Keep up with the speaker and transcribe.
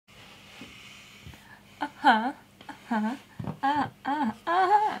Hi, hi.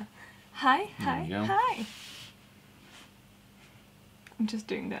 I'm just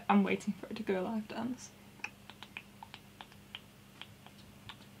doing that. I'm waiting for it to go live dance.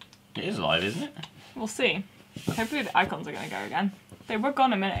 It is live, isn't it? We'll see. Hopefully the icons are going to go again. They were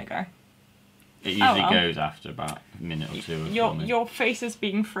gone a minute ago. It usually goes after about a minute or two. Your face is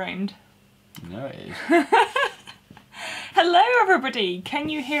being framed. No, it is. Hello everybody! Can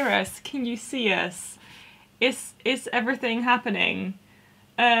you hear us? Can you see us? Is everything happening?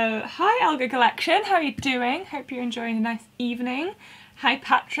 Hi Alga Collection, how are you doing? Hope you're enjoying a nice evening. Hi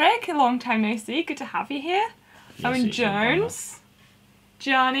Patrick, a long time no see, good to have you here. Owen Jones.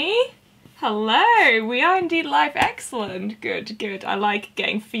 Johnny. Hello, we are indeed live, excellent. Good, good. I like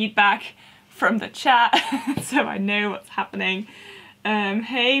getting feedback from the chat so I know what's happening.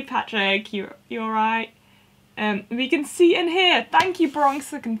 Hey Patrick, you alright? We can see and hear. Thank you Bronx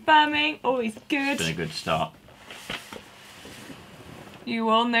for confirming, always good. It's been a good start. You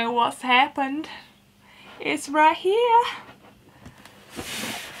all know what's happened. It's right here.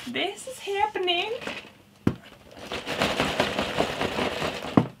 This is happening.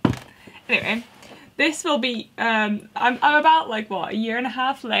 Anyway, this will be, I'm about like what, a year and a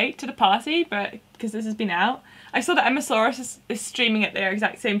half late to the party, but because this has been out. I saw that Emma Soros is streaming at the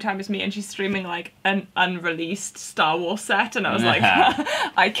exact same time as me, and she's streaming like an unreleased Star Wars set, and I was like,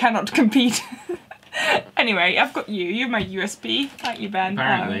 I cannot compete. Anyway, I've got you. You're my USB. Thank you, Ben.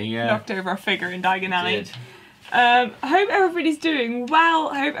 Apparently, yeah. Knocked over a figure in Diagon Alley. I hope everybody's doing well.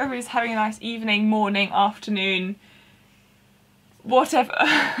 I hope everybody's having a nice evening, morning, afternoon, whatever.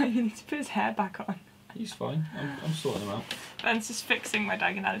 He needs to put his hair back on. He's fine. I'm sorting him out. Ben's just fixing my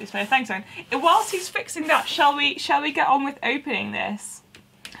Diagon Alley display. Thanks, Ben. Whilst he's fixing that, shall we get on with opening this?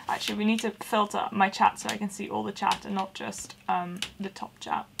 Actually, we need to filter my chat so I can see all the chat and not just the top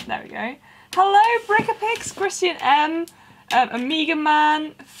chat. There we go. Hello, Brickapix, Christian M, Amiga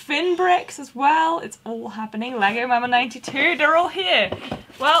Man, Finbricks as well. It's all happening. Lego Mama 92, they're all here.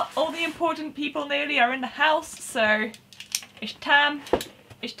 Well, all the important people nearly are in the house, so it's time.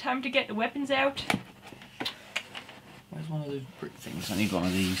 It's time to get the weapons out. Where's one of those brick things? I need one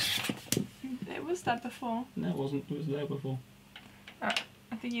of these. It was there before. No, it wasn't. It was there before. Alright,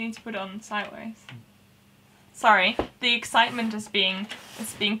 I think you need to put it on sideways. Sorry, the excitement is being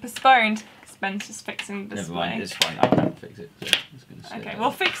postponed. Ben's just fixing the display. Never mind, it's fine. I can't fix it. So it's gonna stay okay, there. we'll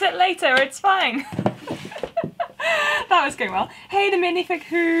fix it later. It's fine. That was going well. Hey, the minifig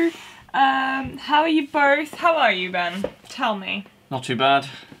who? How are you both? How are you, Ben? Tell me. Not too bad.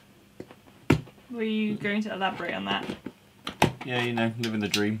 Were you going to elaborate on that? Yeah, you know, living the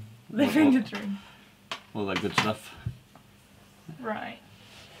dream. Living the dream. All that good stuff. Right.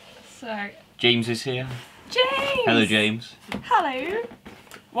 So. James is here. James. Hello, James. Hello.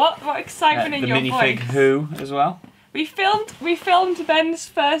 What excitement in your voice. The minifig who as well. We filmed Ben's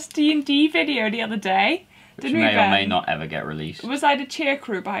first D&D video the other day. Which may or may not ever get released. Was I the cheer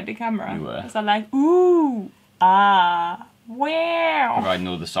crew behind the camera? You were. Was I like, ooh, ah, wow. Providing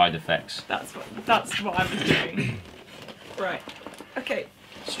all the side effects. That's what I was doing. Right. Okay.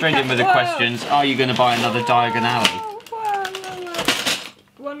 Straight in with the questions. Are you going to buy another Diagon Alley?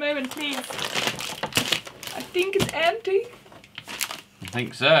 One moment, please. I think it's empty. I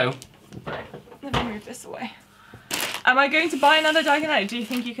think so. Right. Let me move this away. Am I going to buy another Diagon Alley? Do you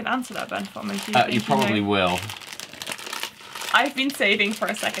think you can answer that, Ben, for me? You probably will. I've been saving for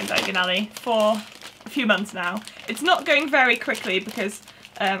a second Diagon Alley for a few months now. It's not going very quickly because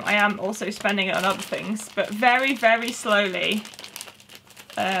I am also spending it on other things, but very, very slowly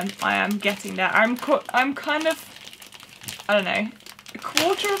I am getting there. I'm kind of, I don't know, a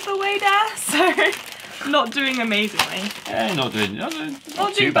quarter of the way there, so not doing amazingly. Yeah, not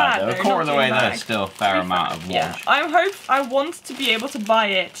too bad though. though, A quarter of the way there is still a fair To be amount fair, of yeah. watch. I want to be able to buy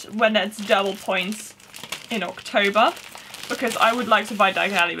it when it's double points in October, because I would like to buy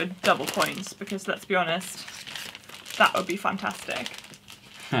Diagon Alley with double points, because let's be honest, that would be fantastic.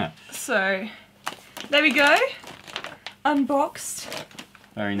 So, there we go. Unboxed.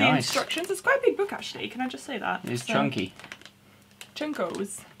 Very The nice. instructions. It's quite a big book actually, can I just say that? It's chunky.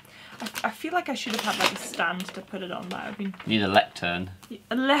 Chunkos. I feel like I should have had like a stand to put it on. That would be Need a lectern.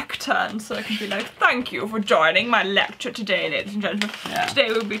 a lectern, so I can be like, thank you for joining my lecture today, ladies and gentlemen. Yeah. Today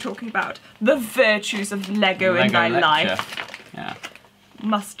we'll be talking about the virtues of Lego in my lecture. life. Yeah.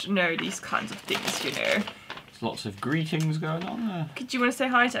 Must know these kinds of things, you know. There's lots of greetings going on there. Do you want to say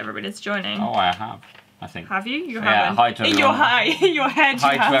hi to everybody that's joining? Oh, I have. I think. Have you? You Yeah, haven't. hi to In your everyone. in your head.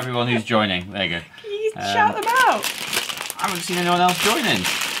 Hi you to have. everyone who's joining. There you go. Can you shout them out? I haven't seen anyone else joining.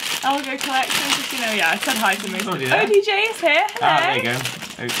 Algo Collection, just, you know, yeah, I said hi to most of them. Yeah. ODJ is here. Hello. Ah, there you go.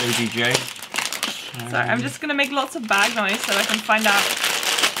 ODJ. Sorry, I'm just gonna make lots of bag noise so I can find out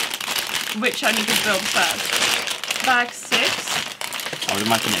which I need to build first. Bag 6. I would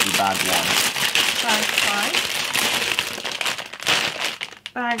imagine it'd be bag 1. Bag 5.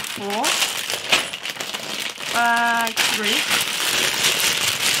 Bag 4. Bag 3.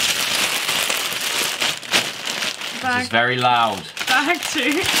 It's very loud. Bag 2.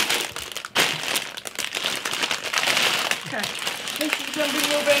 Okay. This is going to be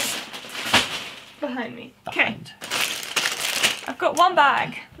moving behind me. Okay. I've got 1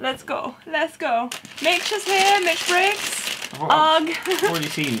 bag. Let's go. Let's go. Mitch is here. Mitch Briggs. I've already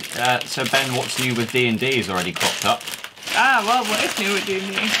seen. So Ben, what's new with D&D has already cropped up. Ah, well, what is new with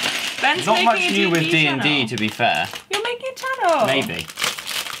D&D? Ben's not making much a new with D&D, channel. to be fair. You're making a channel. Maybe.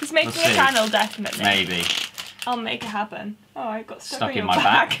 He's making a channel, definitely. Maybe. I'll make it happen. Oh, I got stuck in my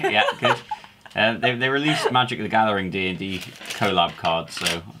back. Yeah, good. They released Magic the Gathering D&D collab cards,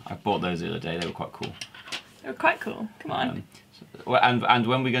 so I bought those the other day. They were quite cool. They were quite cool. Come on. And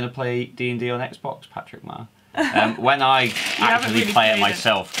when we're going to play D&D on Xbox, Patrick Ma? When I actually really play it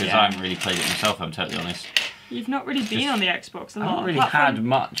myself, because yeah. I haven't really played it myself, I'm totally honest. You've not really been on the Xbox a lot. I haven't really had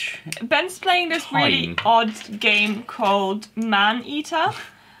much. Ben's playing this really odd game called Man Eater,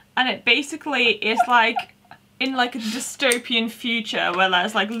 and it basically is like in like a dystopian future where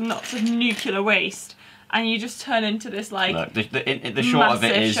there's like lots of nuclear waste, and you just turn into this like. Look, the short of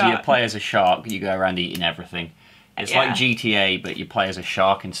it is you play as a shark, you go around eating everything. It's like GTA, but you play as a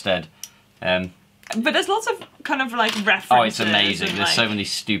shark instead. But there's lots of kind of like references. Oh, it's amazing. There's so many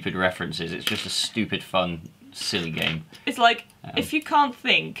stupid references. It's just a stupid, fun, silly game. It's like, if you can't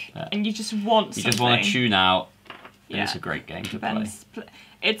think and you just want something. You just want to tune out, it's a great game to play.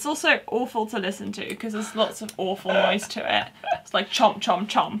 It's also awful to listen to because there's lots of awful noise to it. It's like chomp, chomp,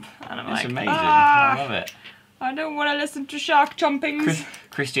 chomp. And I'm like, amazing. I love it. I don't want to listen to shark chompings.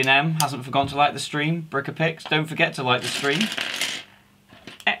 Christian M hasn't forgotten to like the stream. Brickapix, don't forget to like the stream.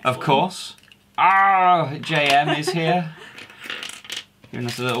 Excellent. Of course. Ah, JM is here. Giving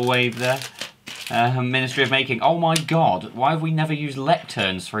us a little wave there. Ministry of Making. Oh my god, why have we never used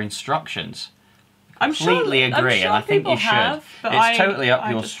lecterns for instructions? Completely agree, and I think you should. It's totally up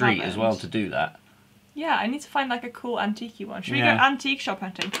your street as well to do that. Yeah, I need to find like a cool antique one. Should we go antique shop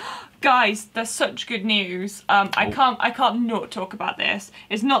hunting? Guys, there's such good news. I can't not talk about this.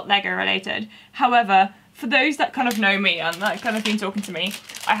 It's not Lego related. However, for those that kind of know me and that kind of been talking to me,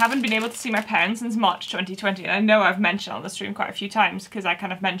 I haven't been able to see my parents since March 2020. And I know I've mentioned on the stream quite a few times because I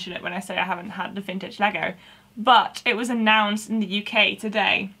kind of mention it when I say I haven't had the vintage Lego. But it was announced in the UK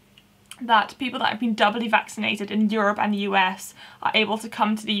today that people that have been doubly vaccinated in Europe and the US are able to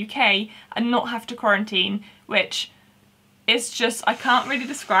come to the UK and not have to quarantine, which is just, I can't really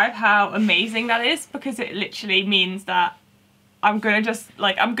describe how amazing that is because it literally means that I'm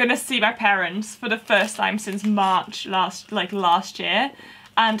gonna see my parents for the first time since March last year,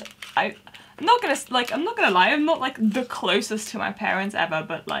 and I'm not gonna lie, I'm not like the closest to my parents ever,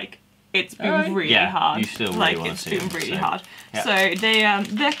 but like it's been really hard. You still really want to see them, really hard. Yeah. So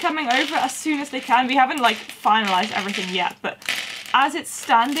they're coming over as soon as they can. We haven't like finalized everything yet, but as it's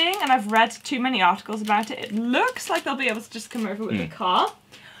standing, and I've read too many articles about it, it looks like they'll be able to just come over with the car.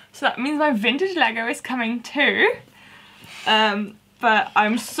 So that means my vintage Lego is coming too. But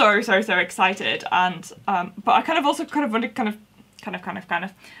I'm so excited, and but I kind of also want to I kind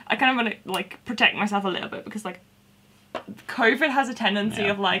of want to like protect myself a little bit because like COVID has a tendency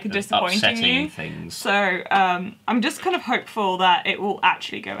of like disappointing you. Things. So I'm just kind of hopeful that it will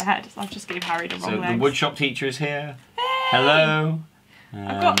actually go ahead. So I've just gave Harry the wrong legs. The woodshop teacher is here. Hey! Hello.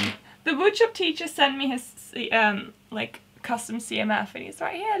 I've got the woodshop teacher sent me his like custom CMF, and he's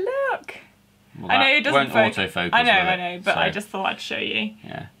right here. Look. Well, I know it doesn't autofocus. I know, but I just thought I'd show you.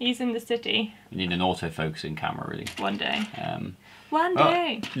 Yeah. He's in the city. You need an autofocusing camera, really. One day. One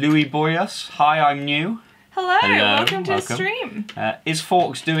day. Louis Boyas, hi, I'm new. Hello, welcome to the stream. Is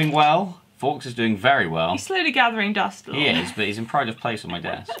Forks doing well? Forks is doing very well. He's slowly gathering dust. He is, but he's in pride of place on my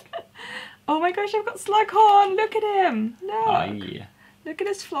desk. Oh my gosh, I've got Slughorn. Look at him. Look. Aye. Look at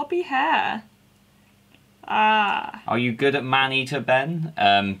his floppy hair. Ah. Are you good at Man-Eater, Ben?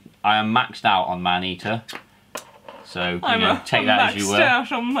 I am maxed out on Man-Eater. So, take that as you will. I'm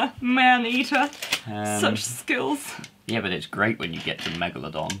maxed out on Man-Eater. Such skills. Yeah, but it's great when you get to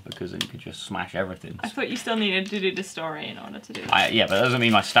Megalodon because then you can just smash everything. I thought you still needed to do the story in order to do that. Yeah, but that doesn't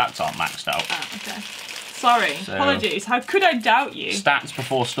mean my stats aren't maxed out. Ah, okay. Sorry. So, apologies. How could I doubt you? Stats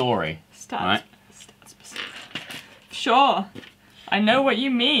before story. Stats. Right? Sure. I know what you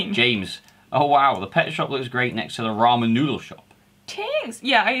mean. James. Oh wow, the pet shop looks great next to the ramen noodle shop. Thanks.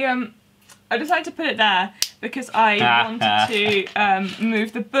 Yeah, I decided to put it there because I wanted to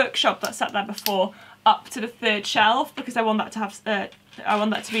move the bookshop that sat there before up to the 3rd shelf because I want that to have I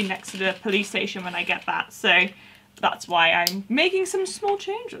want that to be next to the police station when I get that. So that's why I'm making some small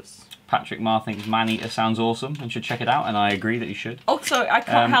changes. Patrick Marr thinks Man-Eater sounds awesome and should check it out, and I agree that you should. Also, I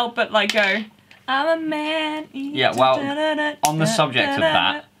can't help but like go, I'm a man-eater. Yeah, well, on the subject of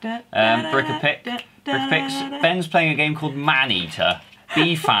that, Brickapix, Ben's playing a game called Man-Eater.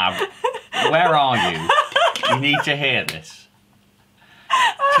 BFAB, where are you? You need to hear this.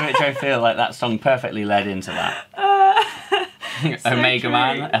 To which I feel like that song perfectly led into that. So Omega true.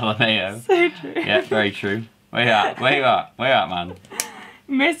 Man, LMAO. So true. Yeah, very true. Where you at? Where you at? Where you at, man?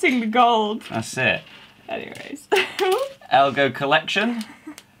 Missing the gold. That's it. Anyways. Elgo Collection.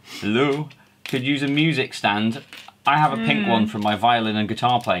 Hello. Could use a music stand. I have a pink one from my violin and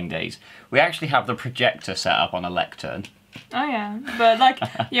guitar playing days. We actually have the projector set up on a lectern. Oh yeah, but like,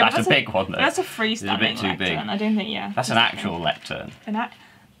 yeah, That's a big one though. That's a freestanding It's a bit too big. lectern. I don't think, yeah. That's an actual lectern.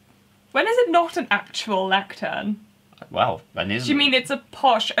 When is it not an actual lectern? Well, then isn't Do you mean it's a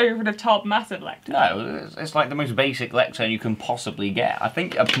posh, over-the-top, massive lectern? No, it's like the most basic lectern you can possibly get. I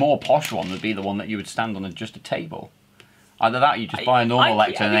think a more posh one would be the one that you would stand on just a table. Either that, or you just buy a normal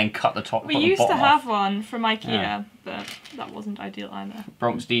lectern and then cut the top. We used to have one from IKEA, but that wasn't ideal either.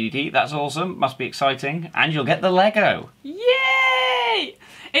 Bronx DDD, that's awesome. Must be exciting. And you'll get the Lego. Yay!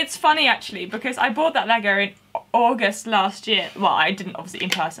 It's funny actually because I bought that Lego in August last year. Well, I didn't obviously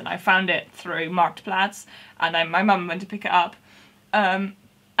in person. I found it through Marktplatz, and my mum went to pick it up. And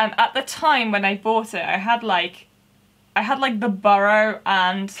at the time when I bought it, I had like the burrow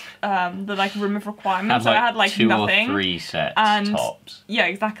and the like room of requirements. So I had like 2 nothing. or 3 sets and tops. Yeah,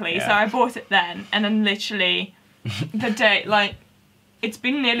 exactly. Yeah. So I bought it then, and then literally the day like. It's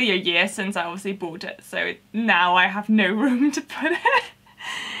been nearly a year since I obviously bought it, so now I have no room to put it.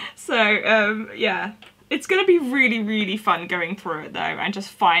 So, yeah. It's going to be really, really fun going through it, though, and just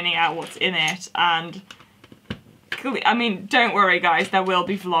finding out what's in it, and... I mean, don't worry, guys, there will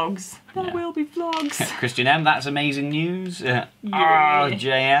be vlogs. There will be vlogs. Christian M, that's amazing news. Yeah.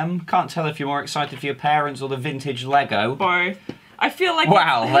 JM, can't tell if you're more excited for your parents or the vintage Lego. Both. I feel like...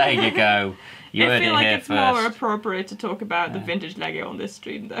 Wow, there you go. You I heard feel it like here it's first. more appropriate to talk about the vintage Lego on this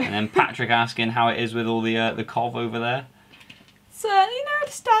stream, though. And then Patrick asking how it is with all the cov over there. So, you know,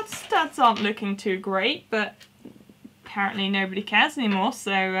 the stats aren't looking too great, but apparently nobody cares anymore,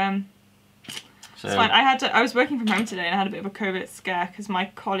 so it's fine. I was working from home today and I had a bit of a COVID scare because my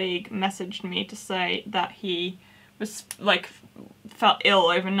colleague messaged me to say that he was, like, felt ill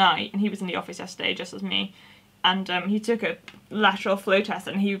overnight, and he was in the office yesterday just as me. And he took a lateral flow test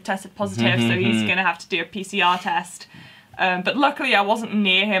and he tested positive, so he's going to have to do a PCR test. But luckily I wasn't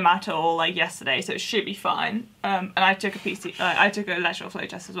near him at all like yesterday, so it should be fine. And I took a lateral flow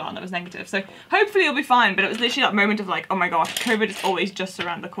test as well, and that was negative. So hopefully it'll be fine, but it was literally that moment of like, oh my gosh, COVID is always just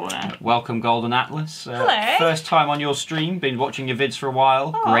around the corner. Welcome Golden Atlas. Hello. First time on your stream, been watching your vids for a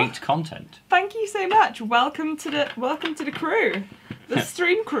while. Aww. Great content. Thank you so much. Welcome to the crew. The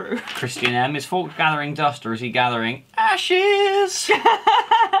stream crew. Christian M, is Falk gathering dust or is he gathering ashes?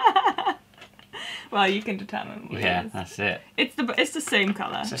 Well, you can determine what Yeah, it is. that's it. It's the same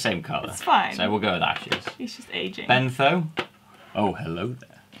colour. It's the same colour. It's fine. So we'll go with ashes. He's just aging. Bentho. Oh, hello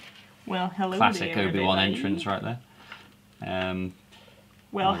there. Well, hello Classic there, Obi-Wan everybody. entrance right there.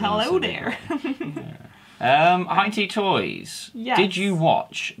 Well, hello there. HighTeaToys. Yes. Did you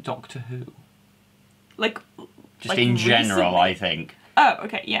watch Doctor Who? Like In general, recently? I think. Oh,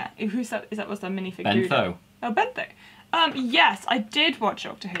 okay, yeah. Who's that? Was that minifig? Bentho. Oh, Bentho. Yes, I did watch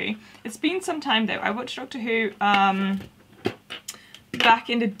Doctor Who. It's been some time though. I watched Doctor Who back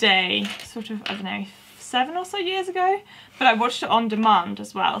in the day, sort of, I don't know, 7 or so years ago. But I watched it on demand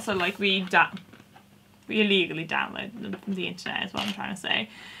as well. So like we illegally downloaded them from the internet is what I'm trying to say.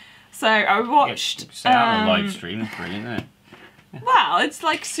 So I watched... Say that on a live stream, that's brilliant, isn't it? Well, it's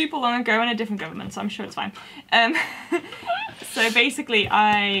like super long ago in a different government, so I'm sure it's fine. So basically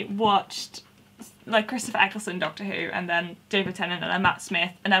I watched like Christopher Eccleston Doctor Who, and then David Tennant, and then Matt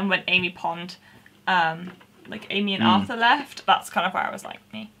Smith, and then when Amy Pond, like Amy and Arthur left, that's kind of where I was like,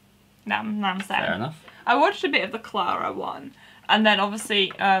 now I'm set. Fair enough. I watched a bit of the Clara one, and then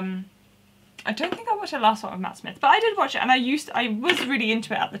obviously, I don't think I watched the last one with Matt Smith, but I did watch it, and I was really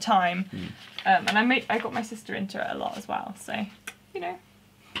into it at the time, and I got my sister into it a lot as well, so, you know.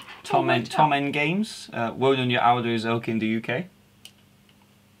 Tom N Games, wonen je ouders ook in the UK?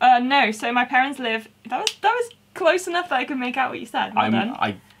 No, so my parents live, that was close enough that I could make out what you said, well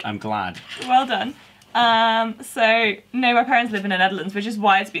done. I'm glad. Well done. So, no, my parents live in the Netherlands, which is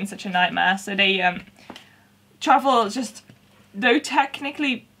why it's been such a nightmare, so they, travel just, though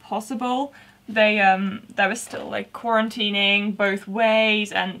technically possible, there was still like quarantining both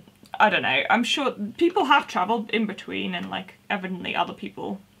ways, and I don't know, I'm sure people have travelled in between, and like evidently other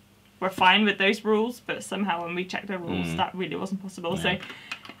people were fine with those rules, but somehow when we checked the rules that really wasn't possible. So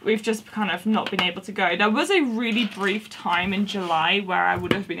we've just kind of not been able to go. There was a really brief time in July where I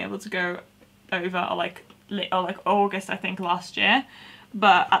would have been able to go over, or like August I think last year,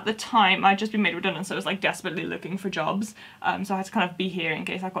 but at the time I'd just been made redundant, so I was like desperately looking for jobs, so I had to kind of be here in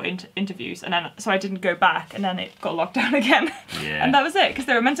case I got interviews, and then so I didn't go back, and then it got locked down again. And that was it, because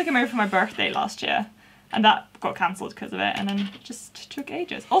they were meant to come over for my birthday last year, and that got cancelled because of it, and then it just took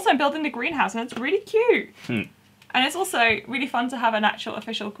ages. Also, I'm building the greenhouse, and it's really cute. And it's also really fun to have an actual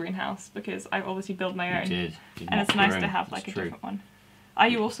official greenhouse, because I obviously build my own. You did And it's nice to have like a different one. Are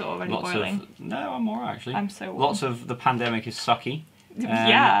you also already boiling? No, I'm alright actually. I'm so warm. Lots of the pandemic is sucky.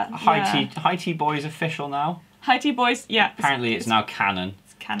 HighTeaBoy is official now. HighTeaBoys, yeah. Apparently it's now canon.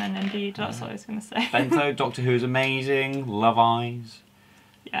 It's canon indeed, that's what I was going to say. Bentho, Doctor Who is amazing, Love Eyes.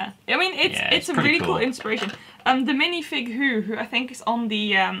 Yeah, I mean it's a really cool inspiration. The minifig who I think is on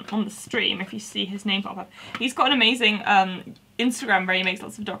the stream, if you see his name pop up, he's got an amazing Instagram where he makes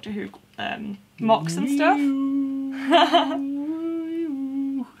lots of Doctor Who MOCs and stuff.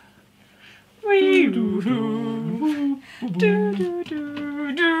 I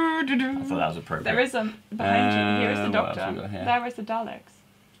thought that was appropriate. There is behind you. Here is the Doctor. There is the Daleks.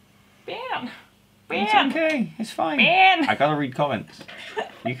 Ben. It's okay. It's fine. Ben. I gotta read comments.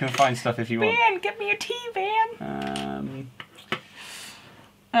 You can find stuff if you want. Ben, get me your tea, Ben.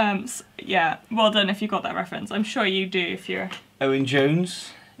 Yeah. Well done if you got that reference. I'm sure you do if you're. Owen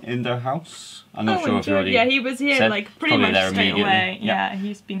Jones in their house. I'm not sure if you already. Yeah, he was here like pretty much straight away. Yeah,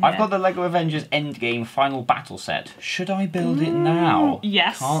 he's been here. I've got the Lego Avengers Endgame Final Battle set. Should I build it now?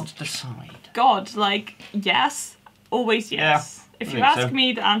 Yes. Can't decide. God, like yes, always yes. Yeah, if you ask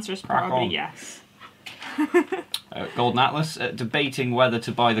me, the answer is probably yes. Golden Atlas debating whether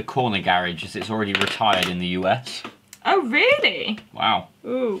to buy the corner garage as it's already retired in the US. Oh really? Wow.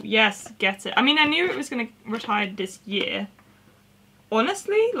 Ooh, yes, get it. I mean, I knew it was going to retire this year.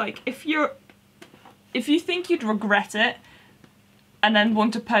 Honestly, like if you think you'd regret it and then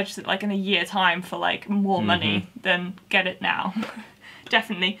want to purchase it like in a year time for like more money, then get it now.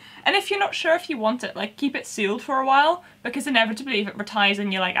 Definitely. And if you're not sure if you want it, like keep it sealed for a while, because inevitably if it retires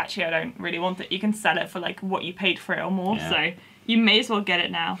and you're like, actually I don't really want it, you can sell it for like what you paid for it or more. So you may as well get it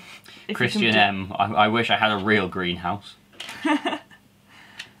now. Christian M, I wish I had a real greenhouse.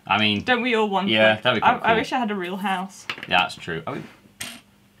 I mean, don't we all want? Yeah, like, that'd be cool. I wish I had a real house. Yeah, that's true. I mean,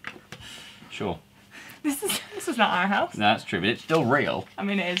 sure. This is not our house. No, that's true, but it's still real. I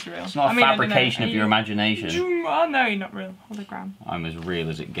mean, it is real. It's not a fabrication of your imagination. Oh no, you're not real. Hologram. I'm as real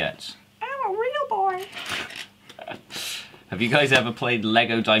as it gets. I'm a real boy. Have you guys ever played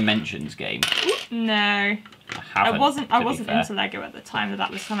Lego Dimensions game? No. I wasn't into Lego at the time.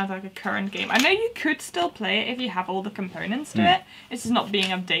 That was kind of like a current game. I know you could still play it if you have all the components to it. It's just not being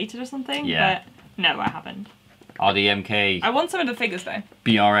updated or something. Yeah. But no, I haven't. RDMK. I want some of the figures though.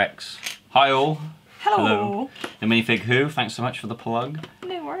 BRX. Hi all. Hello. The minifig who? Thanks so much for the plug.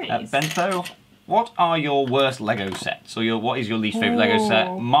 No worries. Bentho, what are your worst Lego sets? Or what is your least favourite Lego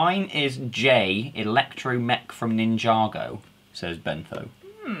set? Mine is J, Electromech from Ninjago, says Bentho.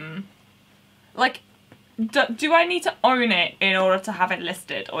 Like, do I need to own it in order to have it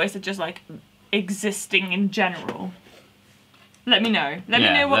listed? Or is it just like existing in general? Let me know. Let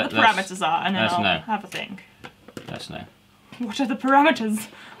me know what the parameters are, and then I'll have a think. Let us know. What are the parameters?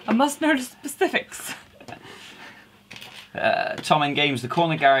 I must know the specifics. Tom N Games, the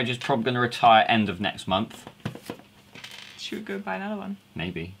corner garage is probably going to retire end of next month. Should we go buy another one?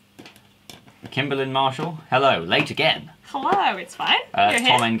 Maybe. Kimberlyn Marshall, hello, late again. Hello, it's fine.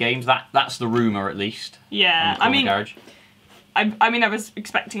 Tom N Games, that's the rumour at least. Yeah, I mean, garage. I mean, I was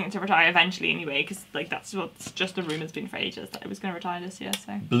expecting it to retire eventually anyway, because like that's what's just the rumour's been for ages, that it was going to retire this year.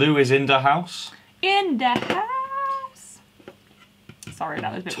 So. Blue is in the house. In the house. Sorry,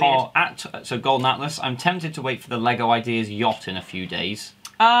 that was a bit weird. So Golden Atlas, I'm tempted to wait for the Lego Ideas yacht in a few days.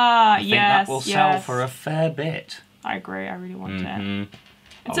 Ah, I think that will sell for a fair bit. I agree, I really want it.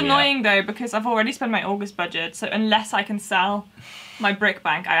 It's annoying though, because I've already spent my August budget, so unless I can sell my brick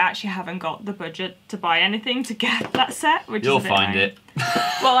bank, I actually haven't got the budget to buy anything to get that set, which is a bit find it.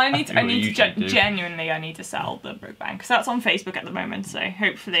 Well, I need to genuinely, I need to sell the brick bank, because that's on Facebook at the moment, so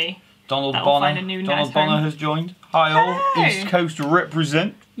hopefully Donald Bonner has joined. Hi all, East Coast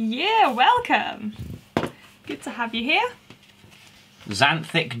represent. Yeah, welcome. Good to have you here.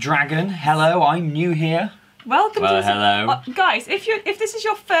 Xanthic Dragon, hello, I'm new here. Welcome to hello. Guys, if this is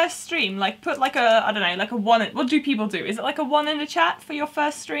your first stream, like put like a, I don't know, like a one, what do people do? Is it like a 1 in the chat for your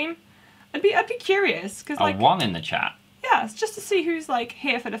first stream? I'd be curious because like one in the chat. yeah, it's just to see who's like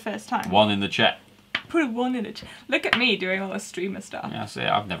here for the first time. One in the chat. Put a one in it. Look at me doing all the streamer stuff. Yeah, see,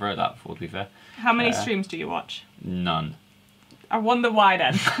 I've never heard that before, to be fair. How many streams do you watch? None. I wonder why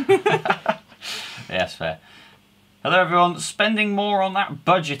then. Yes, fair. Hello everyone, spending more on that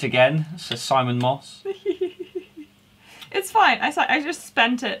budget again, says Simon Moss. It's fine. I just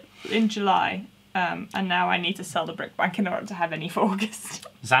spent it in July, and now I need to sell the brick bank in order to have any for August.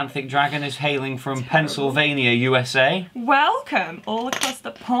 Xanthic Dragon is hailing from Pennsylvania, USA. Welcome all across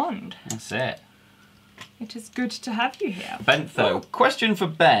the pond. That's it. It is good to have you here. Bentho, question for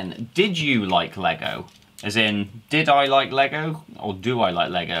Ben. Did you like Lego? As in, did I like Lego? Or do I like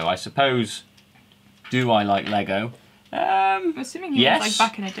Lego? I suppose, do I like Lego? I'm assuming he was like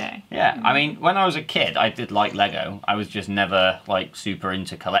back in the day. Yeah, I mean, when I was a kid, I did like Lego. I was just never like super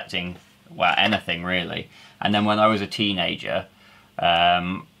into collecting, well, anything really. And then when I was a teenager,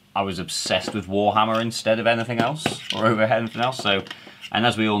 I was obsessed with Warhammer instead of anything else, or over anything else. So, and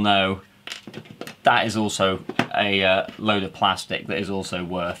as we all know, that is also a load of plastic that is also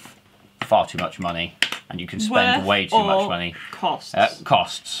worth far too much money, and you can spend way too much money. Costs.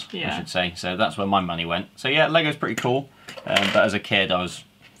 Costs, yeah. I should say. So that's where my money went. So yeah, Lego's pretty cool. But as a kid, I was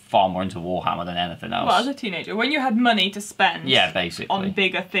far more into Warhammer than anything else. Well, as a teenager, when you had money to spend, yeah, basically, on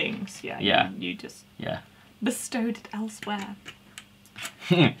bigger things, you just bestowed it elsewhere.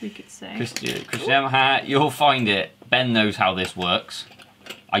 We could say. Christian, you'll find it. Ben knows how this works.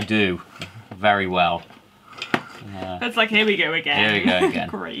 I do, very well. It's like, here we go again. Here we go again.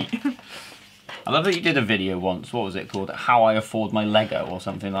 Great. I love that you did a video once. What was it called? How I Afford My Lego or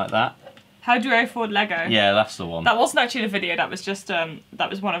something like that. How do I afford Lego? Yeah, that's the one. That wasn't actually the video. That was just that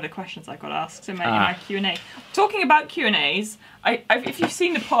was one of the questions I got asked in my Q&A. Talking about Q&As, if you've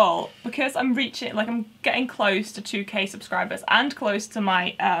seen the poll, because I'm getting close to 2K subscribers and close to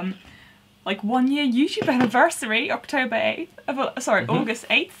my like 1 year YouTube anniversary, October 8th. Sorry, August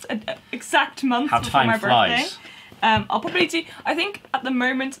 8th, exact month before my birthday. I'll probably do. I think at the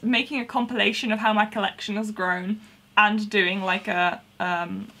moment making a compilation of how my collection has grown and doing like a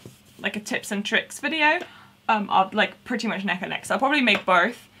tips and tricks video, are like pretty much neck and neck. So I'll probably make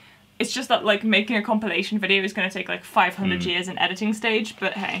both. It's just that like making a compilation video is going to take like 500 years in editing stage,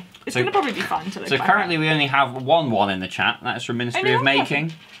 but hey, it's going to probably be fun to look back at. So currently we only have one in the chat. That's from Ministry of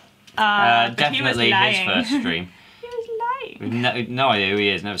Making. Definitely his first stream. He was lying. We've no idea who he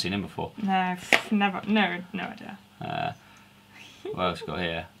is. Never seen him before. No, never. No idea. What else got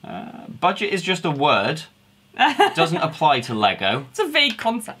here? Budget is just a word. Doesn't apply to Lego. It's a vague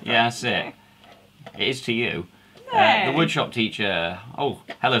concept. Yeah, that's it. It is to you. The woodshop teacher. Oh,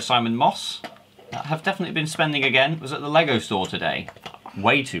 hello, Simon Moss. Have definitely been spending again. Was at the Lego store today.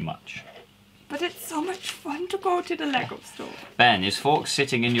 Way too much. But it's so much fun to go to the Lego store. Ben, is Fork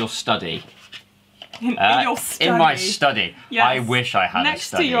sitting in your study? In your study? In my study. Yes. I wish I had a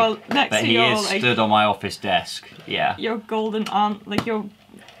study. But he is stood on my office desk. Yeah. Your golden your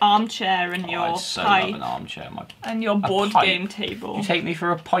armchair and your I'd so love an armchair. And your board game table. You take me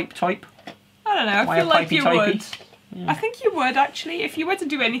for a pipe type? I don't know. I feel like you would. Yeah. I think you would actually. If you were to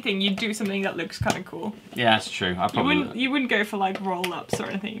do anything, you'd do something that looks kind of cool. Yeah, that's true. I probably you wouldn't go for like roll-ups or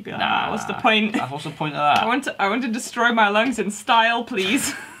anything. You'd be like, what's the point? What's the point of that? I want to destroy my lungs in style,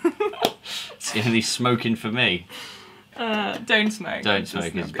 please. It's the only smoking for me. Don't smoke. Don't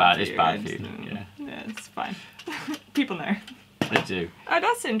smoke. It's bad. It's bad for you. Yeah, it's fine. People know. They do. Oh,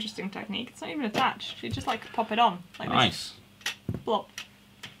 that's an interesting technique. It's not even attached. You just like pop it on like nice. This. Blop.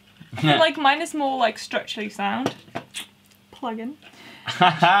 I feel like mine is more like structurally sound. Plug in.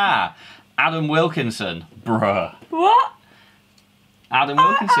 Haha! Adam Wilkinson. Bruh. What? Adam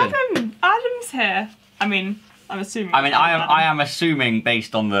Wilkinson. Adam's here. I mean, I'm assuming. I mean, I am assuming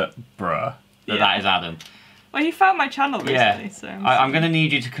based on the bruh that is Adam. Well, he found my channel recently, so. I'm going to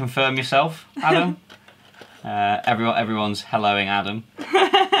need you to confirm yourself, Adam. Everyone's helloing Adam.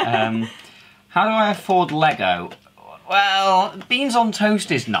 How do I afford Lego? Well, beans on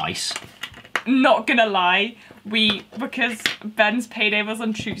toast is nice. Not gonna lie, because Ben's payday was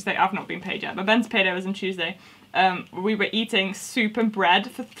on Tuesday. I've not been paid yet, but Ben's payday was on Tuesday. We were eating soup and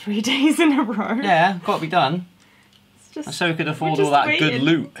bread for 3 days in a row. Yeah, got to be done. So we could afford all that good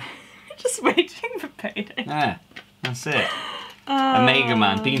loot. We're just waiting for payday. Yeah, that's it. A Mega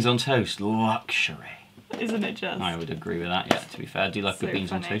Man, beans on toast, luxury. Isn't it just? I would agree with that, yeah, to be fair. Do you like good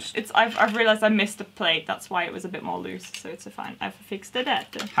beans on toast? I've realised I missed a plate, that's why it was a bit more loose, so it's fine. I've fixed it.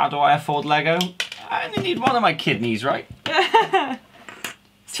 How do I afford Lego? I only need one of my kidneys, right?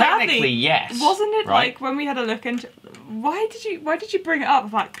 Technically, yes. Wasn't it like when we had a look into... Why did you bring it up?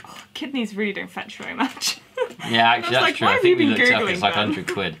 I'm like, oh, kidneys really don't fetch very much. Yeah, actually, that's true. I think we looked up, it's like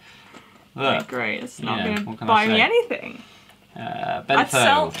 100 quid. Look. Great. It's not Yeah, going what to can buy I me say? anything.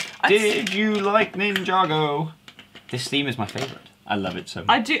 Bentho, did you like Ninjago? This theme is my favourite. I love it so much.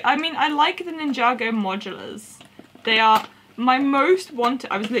 I do. I mean, I like the Ninjago modulars. They are my most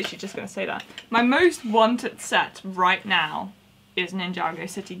wanted. I was literally just going to say that. My most wanted set right now is Ninjago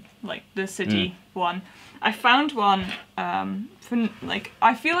City, like the city one. I found one for like,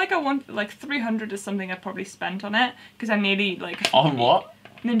 I feel like I want like 300 is something I probably spent on it because I nearly like. On what?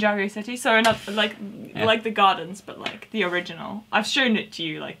 Ninjago City. So not like the gardens, but like the original. I've shown it to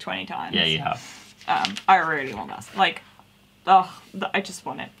you like 20 times. Yeah, you have. I really want that. Like, oh, I just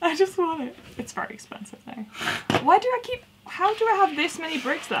want it. I just want it. It's very expensive though. Why do I keep? How do I have this many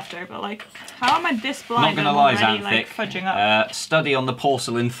bricks left over? Like, how am I this blind? Not gonna lie, already, Xanthic. like, fudging up. Study on the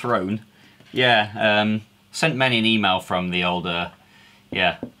porcelain throne. Yeah. Sent many an email from the old, the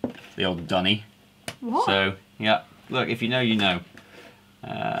old Dunny. What? So yeah, look, if you know, you know.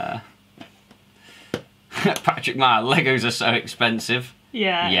 Patrick Meyer, Legos are so expensive.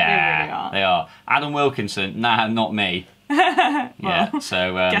 Yeah, Yeah, they really are. Adam Wilkinson, nah, not me. Yeah,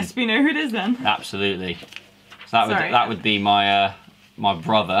 so Guess we know who it is then. absolutely. So Sorry. that would be my my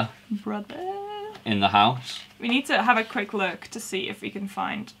brother in the house. We need to have a quick look to see if we can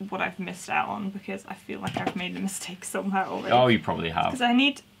find what I've missed out on because I feel like I've made a mistake somewhere already. Oh, you probably have. Because I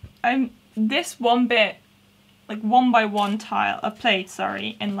need this one bit, like 1 by 1 tile, a plate,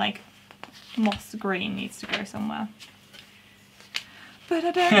 sorry, in like moss green needs to go somewhere. But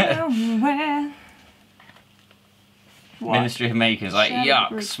I don't know where. What? Ministry of Makers, like, Share yuck,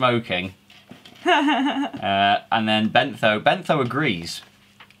 group. smoking. And then Bentho agrees.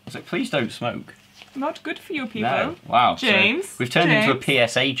 He's like, please don't smoke. Not good for you people. No. Wow. James. So we've turned into a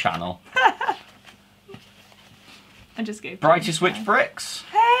PSA channel. I just gave Brightest Witch Bricks.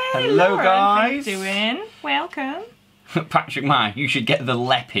 Hey, Hello, Lauren, guys. How you doing? Welcome. Patrick Meyer, you should get the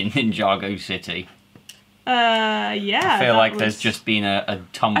LEP in Ninjago City. Yeah. I feel like there's just been a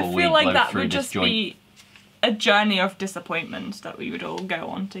tumbleweed I feel like blow that through would this just joint. be a journey of disappointment that we would all go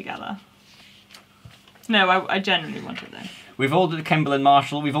on together. No, I genuinely want it though. We've all done Kimberlin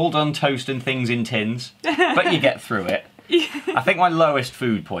Marshall, we've all done toast and things in tins, but you get through it. I think my lowest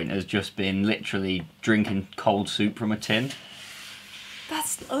food point has just been literally drinking cold soup from a tin.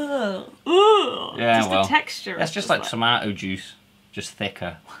 That's yeah, Yeah, just well, the texture. that's is just like tomato juice, just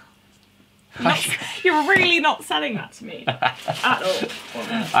thicker. You're really not selling that to me at all.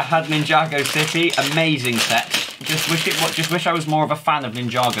 I had Ninjago City, amazing set. Just wish I was more of a fan of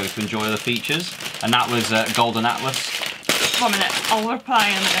Ninjago to enjoy the features, and that was Golden Atlas. 1 minute, I'll reply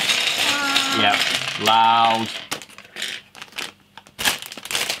in a minute. Yep, loud.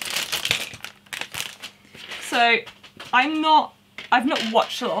 So, I've not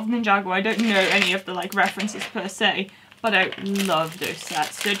watched a lot of Ninjago. I don't know any of the like references per se, but I love those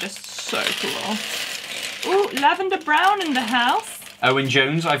sets. They're just so cool. Ooh, Lavender Brown in the house. Owen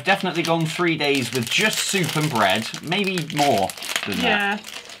Jones, I've definitely gone 3 days with just soup and bread, maybe more than that. Yeah.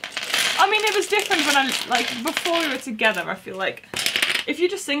 I mean, it was different when before we were together, I feel like if you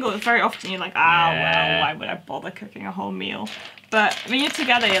just single, very often you're like, well, why would I bother cooking a whole meal? But when you're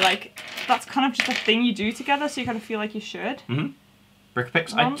together, you're like, that's kind of just a thing you do together, so you kind of feel like you should. Mm-hmm.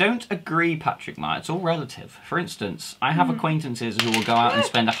 Brickpicks, I don't agree, Patrick Meyer. It's all relative. For instance, I have acquaintances who will go out and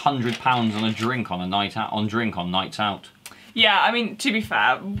spend £100 on a drink on nights out. Yeah, I mean, to be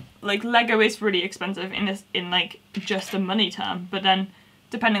fair, like Lego is really expensive in like just a money term, but then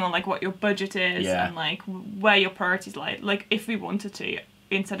depending on like what your budget is and like where your priorities lie, like if we wanted to,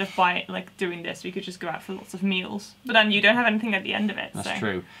 instead of doing this, we could just go out for lots of meals. But then you don't have anything at the end of it. That's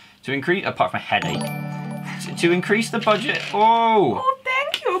true. To increase, apart from a headache, to increase the budget. Oh,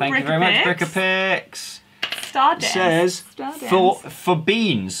 thank you, thank you very much, Brickapix. Stardance. Says for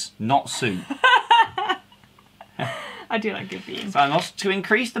beans, not soup. I do like good beans. And also, to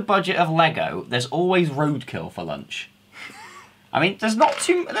increase the budget of Lego, there's always roadkill for lunch. I mean, there's not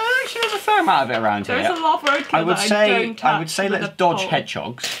too. There's a fair amount of it around here. There's a lot of roadkill. I would say let's dodge pole.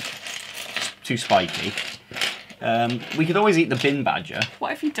 hedgehogs. Too spiky. We could always eat the bin badger.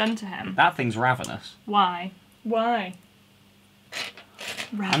 What have you done to him? That thing's ravenous. Why? Ravenous.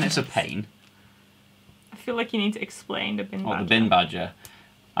 And it's a pain. I feel like you need to explain the bin badger. The bin badger.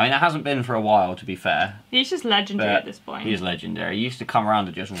 I mean, it hasn't been for a while, to be fair. He's just legendary at this point. He is legendary. He used to come around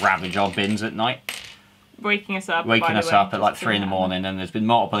and just ravage our bins at night. Waking us up At like 3 in the morning, and there's been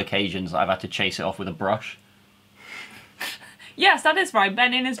multiple occasions that I've had to chase it off with a brush. Yes, that is right.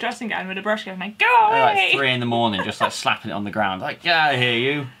 Ben in his dressing gown with a brush going like, go away! Like 3 in the morning, just like slapping it on the ground, like, get out of here,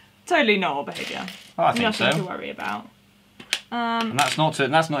 you. Totally normal behaviour. Oh, I think Nothing so. to worry about. And that's not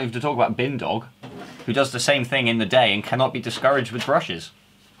even to talk about Bin Dog, who does the same thing in the day and cannot be discouraged with brushes.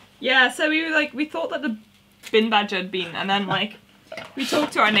 Yeah, so we thought that the bin badger had been, and then like we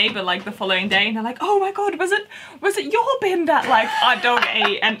talked to our neighbour like the following day, and they're like, "Oh my god, was it your bin that like our dog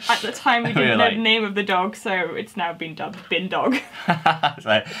ate?" And at the time we didn't know the name of the dog, so it's now been dubbed Bin Dog.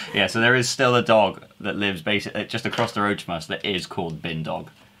 So, yeah, so there is still a dog that lives basically just across the road from us that is called Bin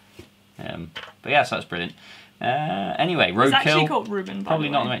Dog. But yeah, so that's brilliant. Anyway, roadkill. It's actually called Ruben. Probably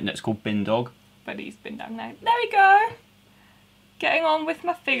not. No, it's called Bin Dog. But he's been down now. There we go. Getting on with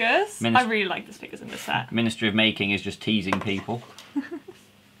my figures. I really like the figures in this set. Ministry of Making is just teasing people.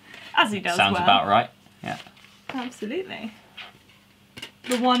 As he does. Sounds about right. Yeah. Absolutely.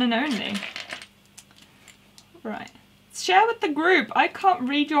 The one and only. Right. Share with the group. I can't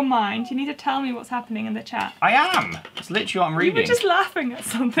read your mind. You need to tell me what's happening in the chat. I am. It's literally what I'm reading. You were just laughing at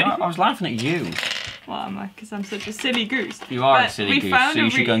something. No, I was laughing at you. Well, am I? Because I'm such a silly goose. You are a silly goose, so you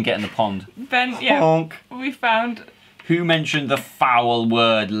should go and get in the pond. Ben, yeah. Honk. We found... Who mentioned the foul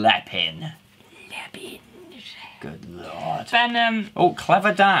word lepin? Lepin. Good lord. Ben, Oh,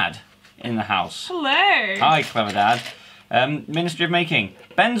 Clever Dad in the house. Hello. Hi, Clever Dad. Ministry of Making.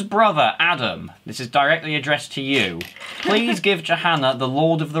 Ben's brother, Adam. This is directly addressed to you. Please give Johanna the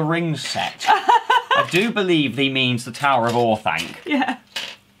Lord of the Rings set. I do believe he means the Tower of Orthanc. Yeah.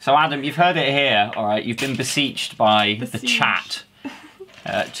 So, Adam, you've heard it here, all right? You've been beseeched by the chat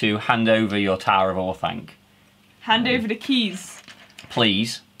to hand over your Tower of Orthanc. Hand over the keys.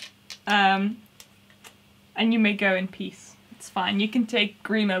 Please. And you may go in peace. It's fine. You can take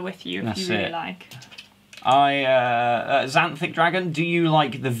Grima with you if you really like. Xanthic Dragon, do you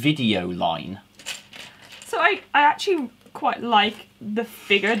like the video line? So I actually quite like the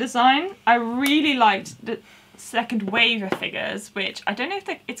figure design. I really liked the second wave of figures, which I don't know if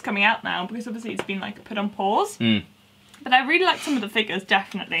it's coming out now because obviously it's been like put on pause. But I really liked some of the figures,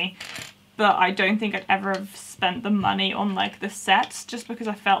 definitely. But I don't think I'd ever have spent the money on like the sets, just because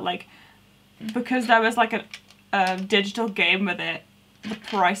I felt like because there was like a digital game with it, the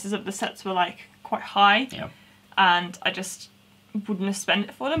prices of the sets were like quite high. Yeah. And I just wouldn't have spent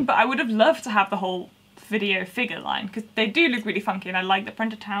it for them. But I would have loved to have the whole video figure line because they do look really funky, and I like the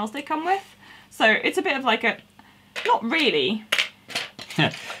printed towels they come with. So it's a bit of like a, not really,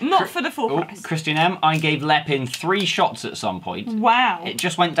 not for the full price. Christian M, I gave Lepin 3 shots at some point. Wow. It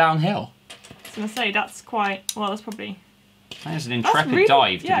just went downhill. I was going to say, that's quite, well, that's probably... That is an intrepid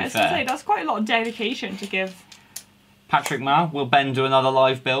dive, to be fair. Yeah, I was going to say, that's quite a lot of dedication to give. Patrick Ma, will Ben do another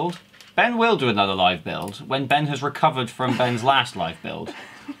live build? Ben will do another live build when Ben has recovered from Ben's last live build.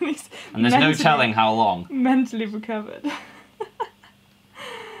 And there's no telling how long. Mentally recovered.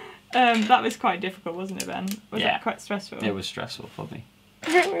 That was quite difficult, wasn't it, Ben? Was that quite stressful? It was stressful for me.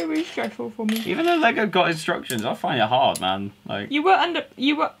 It was stressful for me. Even though Lego got instructions, I find it hard, man. Like you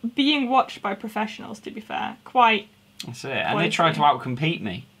were being watched by professionals, to be fair. Quite. That's it. And they tried to outcompete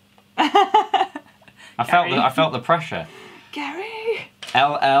me. I felt the pressure. Gary.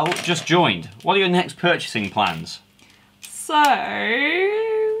 LL just joined. What are your next purchasing plans? So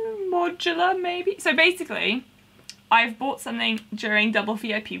modular, maybe. So basically, I've bought something during double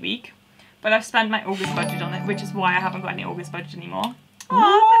VIP week, but I've spent my August budget on it, which is why I haven't got any August budget anymore.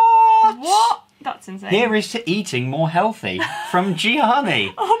 What? That's insane. Here is to eating more healthy from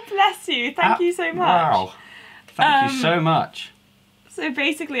Gianni. Oh, bless you. Thank you so much. Wow. Thank you so much. So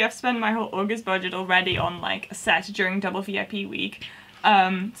basically, I've spent my whole August budget already on like a set during double VIP week.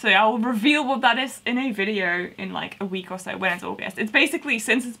 So I'll reveal what that is in a video in like a week or so when it's August. It's basically,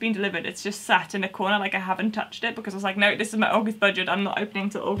 since it's been delivered, it's just sat in a corner, like I haven't touched it because I was like, no, this is my August budget, I'm not opening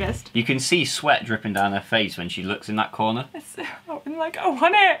till August. You can see sweat dripping down her face when she looks in that corner. I'm like, I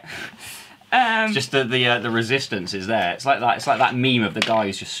want it. It's just the resistance is there. It's like that meme of the guy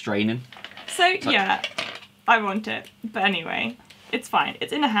who's just straining. So yeah, I want it. But anyway, it's fine.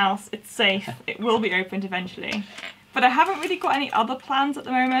 It's in a house, it's safe, it will be opened eventually. But I haven't really got any other plans at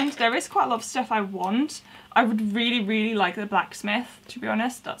the moment. There is quite a lot of stuff I want. I would really, really like the blacksmith, to be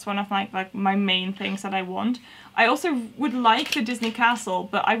honest. That's one of my main things that I want. I also would like the Disney castle,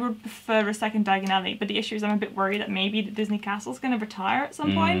 but I would prefer a second Diagon Alley. But the issue is I'm a bit worried that maybe the Disney castle's going to retire at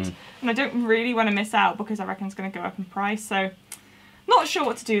some point. And I don't really want to miss out because I reckon it's going to go up in price. So not sure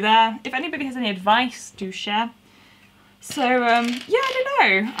what to do there. If anybody has any advice, do share. So yeah, I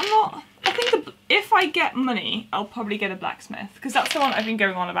don't know. I think if I get money, I'll probably get a blacksmith because that's the one I've been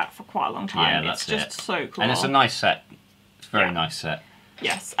going on about for quite a long time. Yeah, it's just so cool. And it's a nice set. It's a very nice set.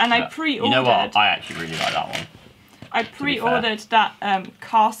 Yes, and I pre-ordered. You know what? I actually really like that one. I pre-ordered that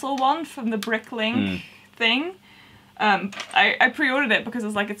castle one from the Bricklink thing. I pre-ordered it because I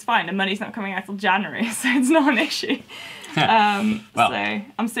was like, it's fine. The money's not coming out till January, so it's not an issue. Well, so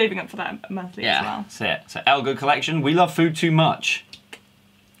I'm saving up for that monthly as well. That's it. So Elgo Collection, we love food too much.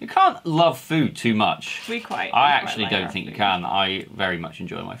 You can't love food too much. I actually don't think you can. I very much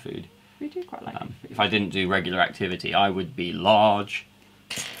enjoy my food. We do quite like food. If I didn't do regular activity, I would be large.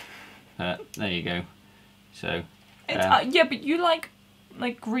 There you go. So. Yeah, but you like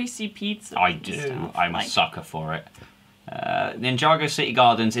greasy pizza. I do. I'm a sucker for it. Ninjago City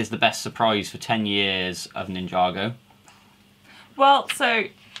Gardens is the best surprise for 10 years of Ninjago. Well, so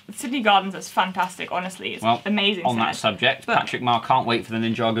City Gardens is fantastic, honestly. It's amazing. On that subject, Patrick Marr can't wait for the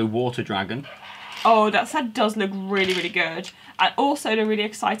Ninjago Water Dragon. Oh, that set does look really, really good. And also the really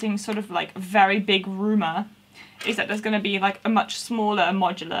exciting sort of like very big rumour is that there's going to be like a much smaller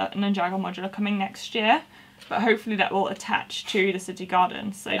modular, Ninjago modular coming next year. But hopefully that will attach to the City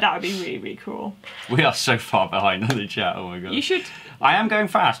Gardens, so that would be really, really cool. We are so far behind on the chat, oh my god. You should... I am going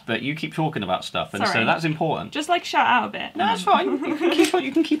fast, but you keep talking about stuff, and so that's important. Just like shout out a bit. No, that's fine.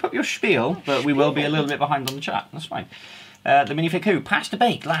 You can keep up your spiel, but we will be a little bit behind on the chat, that's fine. The minifig who? Pasta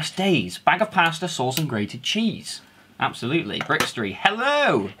bake, last days. Bag of pasta, sauce and grated cheese. Absolutely. Brickstery,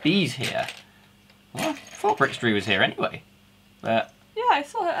 hello! Bee's here. Well, I thought Brickstery was here anyway, but... Yeah, I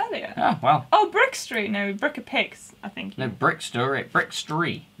saw her earlier. Oh, well. Oh, Brick Street. No, Brick of Pigs, I think. No, Brickstory.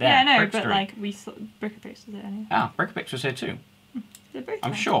 Brickstory. There, yeah, no, Brickstory. But like, we saw Brick of Pigs was there anyway. Ah, Brick of Pigs was here too. They're both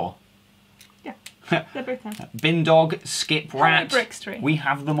I'm there. sure. Yeah, they're both there. Bin Dog, Skip Rat. Brick Street. We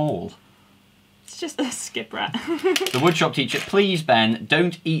have them all. It's just a skip rat. The woodshop teacher, please, Ben,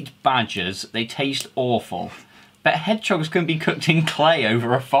 don't eat badgers. They taste awful. Bet hedgehogs can be cooked in clay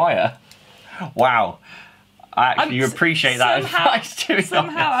over a fire. Wow. Actually, you appreciate that advice, to be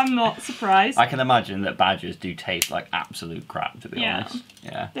somehow honest. I'm not surprised. I can imagine that badgers do taste like absolute crap, to be honest.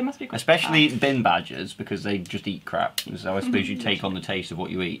 Yeah. They must be quite especially bin badgers, because they just eat crap. So I suppose you take on the taste of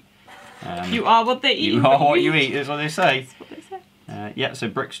what you eat. You are what they eat. You are what you eat, is what they say. That's what they say. Yeah, so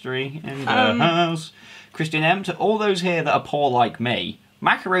Brickstery in the house. Christian M, to all those here that are poor like me,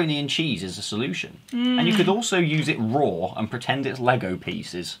 macaroni and cheese is a solution. And you could also use it raw and pretend it's Lego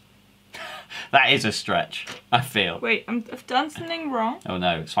pieces. That is a stretch, I feel. Wait, I've done something wrong. Oh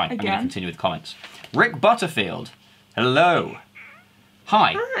no, it's fine. Again? I'm going to continue with comments. Rick Butterfield, hello.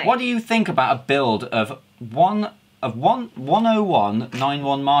 Hi. What do you think about a build of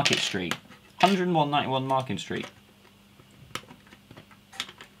 10191 Market Street? 10191 Market Street.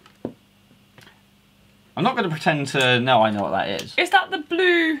 I'm not going to pretend to know I know what that is. Is that the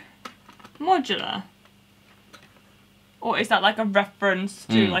blue modular? Or is that like a reference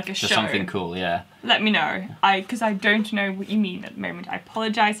to like a show? Just something cool, yeah. Let me know. Because I don't know what you mean at the moment. I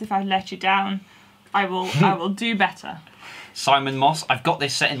apologise if I've let you down. I will do better. Simon Moss, I've got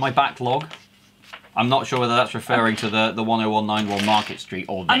this set in my backlog. I'm not sure whether that's referring to the 10191 Market Street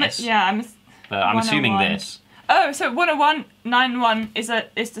or this. But I'm assuming this. Oh, so 10191 is the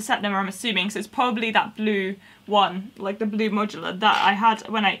set number, I'm assuming. So it's probably that blue one, like the blue modular that I had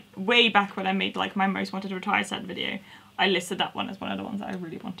way back when I made like my most wanted to retire set video. I listed that one as one of the ones that I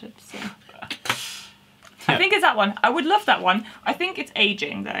really wanted. So I think it's that one. I would love that one. I think it's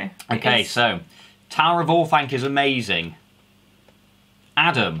aging though. Okay, so Tower of Orthanc is amazing.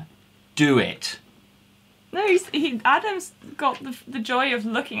 Adam, do it. No, Adam's got the joy of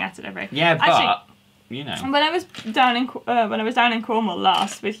looking at it every. Yeah, but actually, you know. When I was down in Cornwall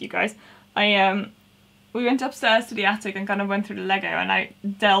last with you guys, we went upstairs to the attic and kind of went through the Lego, and I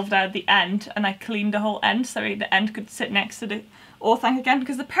delved out the end and I cleaned the whole end so the end could sit next to the Orthanc again,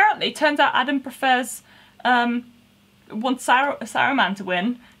 because apparently it turns out Adam prefers wants Saruman to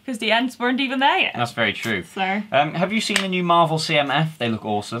win because the ends weren't even there yet. That's very true. So have you seen the new Marvel CMF? They look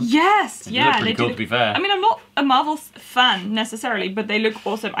awesome. Yes, they look pretty cool, to be fair. I mean, I'm not a Marvel fan necessarily, but they look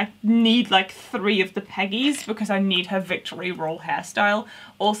awesome. I need like 3 of the Peggies because I need her Victory Roll hairstyle.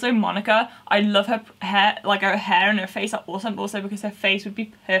 Also, Monica, I love her hair, like her hair and her face are awesome. Also, because her face would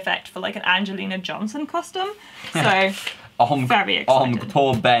be perfect for like an Angelina Johnson costume. So very excited.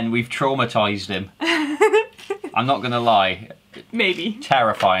 Poor Ben, we've traumatised him. I'm not gonna lie. Maybe.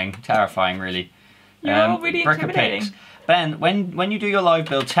 Terrifying, really. You're all really intimidating. Ben, when you do your live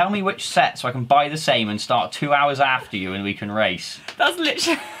build, tell me which set so I can buy the same and start 2 hours after you and we can race. That's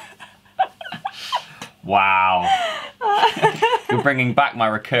literally... Wow. You're bringing back my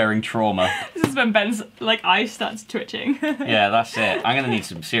recurring trauma. This is when Ben's like eye starts twitching. Yeah, that's it. I'm gonna need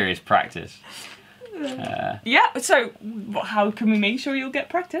some serious practice. Yeah, so how can we make sure you'll get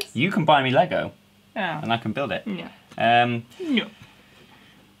practice? You can buy me Lego. Yeah. And I can build it. Yeah. No.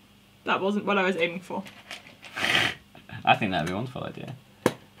 That wasn't what I was aiming for. I think that'd be a wonderful idea.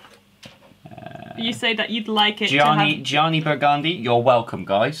 You say that you'd like it Gianni Burgundy, you're welcome,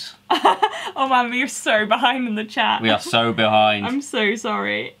 guys. Oh man, we're so behind in the chat. We are so behind. I'm so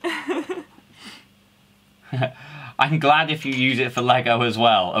sorry. I'm glad if you use it for Lego as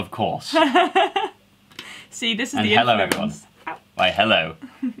well, of course. See, this is And the hello, influence. everyone. Why, hello.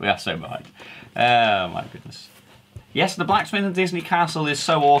 We are so behind. Oh, my goodness. Yes, the Blacksmith and Disney Castle is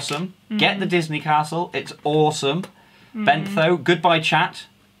so awesome. Get the Disney Castle. It's awesome. Bentho, goodbye, chat.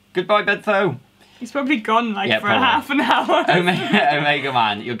 Goodbye, Bentho. He's probably gone like for probably. half an hour. Omega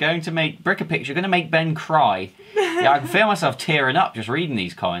Man, you're going to make Brick-a-Picture. You're going to make Ben cry. Yeah, I can feel myself tearing up just reading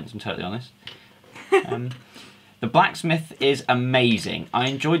these comments, I'm totally honest. The Blacksmith is amazing. I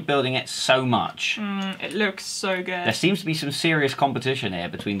enjoyed building it so much. It looks so good. There seems to be some serious competition here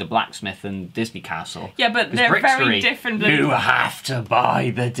between the Blacksmith and Disney Castle. Yeah, but they're very different. You have to buy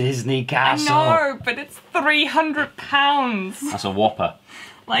the Disney Castle. I know, but it's £300. That's a whopper.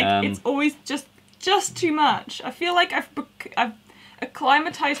 Like, it's always just too much. I feel like I've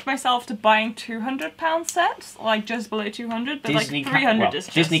acclimatized myself to buying £200 sets, like just below 200, but Disney like 300 is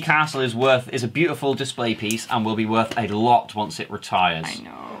just... Disney Castle is a beautiful display piece and will be worth a lot once it retires. I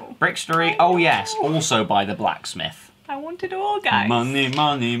know. Brickstory, oh yes, also by the Blacksmith. I want it all, guys. Money,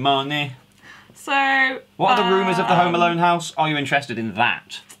 money, money. So... What are the rumours of the Home Alone house? Are you interested in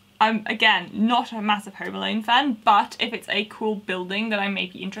that? I'm, again, not a massive Home Alone fan, but if it's a cool building, then I may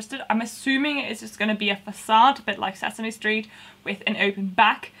be interested. I'm assuming it's just going to be a facade, a bit like Sesame Street, with an open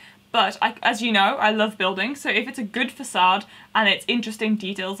back. But, as you know, I love buildings, so if it's a good facade and it's interesting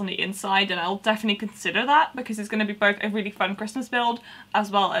details on the inside, then I'll definitely consider that, because it's going to be both a really fun Christmas build,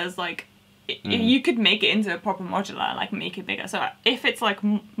 as well as, like, you could make it into a proper modular, like, make it bigger. So if it's, like,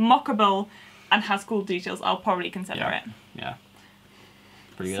 mockable and has cool details, I'll probably consider it. Yeah.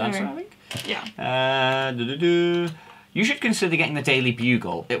 Pretty good answer, I think. Yeah. You should consider getting the Daily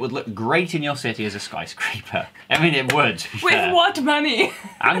Bugle. It would look great in your city as a skyscraper. I mean, it would. With what money?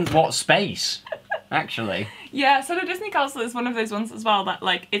 And what space, actually. Yeah, so the Disney Castle is one of those ones as well that,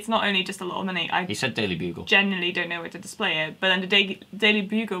 like, it's not only just a lot of money. He said Daily Bugle. Genuinely don't know where to display it, but then the Daily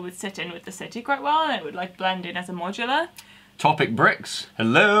Bugle would sit in with the city quite well, and it would, like, blend in as a modular. Topic Bricks.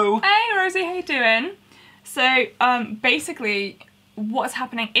 Hello. Hey, Rosie, how you doing? So, basically, what's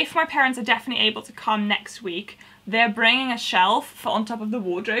happening, if my parents are definitely able to come next week, they're bringing a shelf for on top of the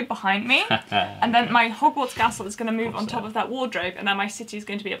wardrobe behind me, and then my Hogwarts castle is going to move on top of that wardrobe, and then my city is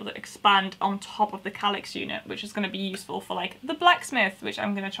going to be able to expand on top of the Calyx unit, which is going to be useful for, like, the blacksmith, which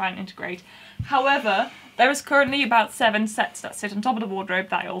I'm going to try and integrate. However, there is currently about 7 sets that sit on top of the wardrobe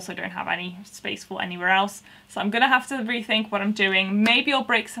that I also don't have any space for anywhere else, so I'm going to have to rethink what I'm doing. Maybe I'll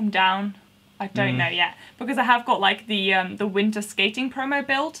break some down. I don't know yet, because I have got, like, the winter skating promo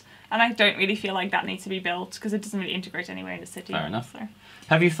built, and I don't really feel like that needs to be built because it doesn't really integrate anywhere in the city. Fair enough. So.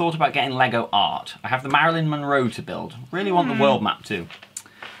 Have you thought about getting Lego art? I have the Marilyn Monroe to build. Really want the world map too.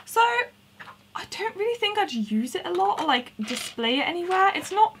 So, I don't really think I'd use it a lot or, like, display it anywhere.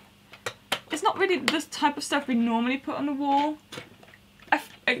 It's not really this type of stuff we normally put on the wall.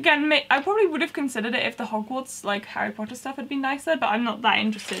 Again, I probably would have considered it if the Hogwarts, like, Harry Potter stuff had been nicer, but I'm not that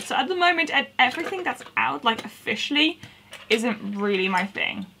interested. So at the moment, everything that's out, like, officially, isn't really my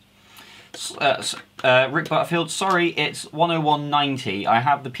thing. Rick Butterfield, sorry, it's 101.90. I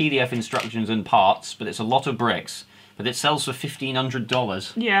have the PDF instructions and parts, but it's a lot of bricks. But it sells for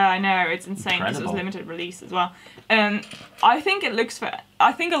 $1,500. Yeah, I know, it's insane because it was limited release as well. I think it looks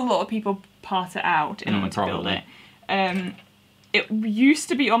I think a lot of people part it out in order to build it. It used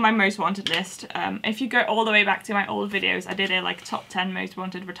to be on my most wanted list. If you go all the way back to my old videos, I did a, like, top 10 most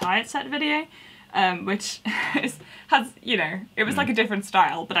wanted retired set video. Which has, you know, it was like a different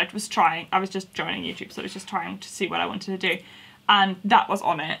style, but I was just joining YouTube, so I was just trying to see what I wanted to do. And that was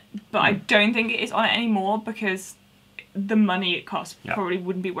on it, but I don't think it is on it anymore because the money it costs probably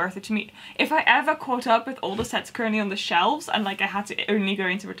wouldn't be worth it to me. If I ever caught up with all the sets currently on the shelves and, like, I had to only go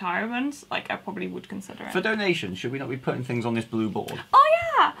into retirement, like, I probably would consider it. For donations, should we not be putting things on this blue board?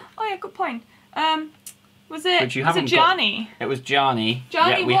 Oh yeah, good point. Was it Gianni? It was Gianni.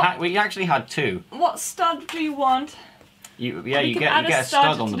 Gianni, yeah, we actually had 2. What stud do you want? You get a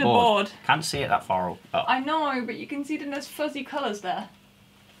stud on the board. Can't see it that far up. I know, but you can see those fuzzy colours there.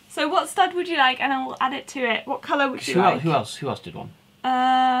 So what stud would you like, and I'll add it to it. What colour would you like? Who else did one?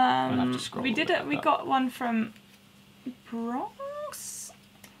 We got one from Bronx.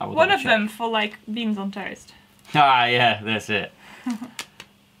 One of them for, like, beans on toast. Ah, yeah, that's it.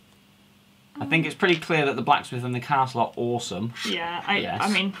 I think it's pretty clear that the blacksmith and the castle are awesome. Yeah, I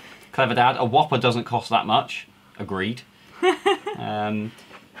mean... Clever Dad, a Whopper doesn't cost that much. Agreed.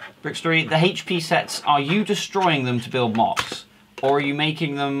 Brickstory, the HP sets, are you destroying them to build MOCs? Or are you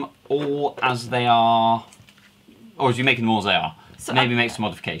making them all as they are? Or are you making them all as they are? So maybe make some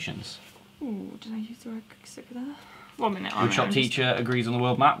modifications. Ooh, did I use the right sticker there? 1 minute. Woodshop Teacher agrees on the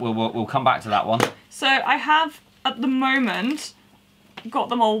world map. We'll come back to that one. So I have at the moment got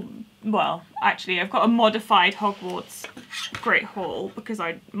them all, well, actually I've got a modified Hogwarts Great Hall because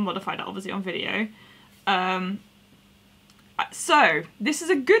I modified it obviously on video. So this is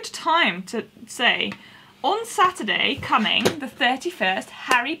a good time to say, on Saturday coming, the 31st,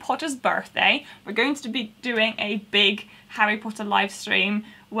 Harry Potter's birthday, we're going to be doing a big Harry Potter live stream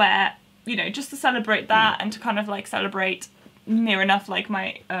where, you know, just to celebrate that and to kind of like celebrate near enough like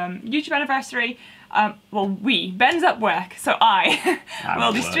my YouTube anniversary. Well, Ben's at work, so I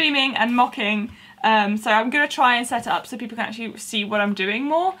will be streaming and mocking. So I'm going to try and set it up so people can actually see what I'm doing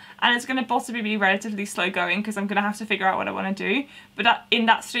more, and it's going to possibly be relatively slow going because I'm going to have to figure out what I want to do. But in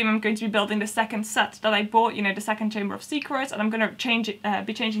that stream I'm going to be building the second set that I bought, you know, the second Chamber of Secrets, and I'm going to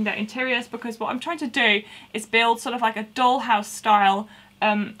be changing their interiors because what I'm trying to do is build sort of like a dollhouse style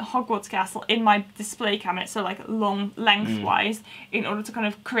Hogwarts castle in my display cabinet, so like long lengthwise, in order to kind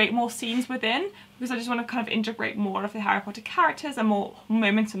of create more scenes within, because I just want to kind of integrate more of the Harry Potter characters and more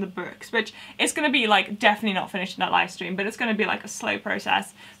moments in the books, which is going to be like definitely not finished in that live stream, but it's going to be like a slow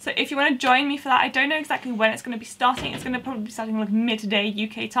process. So if you want to join me for that, I don't know exactly when it's going to be starting. It's going to probably be starting like midday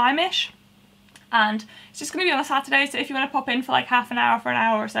UK time-ish, and it's just going to be on a Saturday, so if you want to pop in for like half an hour, for an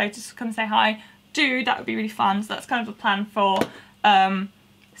hour or so, just come say hi, that would be really fun. So that's kind of the plan for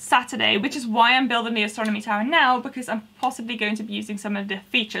Saturday, which is why I'm building the Astronomy Tower now, because I'm possibly going to be using some of the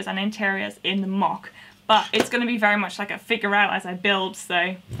features and interiors in the MOC. But it's going to be very much like a figure out as I build, so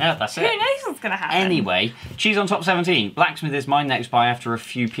yeah, that's it. Who knows what's going to happen? Anyway, Cheese on Top 17. Blacksmith is my next buy after a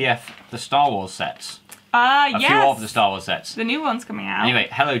few PF the Star Wars sets. Yes. A few of the Star Wars sets. The new one's coming out. Anyway,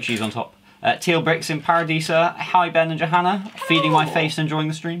 hello Cheese on Top. Teal Bricks in Paradisa. Hi Ben and Johanna. Hello. Feeding my face and enjoying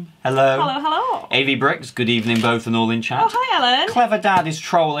the stream. Hello. Hello, hello. AV Bricks, good evening both and all in chat. Oh, hi Ellen. Clever Dad is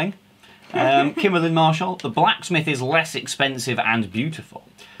trolling. Kimberlyn Marshall. The blacksmith is less expensive and beautiful.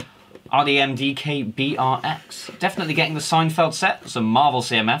 RDMDKBRX. Definitely getting the Seinfeld set, some Marvel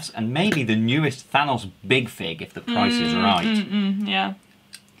CMFs, and maybe the newest Thanos Big Fig if the price is right. Yeah.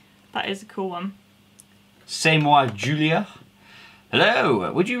 That is a cool one. C'est moi, Julia.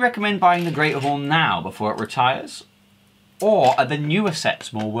 Hello, would you recommend buying the Great Hall now before it retires? Or are the newer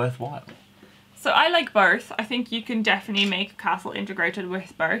sets more worthwhile? So I like both. I think you can definitely make a castle integrated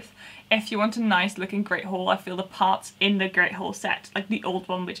with both. If you want a nice looking Great Hall, I feel the parts in the Great Hall set, like the old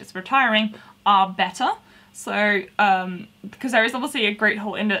one which is retiring, are better. So, because there is obviously a Great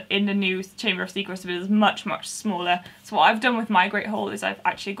Hall in the new Chamber of Secrets, but it is much, much smaller. So what I've done with my Great Hall is I've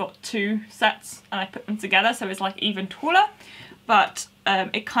actually got two sets and I put them together, so it's like even taller. But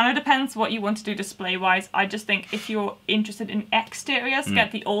it kind of depends what you want to do display-wise. I just think if you're interested in exteriors,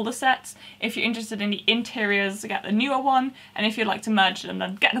 get the older sets. If you're interested in the interiors, get the newer one. And if you'd like to merge them,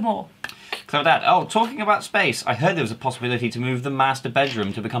 then get them all. Clever Dad. Oh, talking about space, I heard there was a possibility to move the master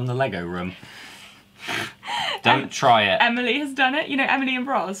bedroom to become the Lego room. Don't try it. Emily has done it. You know Emily and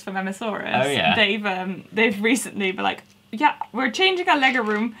Bros from Emisaurus? Oh, yeah. They've recently been like, yeah, we're changing our Lego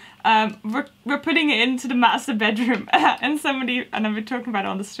room. We're putting it into the master bedroom. And I've been talking about it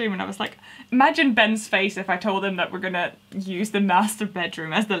on the stream, and I was like, imagine Ben's face if I told him that we're gonna use the master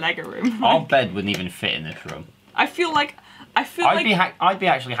bedroom as the Lego room. Our bed wouldn't even fit in this room. I'd be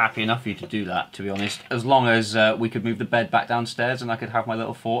actually happy enough for you to do that, to be honest, as long as we could move the bed back downstairs and I could have my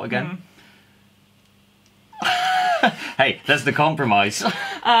little fort again. Hey, there's the compromise.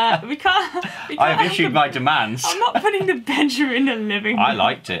 We can't I have issued my demands. I'm not putting the bedroom in the living room. I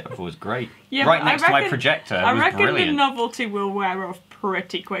liked it. I thought it was great. Yeah, right next to my projector. It was reckon brilliant. The novelty will wear off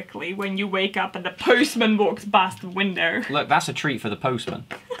pretty quickly when you wake up and the postman walks past the window. Look, that's a treat for the postman.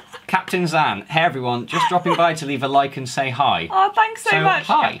 Captain Zan, hey everyone, just dropping by to leave a like and say hi. Oh, thanks so much,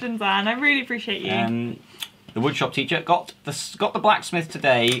 hi. Captain Zan. I really appreciate you. The woodshop teacher got the blacksmith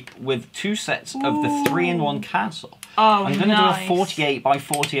today with two sets of the 3-in-1 castle. Oh, I'm going to do a 48 by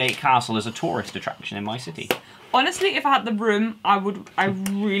 48 castle as a tourist attraction in my city. Honestly, if I had the room, I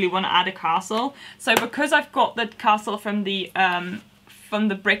really want to add a castle. So because I've got the castle from the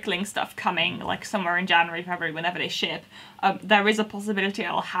Brickling stuff coming, like somewhere in January, February, whenever they ship, there is a possibility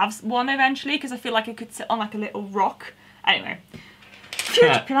I'll have one eventually, because I feel like it could sit on like a little rock. Anyway.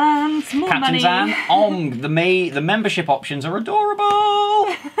 Future plans, more Captain money. Zan, the membership options are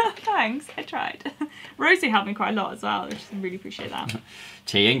adorable. Thanks, I tried. Rosie helped me quite a lot as well. I just really appreciate that.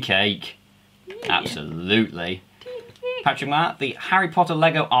 Tea and cake. Yeah. Absolutely. Patrick Matt, the Harry Potter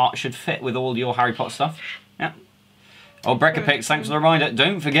Lego art should fit with all your Harry Potter stuff. Yeah. Oh, Breckapix, thanks for the reminder.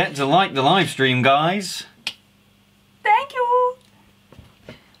 Don't forget to like the live stream, guys. Thank you.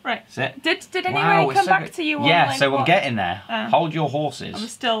 Right. Did anyone come back to you on, yeah, like, so we're what? getting there. Hold your horses. I'm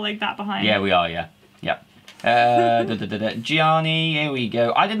still like that behind. Yeah, we are, yeah. Yep. Gianni, here we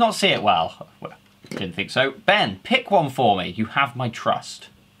go. I did not see it well. Didn't think so. Ben, pick one for me. You have my trust.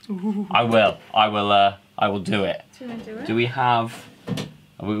 Ooh. I will do it. Do you want to do it? Do we have...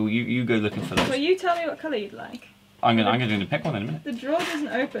 You go looking for this. Well, you tell me what colour you'd like. I'm gonna pick one in a minute. The drawer doesn't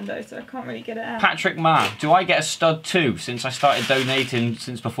open though, so I can't really get it out. Patrick Ma, do I get a stud too, since I started donating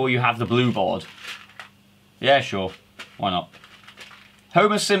since before you have the blue board? Yeah, sure. Why not?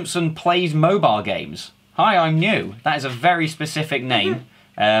 Homer Simpson plays mobile games. Hi, I'm new. That is a very specific name.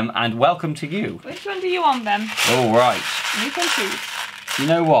 And welcome to you. Which one do you want then? All right. You can choose. You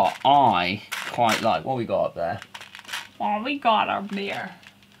know what? I quite like what we got up there. What we got up there?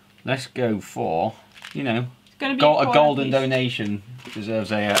 Let's go for, you know, It's gonna be a golden piece. donation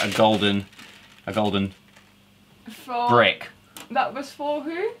deserves a golden For, brick. That was for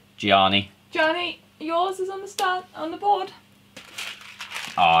who? Gianni. Johnny, yours is on the board.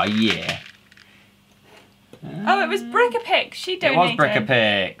 Oh yeah. Oh, it was Brickapix. She It donated. was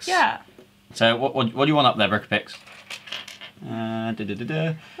Brickapix. Yeah. So what do you want up there, Brickapix?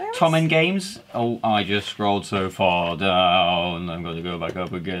 Tom and Games. Oh, I just scrolled so far down. I'm going to go back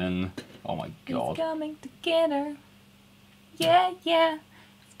up again. Oh my god. It's coming together. Yeah, yeah.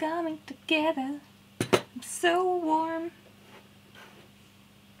 It's coming together. I'm so warm.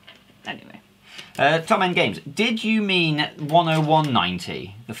 Anyway. Tom and Games. Did you mean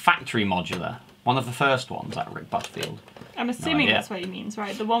 10190, the factory modular? One of the first ones at Rick Butterfield. I'm assuming idea. that's what he means,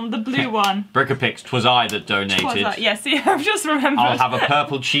 right? The one, the blue one. Brickapix, 'twas I that donated. Was that? Yeah, see, I've just remembered. I'll have a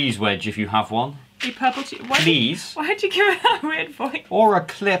purple cheese wedge if you have one. The purple cheese. Please. Why'd you give it that weird voice? Or a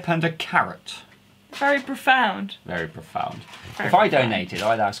clip and a carrot. Very profound. Very profound. Very if I profound. donated,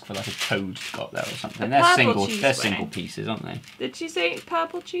 I'd ask for like a toad to go up there or something. The They're purple single. cheese They're wedge. single pieces, aren't they? Did she say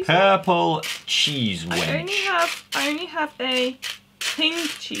purple cheese? Purple cheese wedge. I only have a pink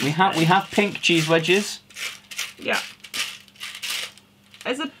cheese. We have pink cheese wedges. Yeah.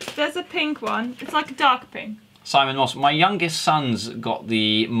 There's a pink one. It's like a dark pink. Simon Moss. My youngest son's got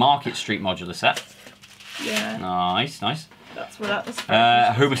the Market Street modular set. Yeah. Nice, nice. That's what that was.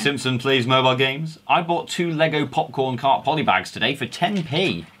 Homer Simpson plays mobile games. I bought 2 Lego popcorn cart polybags today for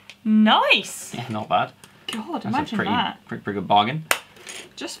 10p. Nice. Yeah, not bad. God, That's imagine a that. pretty good bargain.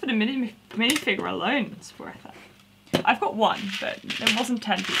 Just for the minifigure alone, it's worth it. I've got one, but it wasn't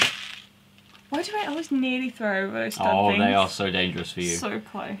 10p. Why do I always nearly throw over those stud things? They are so dangerous for you. So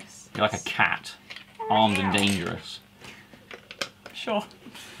close. You're like a cat, armed and dangerous. Sure.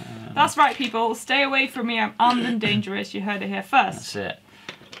 That's right, people. Stay away from me. I'm armed and dangerous. You heard it here first. That's it.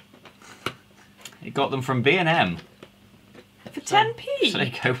 You got them from B&M. For 10p. So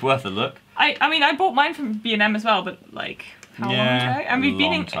they go worth a look. I mean, I bought mine from B&M as well, but like, how long ago? And we've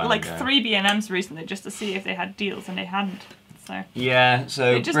been in like ago. 3 B&Ms recently just to see if they had deals, and they hadn't. So. Yeah,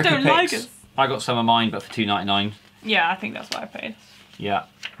 so They just don't like us. I got some of mine, but for $2.99. Yeah, I think that's what I paid. Yeah.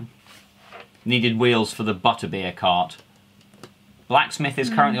 Needed wheels for the butterbeer cart. Blacksmith is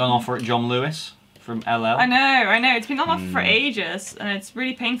currently on offer at John Lewis from LL. I know. It's been on offer for ages, and it's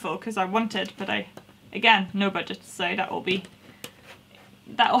really painful because I wanted, but again, no budget, so that'll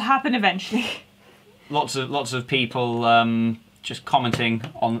happen eventually. Lots of people just commenting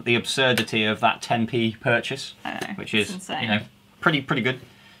on the absurdity of that 10p purchase, I know, which it's is insane. pretty good.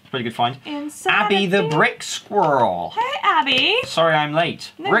 Pretty good find. Insanity. Abby the Brick Squirrel. Hey, Abby. Sorry I'm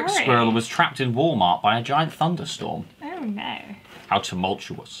late. No Brick worry. Squirrel was trapped in Walmart by a giant thunderstorm. Oh no. How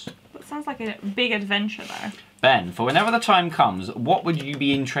tumultuous. That sounds like a big adventure though. Ben, for whenever the time comes, what would you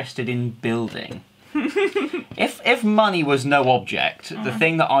be interested in building? If money was no object, the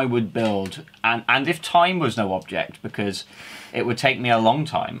thing that I would build, and if time was no object, because it would take me a long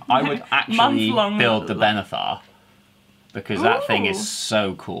time, I would actually Month-long build the Benathar. Because that thing Ooh. is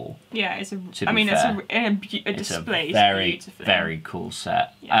so cool. Yeah, it's a. To I be mean, fair, it's a It's a display. very, very cool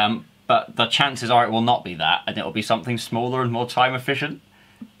set. Yeah. But the chances are it will not be that, and it will be something smaller and more time efficient.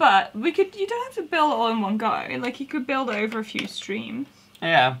 But you don't have to build it all in one go. Like you could build it over a few streams.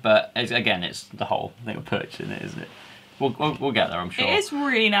 Yeah, but again, it's the whole thing of purchasing it, isn't it? We'll get there, I'm sure. It is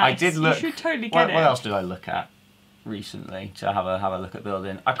really nice. I did look. You should totally get it. What else did I look at recently to have a look at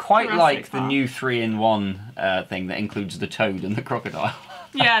building? I quite Jurassic like the Park. new 3-in-1 thing that includes the toad and the crocodile.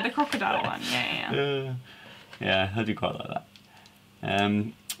 Yeah, the crocodile one. Yeah. Yeah, I do quite like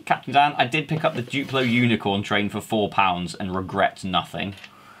that. Captain Dan, I did pick up the Duplo unicorn train for £4 and regret nothing.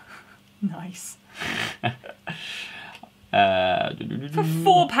 Nice. For For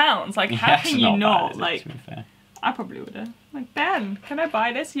 £4, like how can you not? Like, to be fair. I probably would have. Like, Ben, can I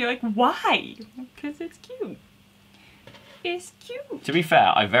buy this? You're like, why? Because it's cute. It's cute. To be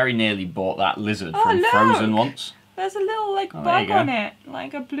fair, I very nearly bought that lizard Oh, from look. Frozen once. There's a little like Oh, there bug you go. on it,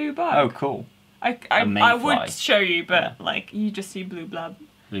 like a blue bug. Oh, cool. I mayfly. would show you, but like you just see blue blood.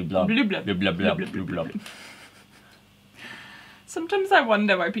 Blue blob. Blue blob. Blue blob. Blue Blue blob. blob. Blue blob. Sometimes I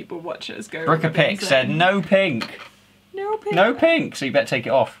wonder why people watch us go. Brooker with things Pick said like, no pink. no pink. No pink, so you better take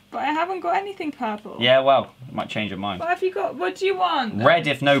it off. But I haven't got anything purple. Yeah, well, it might change your mind. What have you got? What do you want? Red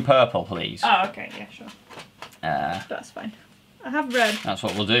if no purple, please. Oh, okay, yeah, sure. Uh, That's fine. I have red. that's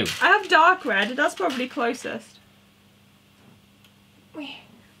what we'll do. I have dark red. That's probably closest. There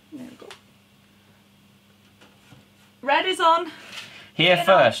we go. Red is on. Here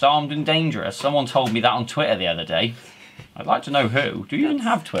first, armed and dangerous. Someone told me that on Twitter the other day. I'd like to know who. Do you even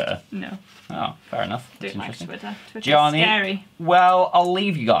have Twitter? No. Oh, fair enough. That's Don't like interesting. Twitter. Twitter's Gianni, scary. well, I'll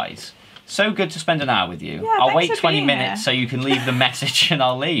leave you guys. So good to spend an hour with you. Yeah, I'll thanks wait for 20 being minutes here. so you can leave the message and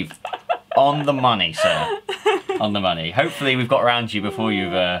I'll leave. On the money, sir. On the money. Hopefully we've got around to you before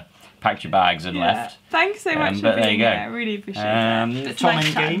you've packed your bags and left. Thanks so much for but there being you go. here. I really appreciate it. It's Tom nice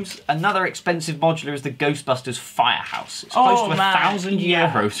in time. Games. Another expensive modular is the Ghostbusters Firehouse. It's close to 1,000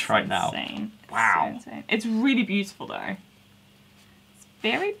 euros it's right now. Insane. Wow. So insane. It's really beautiful though. It's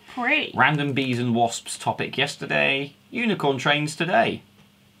very pretty. Random bees and wasps topic yesterday. Unicorn trains today.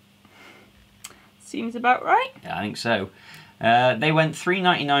 Seems about right. Yeah, I think so. They went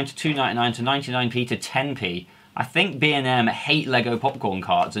 $3.99 to $2.99 to 99p to 10p. I think B&M hate Lego popcorn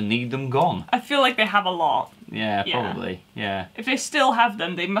carts and need them gone. I feel like they have a lot. Yeah, probably. Yeah. If they still have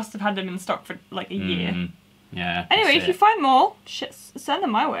them, they must have had them in stock for like a year. Yeah. Anyway, that's if you it. find more, send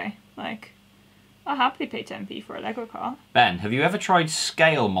them my way. Like, I'll happily pay 10p for a Lego cart. Ben, have you ever tried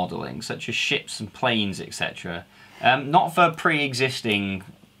scale modelling, such as ships and planes, etc.? Not for pre-existing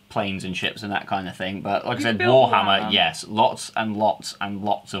planes and ships and that kind of thing, but like I said, built Warhammer, Warhammer. yes, lots and lots and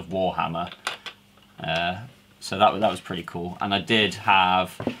lots of Warhammer. So that was pretty cool. And I did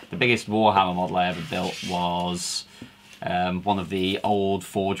have the biggest Warhammer model I ever built was one of the old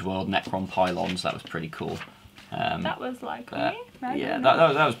Forge World Necron pylons. That was pretty cool. That was like me. Yeah,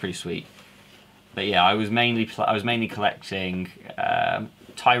 that was pretty sweet. But yeah, I was mainly collecting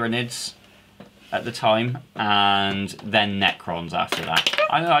Tyranids at the time, and then Necrons after that.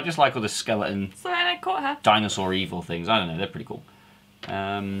 I don't know, I just like all the skeleton So I caught her. dinosaur evil things. I don't know, they're pretty cool.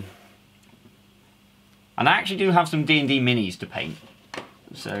 And I actually do have some D&D minis to paint.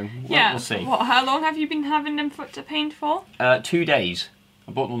 So we'll see. What? How long have you been having them to paint for? 2 days.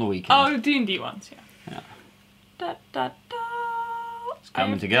 I bought them on the weekend. Oh, D&D ones, yeah. Yeah. Da, da, da. It's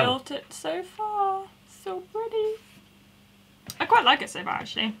coming I've together. built it so far. So pretty. I quite like it so far,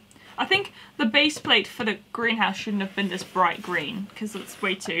 actually. I think the base plate for the greenhouse shouldn't have been this bright green, because it's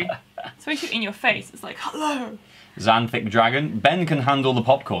way too in your face. It's like, hello. Xanthic Dragon. Ben can handle the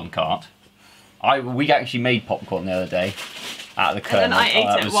popcorn cart. We actually made popcorn the other day out of the kernel. And then I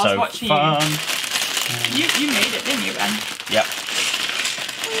ate it was whilst so watching fun. You made it, didn't you, Ben? Yep.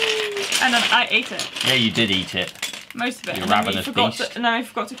 And then I ate it. Yeah, you did eat it. Most of it. You And then ravenous beast. and then I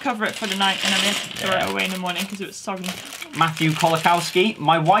forgot to cover it for the night, and then we had to throw it away in the morning because it was soggy. Matthew Kolakowski.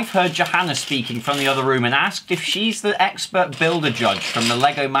 My wife heard Johanna speaking from the other room and asked if she's the expert builder judge from the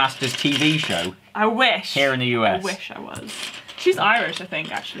Lego Masters TV show I wish. here in the US. I wish I was. She's Irish, I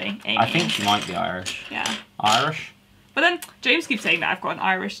think, actually. Amy. I think she might be Irish. Yeah. Irish? But then James keeps saying that I've got an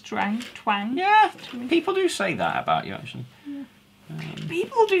Irish twang. Yeah, people do say that about you, actually.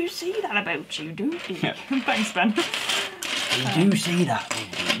 People do see that about you, don't they? Yeah. Thanks, Ben. They do see that.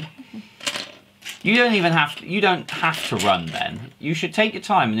 You don't have to run, Ben. You should take your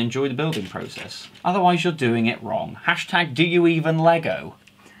time and enjoy the building process. Otherwise, you're doing it wrong. Hashtag do you even Lego?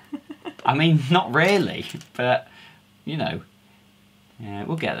 I mean, not really, but, you know. Yeah,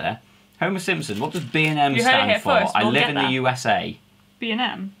 we'll get there. Homer Simpson, what does B&M You heard it stand here for? first, I we'll live get in there. the USA.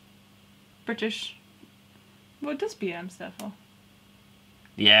 B&M. British. What does B&M stand for?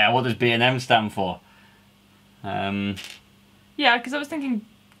 Yeah, what does B&M stand for? Yeah, because I was thinking,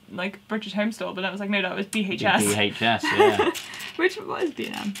 like, British Home Store, but I was like, no, that was BHS. BHS, yeah. What is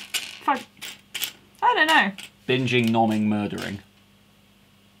B&M? I don't know. Binging, nomming, murdering.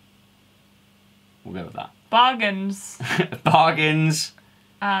 We'll go with that. Bargains Bargains.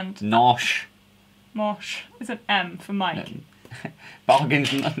 and Nosh. mosh. It's an M for Mike.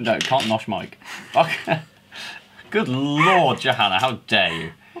 Bargains. No, can't nosh Mike. Good lord, Johanna, how dare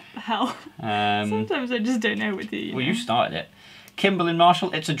you? What the hell? Sometimes I just don't know with you. Well, you started it. Kimberlyn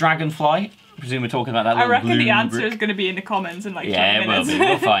Marshall, it's a dragonfly. I presume we're talking about that I little reckon blue the answer brick. is going to be in the comments in like 20 Yeah, it will minutes. be.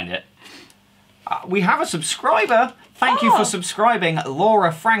 We'll find it. We have a subscriber. Thank you for subscribing,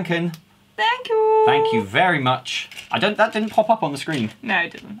 Laura Franken. Thank you. Thank you very much. That didn't pop up on the screen. No,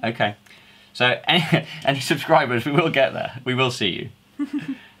 it didn't. Okay. So any subscribers, we will get there. We will see you.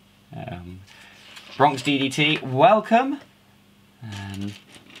 Bronx DDT, welcome.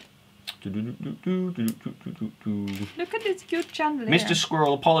 Look at this cute chandelier. Mr.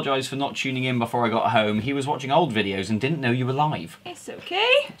 Squirrel apologised for not tuning in before I got home. He was watching old videos and didn't know you were live. It's okay.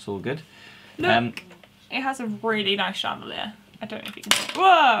 It's all good. Look, it has a really nice chandelier. I don't know if you can see.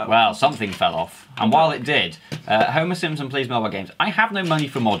 Whoa! Well, something fell off. And while it did, Homer Simpson plays mobile games. I have no money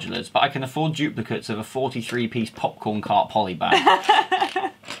for modulars, but I can afford duplicates of a 43-piece popcorn cart polybag.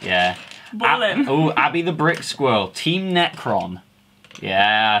 Yeah. Ballin'. Oh, Abby the Brick Squirrel. Team Necron.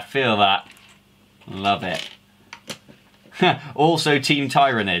 Yeah, I feel that. Love it. Also Team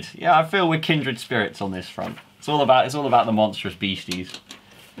Tyrannid. Yeah, I feel we're kindred spirits on this front. It's all about the monstrous beasties.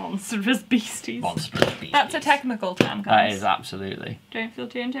 Monstrous beasties. Monstrous beasties. That's a technical term, That guys. is, absolutely. Don't feel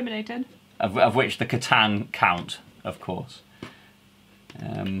too intimidated. Of which the Catan count, of course.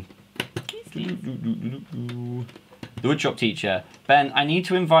 The woodshop teacher. Ben, I need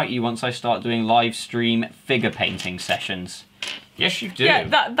to invite you once I start doing live stream figure painting sessions. Yes, you do. Yeah,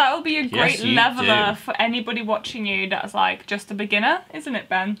 that will be a great Yes, you leveler do. for anybody watching you that's like just a beginner, isn't it,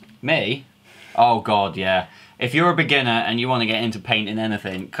 Ben? Me? Oh God, yeah. If you're a beginner and you want to get into painting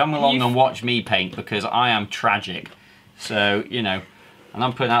anything, come along and watch me paint because I am tragic. So, you know, and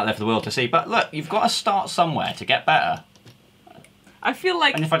I'm putting it out there for the world to see. But look, you've got to start somewhere to get better. I feel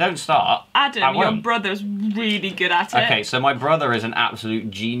like And if I don't start, Adam, I your won't. brother's really good at it. Okay, so my brother is an absolute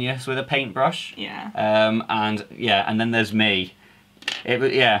genius with a paintbrush. Yeah. And then there's me.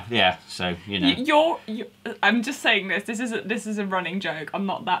 Yeah. So you know. I'm just saying this. This is a running joke. I'm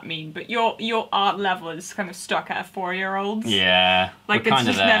not that mean, but your art level is kind of stuck at a 4-year-old's. Yeah. Like we're it's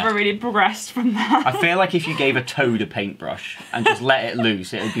kinda just there. never really progressed from that. I feel like if you gave a toad a paintbrush and just let it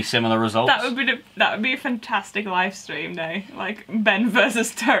loose, it would be similar results. That would be a fantastic live stream though. Like Ben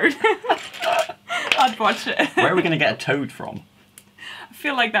versus Toad. I'd watch it. Where are we going to get a toad from? I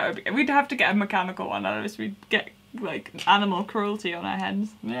feel like that would be. We'd have to get a mechanical one, otherwise we'd get like animal cruelty on our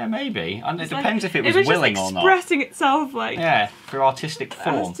hands. Yeah, maybe. And it It's depends like, if it was willing just or not. expressing itself like. Yeah, through artistic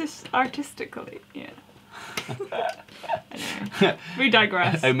form. Just artistically, yeah. Anyway, we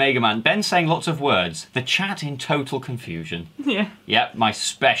digress. Omega Man. Ben saying lots of words. The chat in total confusion. Yeah. Yep, my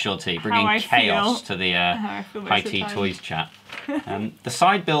specialty, bringing I chaos feel. to the How I feel most of the time. HighTeaToys chat. The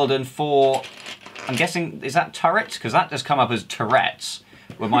side building for, I'm guessing, is that turrets? Because that does come up as Tourette's,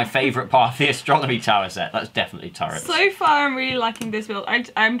 were my favourite part of the Astronomy Tower set. That's definitely turrets. So far, I'm really liking this build.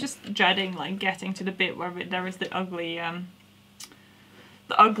 I'm just dreading like getting to the bit where there is the ugly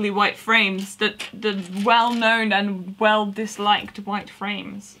white frames, the well-known and well-disliked white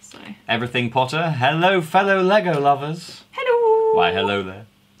frames. So. Everything Potter. Hello, fellow Lego lovers. Hello. Why, hello there.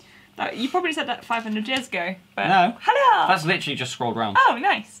 You probably said that 500 years ago, but No. hello. That's literally just scrolled round. Oh,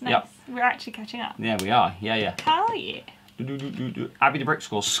 nice. Yep. We're actually catching up. Yeah, we are. Yeah. Hell yeah. Abby the Brick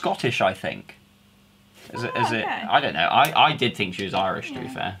Squirrel, Scottish, I think. Is it? okay. I don't know. I did think she was Irish, to be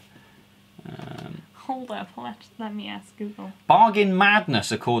Yeah. fair. Hold up. Let me ask Google. Bargain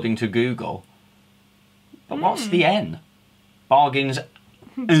madness, according to Google. But what's the N? Bargains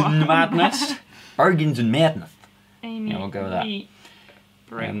and madness. Bargains and madness. Amy. Yeah, we'll go with that. B.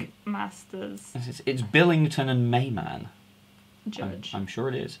 Brick Masters It's Billington and Mayman. Judge. I'm sure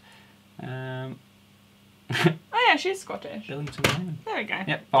it is. Oh yeah, she's Scottish. Billington and Mayman. There we go. Yep,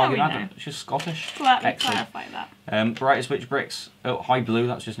 Now bargain we know. madness. She's Scottish. Let me Excellent. clarify that. Brightest Witch Bricks. Oh, hi Blue,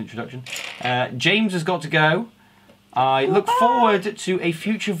 that's just an introduction. James has got to go. I look forward to a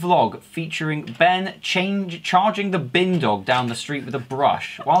future vlog featuring Ben charging the bin dog down the street with a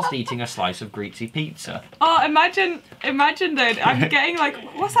brush whilst eating a slice of greasy pizza. Oh, imagine though, I'm getting like,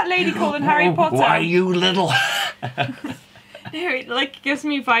 what's that lady called in Harry Potter? Why, you little... No, it like gives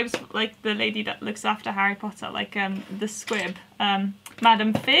me vibes like the lady that looks after Harry Potter, like the squib,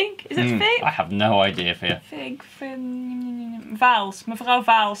 Madam Fig. Is it Fig? I have no idea, Fia. Fig, Vals, Mevrouw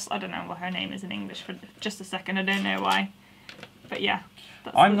Vals. I don't know what her name is in English for just a second. I don't know why, but yeah.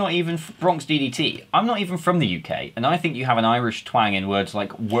 I'm not even Bronx DDT. I'm not even from the UK, and I think you have an Irish twang in words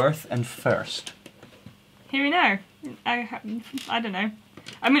like worth and first. Here we know. I don't know.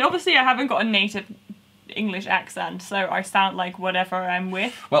 I mean, obviously, I haven't got a native English accent, so I sound like whatever I'm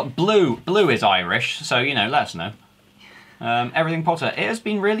with. Well, Blue is Irish, so, you know, let us know. Everything Potter. It has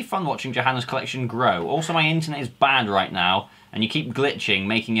been really fun watching Johanna's collection grow. Also, my internet is bad right now, and you keep glitching,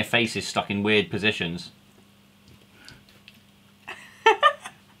 making your faces stuck in weird positions.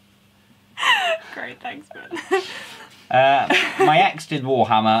 Great, thanks, Ben. My ex did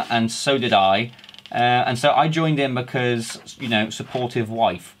Warhammer, and so did I. And so I joined in because, you know, supportive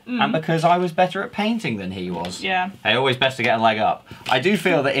wife. And because I was better at painting than he was. Yeah. Hey, always best to get a leg up. I do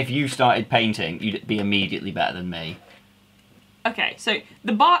feel that if you started painting, you'd be immediately better than me. Okay, so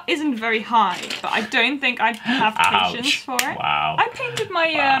the bar isn't very high, but I don't think I'd have patience for it. Wow. I painted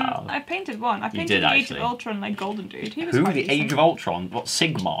my I painted one. I painted the Age of Ultron like golden dude. He was Who? quite The decent. Age of Ultron? What,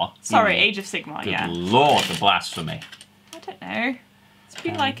 Sigmar? Sorry, Age of Sigmar. Good Yeah. Lord, the blasphemy. I don't know. It's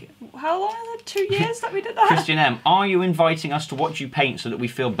been like, how long is it? 2 years that we did that? Christian M, are you inviting us to watch you paint so that we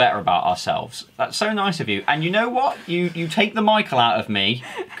feel better about ourselves? That's so nice of you. And you know what? You take the Michael out of me,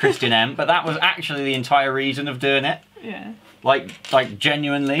 Christian M, but that was actually the entire reason of doing it. Yeah. Like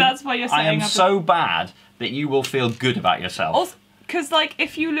genuinely. That's why you're saying. I am so bad that you will feel good about yourself. Also, because like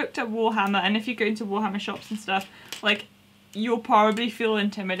if you looked at Warhammer and if you go into Warhammer shops and stuff, like you'll probably feel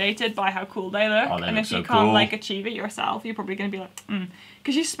intimidated by how cool they look. Oh, they and look if you so can't cool. like achieve it yourself, you're probably going to be like,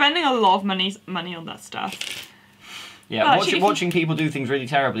 because you're spending a lot of money on that stuff. Yeah, watching people do things really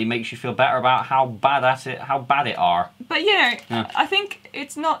terribly makes you feel better about how bad it are. But you know, I think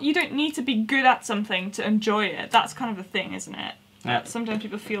it's not. You don't need to be good at something to enjoy it. That's kind of the thing, isn't it? Yeah. Sometimes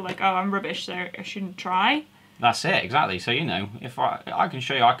people feel like, oh, I'm rubbish, so I shouldn't try. That's it, exactly. So you know, if I can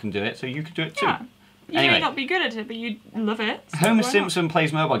show you I can do it, so you can do it too. Yeah. You Anyway. may not be good at it, but you love it. So Homer why not? Simpson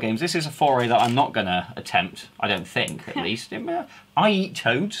plays mobile games. This is a foray that I'm not gonna attempt. I don't think, at least. I eat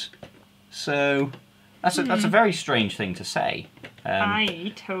toads, so that's a very strange thing to say. I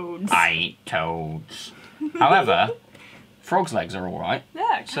eat toads. I eat toads. However, frogs' legs are all right.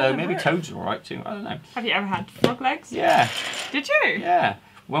 Yeah. So kind of maybe works. toads are all right too. I don't know. Have you ever had frog legs? Yeah, Did you? yeah.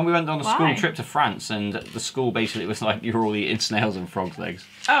 When we went on a school Why? trip to France, and the school basically was like, you were all eating snails and frogs' legs.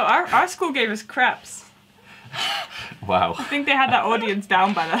 Oh, our school gave us crepes. Wow. I think they had that audience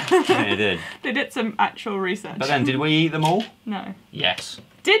down by then. They did. They did some actual research. But then, did we eat them all? No. Yes.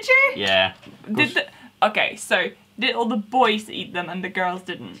 Did you? Yeah. Okay, so did all the boys eat them and the girls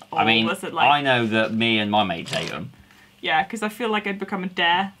didn't? Or I mean, was it like... I know that me and my mates ate them. Yeah, because I feel like I'd become a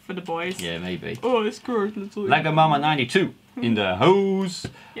dare for the boys. Yeah, maybe. Oh, it's gross. Let's all eat Lego them. Mama 92 in the hose.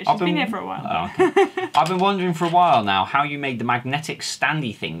 Yeah, she's been here for a while. Oh, okay. I've been wondering for a while now how you made the magnetic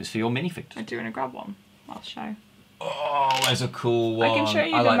standy things for your minifigures. I do want to grab one. I'll show. Oh, there's a cool one. I can show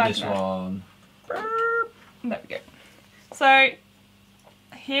you I the like this magnet. one. There we go. So,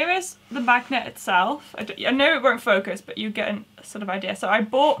 here is the magnet itself. I know it won't focus, but you get a sort of idea. So I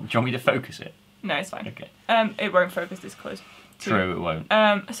bought... Do you want me to focus it? No, it's fine. Okay. It won't focus this close. True, it won't.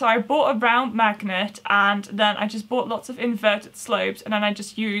 So I bought a round magnet, and then I just bought lots of inverted slopes, and then I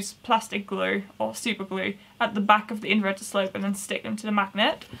just use plastic glue or super glue at the back of the inverted slope and then stick them to the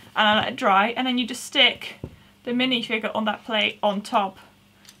magnet, and I let it dry, and then you just stick the minifigure on that plate on top.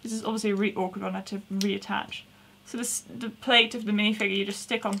 This is obviously a really awkward one, I had to reattach. So the plate of the minifigure you just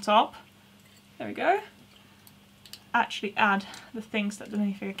stick on top. There we go. Actually add the things that the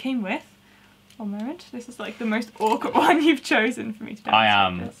minifigure came with. One moment. This is like the most awkward one you've chosen for me to demonstrate. I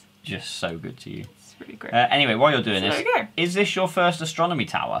am this. just so good to you. It's really great. Anyway, while you're doing So this, there we go. is this your first astronomy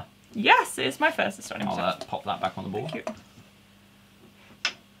tower? Yes, it's my first astronomy. I'll pop that back on the board. Thank you.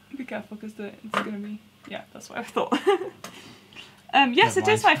 Be careful because it's going to be... Yeah, that's what I thought. Yes, it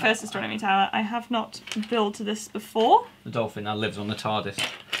is my first astronomy tower. I have not built this before. The dolphin now lives on the TARDIS.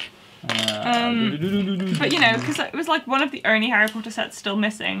 But you know, because it was like one of the only Harry Potter sets still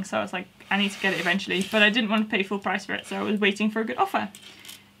missing, so I was like, I need to get it eventually. But I didn't want to pay full price for it, so I was waiting for a good offer.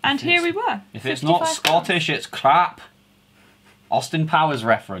 And here we were. If it's not £55. Scottish, it's crap. Austin Powers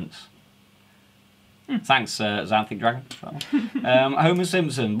reference. Thanks, Xanthic Dragon. for that one. Homer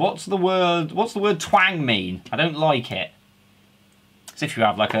Simpson. What's the word twang mean? I don't like it. It's if you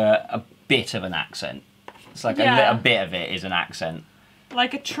have like a bit of an accent. It's like Yeah. a bit of it is an accent.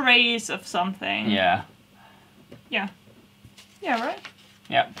 Like a trace of something. Yeah. Yeah. Yeah, right?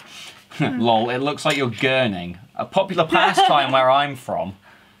 Yep. Lol, it looks like you're gurning. A popular pastime where I'm from.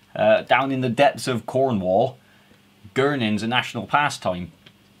 Down in the depths of Cornwall. Gurning's a national pastime.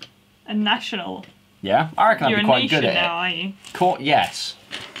 A national. Yeah? I reckon You're I'd a be quite nation good at now, it. are you? Yes.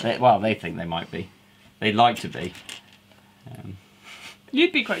 Well, they think they might be. They'd like to be.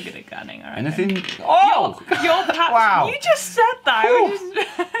 You'd be quite good at gardening, I reckon. Anything? Oh! Your paps. Wow. You just said that.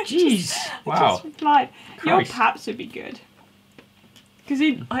 I Jeez. Wow. Just replied. Your Christ. paps would be good. Because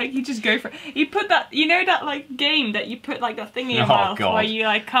he'd just go for it. He put that, you know that like game that you put like that thing in your Oh, mouth God. where you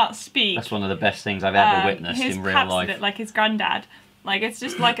like can't speak. That's one of the best things I've ever witnessed his in real paps life. did it like his granddad. Like it's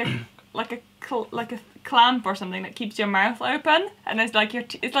just like a clamp or something that keeps your mouth open, and it's like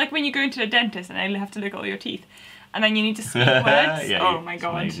it's like when you go into the dentist and they have to look at all your teeth, and then you need to speak words. Yeah, oh my it's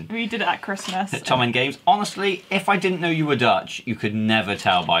god, amazing. we did it at Christmas. Tom and Games. Honestly, if I didn't know you were Dutch, you could never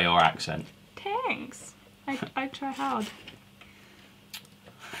tell by your accent. Thanks. I try hard.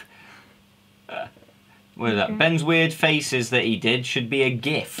 What is that? Ben's weird faces that he did should be a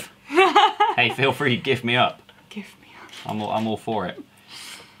GIF. Hey, feel free to GIF me up. Give me up. I'm all for it.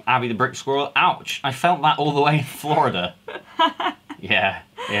 Abby the Brick Squirrel. Ouch! I felt that all the way in Florida. Yeah.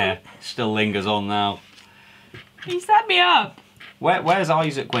 Still lingers on now. He set me up. Where's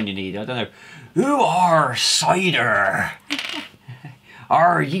Isaac when you need it? I don't know. Who are cider?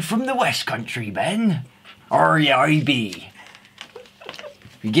 Are ye from the West Country, Ben? Are ye I be?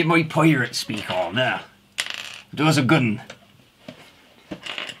 You get my pirate speak on now. Do us a good one.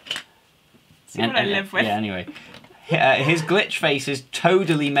 See what I live with. Yeah, anyway. His glitch face is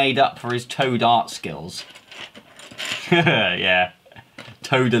totally made up for his toad art skills. Yeah.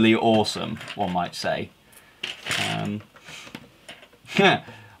 Totally awesome, one might say.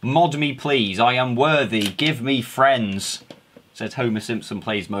 Mod me please, I am worthy, give me friends, says Homer Simpson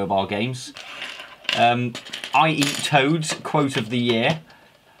plays mobile games. I eat toads, quote of the year.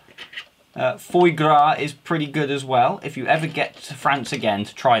 Foie gras is pretty good as well. If you ever get to France again,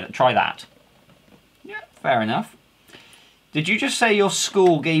 to try that. Yeah, fair enough. Did you just say your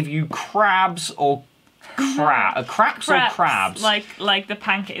school gave you crabs or crepes or crabs? Like the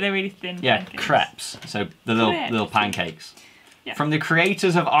pancake, they're really thin. Yeah, pancakes. crepes. So the little pancakes. Yeah. From the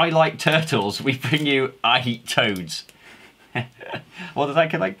creators of I Like Turtles, we bring you I Eat Toads. What does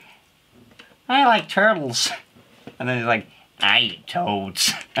that kid like? I like turtles. And then he's like, I eat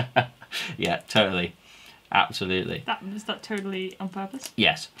toads. Yeah, totally. Absolutely. Was that totally on purpose?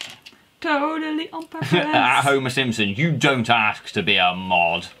 Yes. Totally on purpose. At Homer Simpson, you don't ask to be a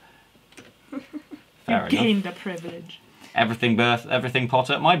mod. Fair enough. Gained a privilege. Everything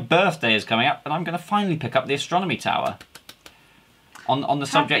Potter. My birthday is coming up, and I'm going to finally pick up the Astronomy Tower. On the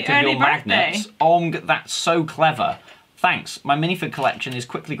subject of your magnets. Oh, that's so clever. Thanks. My minifig collection is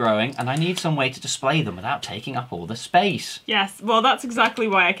quickly growing, and I need some way to display them without taking up all the space. Yes, well, that's exactly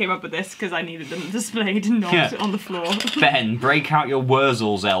why I came up with this, because I needed them displayed and not on the floor. Ben, break out your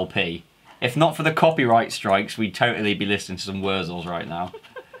Wurzels LP. If not for the copyright strikes, we'd totally be listening to some Wurzels right now.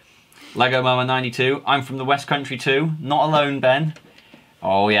 Lego Mama 92. I'm from the West Country too. Not alone, Ben.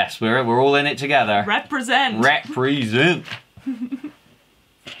 Oh yes, we're all in it together. Represent. Represent.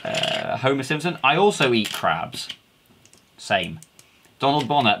 Homer Simpson. I also eat crabs. Same. Donald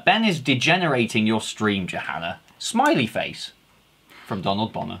Bonner. Ben is degenerating your stream, Johanna. Smiley face. From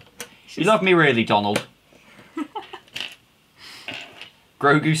Donald Bonner. You love me really, Donald.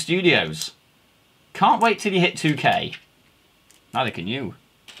 Grogu Studios. Can't wait till you hit 2K. Neither can you.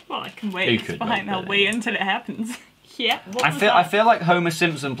 Well, I can wait. It's fine. I'll wait until it happens. Yeah. I feel like Homer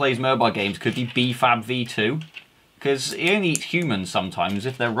Simpson plays mobile games could be BFAB V2, because he only eats humans sometimes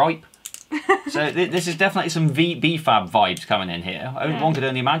if they're ripe. So this is definitely some BFAB vibes coming in here. One could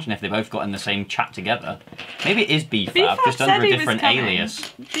only imagine if they both got in the same chat together. Maybe it is BFAB, just under a different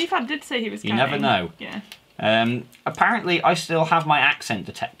alias. BFAB did say he was coming. You never know. Yeah. Apparently, I still have my accent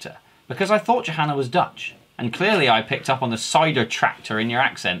detector, because I thought Johanna was Dutch. And clearly I picked up on the cider tractor in your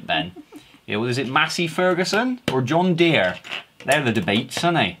accent, Ben. Yeah, well, is it Massey Ferguson or John Deere? They're the debates,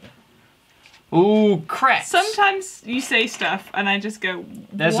 aren't they? Ooh, crepes. Sometimes you say stuff and I just go,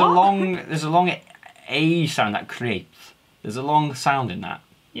 There's a long A sound, that crepes. There's a long sound in that.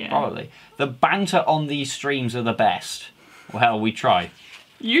 Yeah. Probably. The banter on these streams are the best. Well, we try.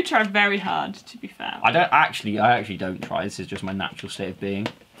 You try very hard, to be fair. I actually don't try. This is just my natural state of being.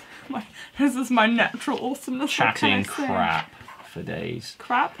 This is my natural awesomeness. Chatting crap for days.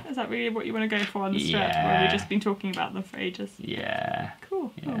 Crap? Is that really what you want to go for on the strip? Or have we just been talking about them for ages? Yeah.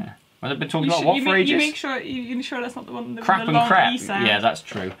 Cool. Yeah. Well, I've been talking about what for ages? You make sure that's not the one that crap the and long crap. E sound. Yeah, that's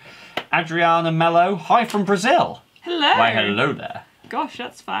true. Adriana Mello, hi from Brazil. Hello. Why, hello there. Gosh,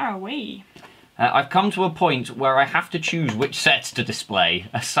 that's far away. I've come to a point where I have to choose which sets to display.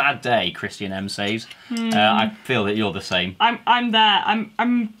 A sad day, Christian M says. I feel that you're the same. I'm there.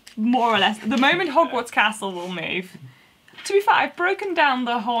 I'm more or less. The moment Hogwarts Castle will move. To be fair, I've broken down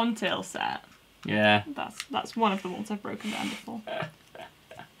the Horntail set. Yeah. That's one of the ones I've broken down before.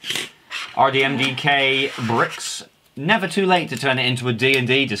 RDMDK Bricks. Never too late to turn it into a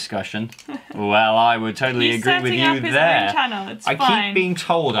D&D discussion. Well, I would totally agree with you his there. Own channel. It's I fine. keep being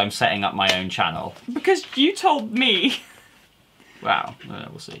told I'm setting up my own channel. Because you told me. Wow,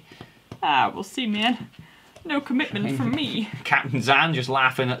 we'll see. We'll see, man. No commitment from me. Captain Zan just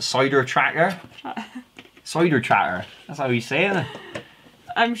laughing at Cider Tracker. Cider Tracker. That's how you say it.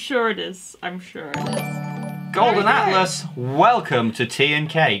 I'm sure it is. I'm sure it is. Golden Atlas, welcome to Tea and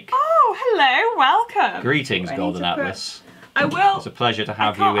Cake. Oh, hello, welcome. Greetings, Golden Atlas. I will. It's a pleasure to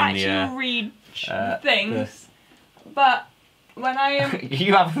have you in the. I can't read things, but when I am.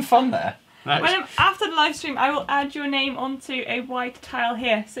 You having fun there? When I'm after the live stream, I will add your name onto a white tile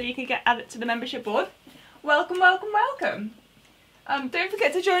here, so you can get added to the membership board. Welcome, welcome, welcome. Don't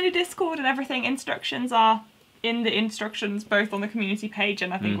forget to join the Discord and everything. Instructions are in the instructions, both on the community page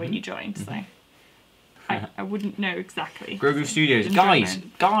and I think when you joined. So I wouldn't know exactly. Grogu Studios,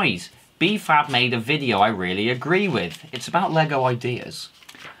 guys, BFAB made a video I really agree with. It's about Lego ideas.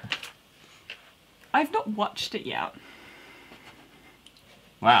 I've not watched it yet.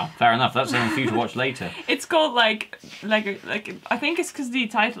 Wow, fair enough. That's something for you to watch later. It's called like Lego, like I think it's because the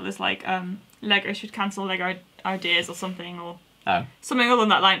title is like Lego should cancel Lego ideas or something, or something along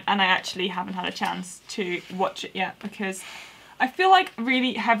that line. And I actually haven't had a chance to watch it yet because I feel like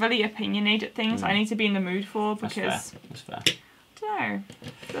really heavily opinionated things I need to be in the mood for because that's fair. I don't know.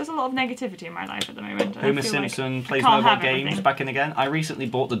 There's a lot of negativity in my life at the moment. Homer Simpson plays mobile games back in again. I recently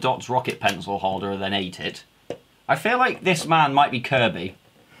bought the Dots rocket pencil holder and then ate it. I feel like this man might be Kirby.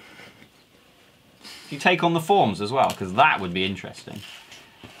 You take on the forms as well, because that would be interesting.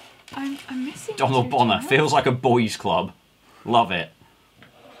 I'm missing Donald Bonner, feels like a boys' club. Love it.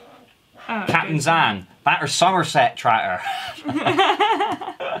 Oh, Captain Zan, that are Somerset Tratter.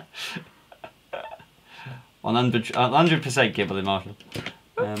 100% Kibble Marshall.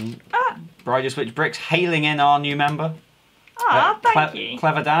 Bridal Switch Bricks hailing in our new member. Thank you.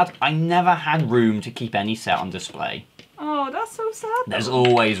 Clever Dad, I never had room to keep any set on display. Oh, that's so sad. There's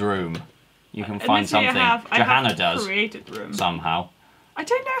always room. You can find something. Johanna does created room. somehow. I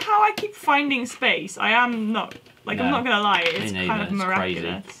don't know how I keep finding space. I am not, I'm not going to lie, it's kind of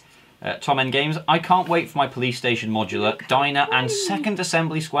miraculous. Tom N Games, I can't wait for my police station modular, diner and second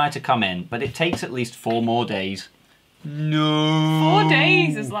assembly square to come in, but it takes at least 4 more days. No. 4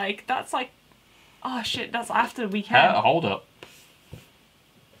 days is like, that's like, oh shit, that's after the weekend. Hold up.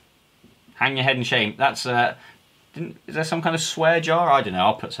 Hang your head in shame. That's, is there some kind of swear jar? I don't know,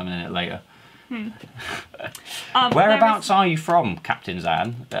 I'll put something in it later. Whereabouts are you from, Captain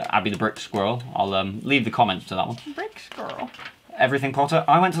Zan? Abby the Brick Squirrel. I'll leave the comments to that one. Brick Squirrel. Everything Potter.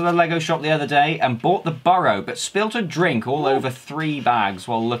 I went to the Lego shop the other day and bought the burrow, but spilt a drink all over 3 bags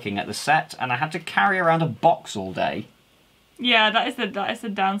while looking at the set, and I had to carry around a box all day. Yeah, that is the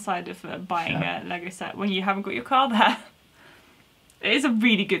downside of buying a Lego set when you haven't got your car there. It is a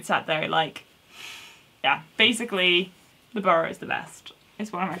really good set though. Like, yeah, basically, the burrow is the best.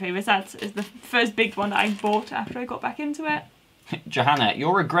 It's one of my favourite sets. It's the first big one that I bought after I got back into it. Johanna,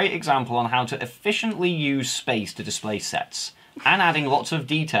 you're a great example on how to efficiently use space to display sets and adding lots of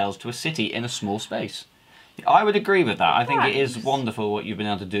details to a city in a small space. I would agree with that. I think it is wonderful what you've been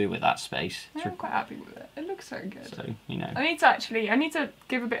able to do with that space. I'm quite happy with it. It looks so good. So, you know. I need to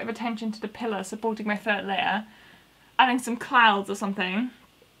give a bit of attention to the pillar supporting my 3rd layer, adding some clouds or something.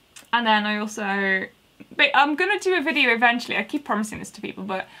 And then I also... But I'm going to do a video eventually, I keep promising this to people,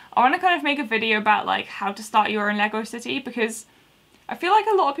 but I want to kind of make a video about like how to start your own Lego city, because I feel like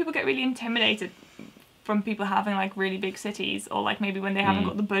a lot of people get really intimidated from people having like really big cities, or like maybe when they haven't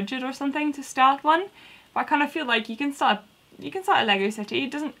got the budget or something to start one. But I kind of feel like you can start a Lego city.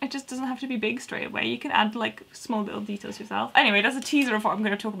 It just doesn't have to be big straight away. You can add like small little details yourself. Anyway, that's a teaser of what I'm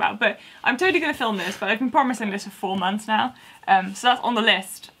going to talk about, but I'm totally going to film this, but I've been promising this for 4 months now. So that's on the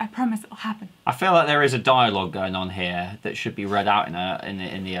list. I promise it'll happen. I feel like there is a dialogue going on here that should be read out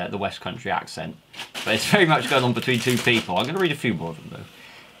in the West Country accent, but it's very much going on between 2 people. I'm going to read a few more of them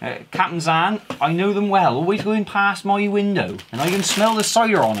though. Captain Zan, I know them well, always going past my window, and I can smell the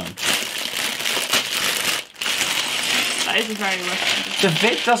cider on them. That is a very rough. The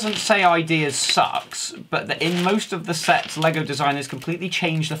vid doesn't say ideas sucks, but that in most of the sets, Lego designers completely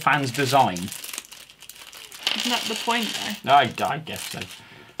change the fan's design. Isn't that the point though? I guess so.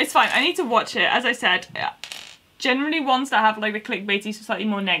 It's fine, I need to watch it. As I said, generally ones that have like the clickbaity, slightly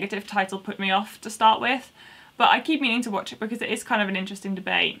more negative title put me off to start with. But I keep meaning to watch it because it is kind of an interesting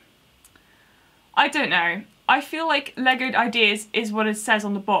debate. I don't know. I feel like Lego Ideas is what it says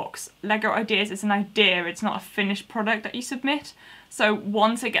on the box. Lego Ideas is an idea, it's not a finished product that you submit. So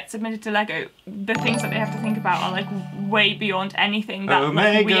once it gets submitted to Lego, the things that they have to think about are like way beyond anything that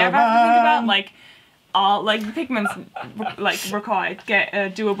like, we ever have to think about. Like, are like the pigments like required,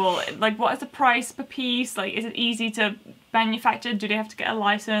 doable? Like, what is the price per piece? Like, is it easy to manufacture? Do they have to get a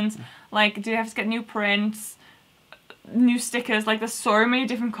license? Like, do they have to get new prints? New stickers? Like, there's so many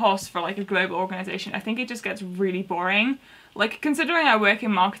different costs for like a global organization. I think it just gets really boring. Like, considering I work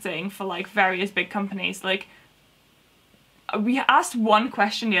in marketing for like various big companies, like we asked one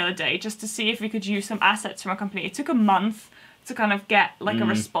question the other day just to see if we could use some assets from a company. It took a month to kind of get like a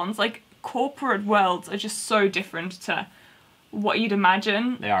response. Like, corporate worlds are just so different to what you'd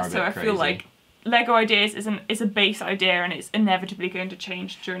imagine. They are a bit crazy. I feel like Lego Ideas is a base idea, and it's inevitably going to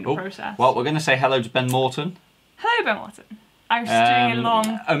change during the process. Well, we're going to say hello to Ben Morton. Hello, Ben Morton. I was just doing a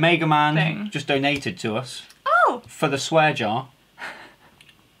long Omega Man thing. Just donated to us. Oh! For the swear jar.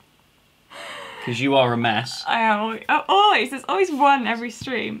 Because you are a mess. I am always. There's always one every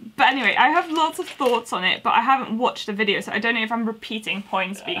stream. But anyway, I have lots of thoughts on it, but I haven't watched the video, so I don't know if I'm repeating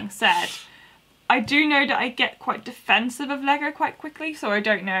points being said. I do know that I get quite defensive of Lego quite quickly, so I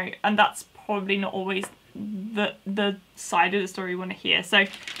don't know, and that's probably not always the side of the story you want to hear. So,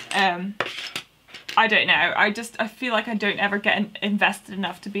 I don't know. I feel like I don't ever get invested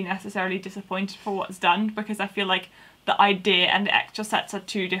enough to be necessarily disappointed for what's done, because I feel like the idea and the extra sets are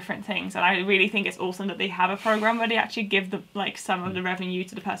two different things, and I really think it's awesome that they have a program where they actually give the some of the revenue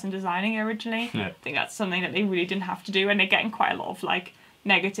to the person designing it originally. Yeah. I think that's something that they really didn't have to do, and they're getting quite a lot of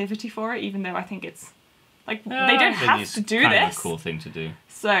negativity for it, even though I think it's they don't have to do kind this. Of a cool thing to do.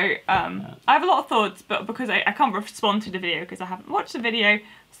 So I have a lot of thoughts, but because I can't respond to the video because I haven't watched the video,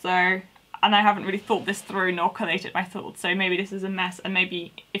 and I haven't really thought this through nor collated my thoughts, so maybe this is a mess, and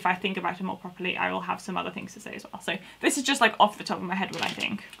maybe if I think about it more properly I will have some other things to say as well. So this is just off the top of my head what I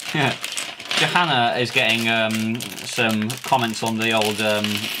think. Yeah. Johanna is getting some comments on the old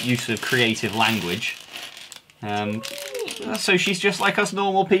use of creative language. So she's just like us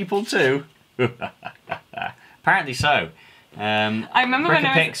normal people too. Apparently so. I remember when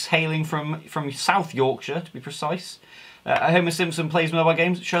I was... hailing from South Yorkshire, to be precise. Homer Simpson plays mobile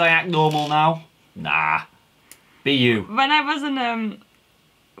games. Should I act normal now? Nah. Be you. When I was an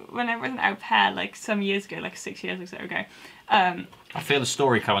au pair some years ago, 6 years or so ago. I feel a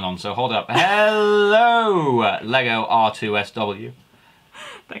story coming on, so hold up. Hello, Lego R2SW.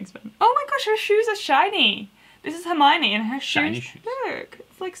 Thanks, Ben. Oh my gosh, her shoes are shiny. This is Hermione and her shoes. Shiny shoes. Look,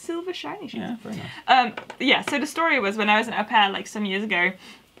 it's like silver shiny shoes. Yeah, very nice. Yeah, so the story was when I was an au pair some years ago,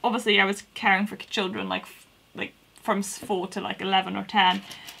 obviously I was caring for children from 4 to 11 or 10.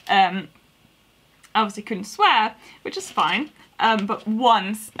 Obviously couldn't swear, which is fine. But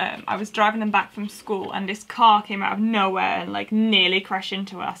once I was driving them back from school and this car came out of nowhere and nearly crashed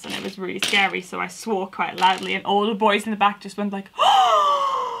into us, and it was really scary, so I swore quite loudly and all the boys in the back just went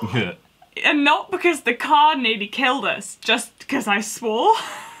oh! And not because the car nearly killed us, just because I swore.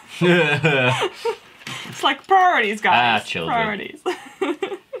 It's priorities, guys. Children. Priorities.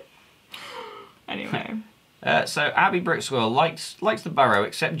 Anyway. So Abby Brickswell likes the burrow,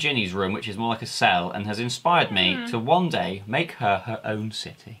 except Ginny's room, which is more like a cell, and has inspired me to one day make her own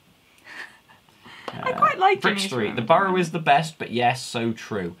city. I quite like Brick Ginny's Street. room. The burrow is the best, but yes, so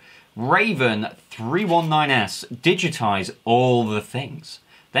true. Raven319S, digitize all the things.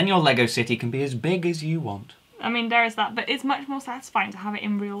 Then your Lego city can be as big as you want. I mean, there is that, but it's much more satisfying to have it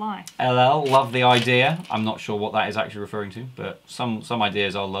in real life. LL, love the idea. I'm not sure what that is actually referring to, but some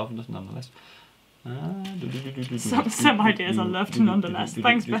ideas I'll love nonetheless. Some ideas are loved nonetheless.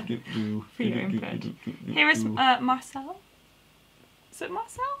 Thanks for your input. Here is Marcel. Is it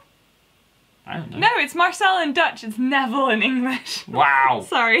Marcel? I don't know. No, it's Marcel in Dutch. It's Neville in English. Wow.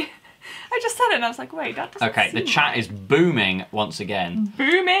 Sorry. I just said it and I was like, wait, that doesn't Okay, the seem chat right. is booming once again.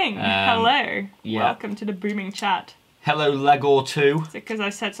 Booming! Hello. Yeah. Welcome to the booming chat. Hello, Legor2. Is it because I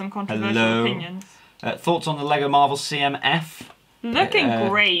said some controversial Hello. opinions? Thoughts on the Lego Marvel CMF? Looking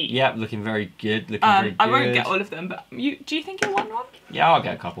great. Yeah, looking very good. Very good. I won't get all of them, but do you think you'll want one? Yeah, I'll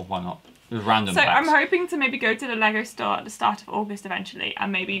get a couple. Why not? There's random So packs. I'm hoping to maybe go to the Lego store at the start of August eventually,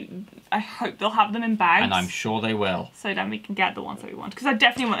 and maybe I hope they'll have them in bags. And I'm sure they will. So then we can get the ones that we want, because I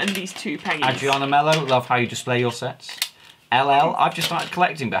definitely want at least 2 pairs. Adriana Mello, love how you display your sets. LL, I've just started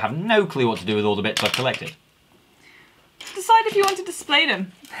collecting, but have no clue what to do with all the bits I've collected. Decide if you want to display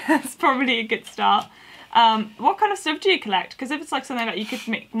them. That's probably a good start. What kind of stuff do you collect? Because if it's something that you could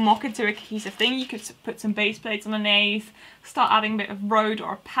mock into a cohesive thing, you could put some base plates underneath, start adding a bit of road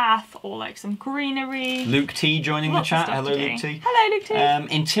or a path, or some greenery. Luke T joining the Lots of chat. stuff Hello, to do. Luke T. Hello, Luke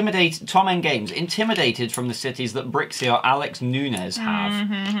T. Intimidated. Tom N Games. Intimidated from the cities that Brixie or Alex Nunes have.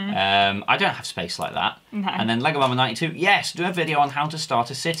 I don't have space like that. No. And then Lego Mama 92. Yes, do a video on how to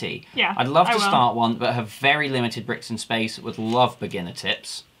start a city. Yeah, I'd love I to will. start one, but have very limited bricks and space. Would love beginner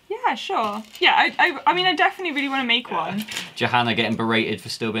tips. Yeah, sure. Yeah, I mean, I definitely really want to make one. Johanna getting berated for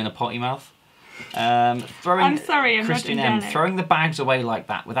still being a potty mouth. I'm sorry, I'm Christian not M. endemic. Throwing the bags away like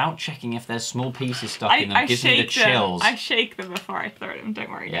that without checking if there's small pieces stuck in them I gives me the shake them. chills. I shake them before I throw them, don't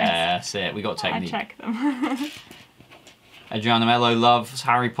worry, guys. Yeah, that's it. We got technique. I check them. Adriana Mello loves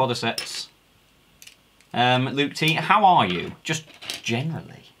Harry Potter sets. Luke T, how are you? Just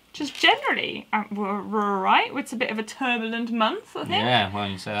generally. Just generally, we're alright. It's a bit of a turbulent month, I think. Yeah, well,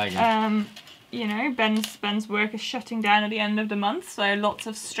 you say that again. You know, Ben's work is shutting down at the end of the month, so lots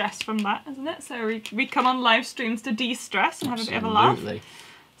of stress from that, isn't it? So we come on live streams to de-stress and have a bit of a laugh. Absolutely.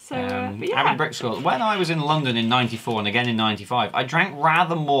 So, but yeah. Abby Brickskull, when I was in London in '94 and again in '95, I drank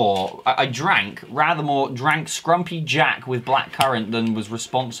rather more drank Scrumpy Jack with blackcurrant than was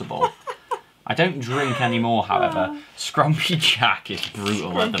responsible. I don't drink anymore, however. Scrumpy Jack is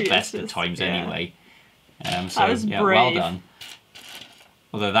brutal at the best of times anyway. So, was yeah, brave. well done.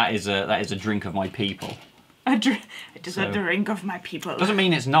 Although that is a drink of my people. It is a drink of my people. Doesn't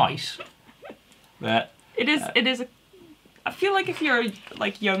mean it's nice. But it is. It is. I feel like if you're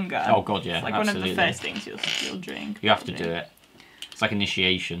like younger. Oh god, yeah, it's like absolutely. one of the first things you'll drink. You have to do it. It's like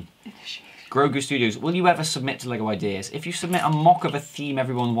initiation. Grogu Studios, will you ever submit to LEGO Ideas? If you submit a mock of a theme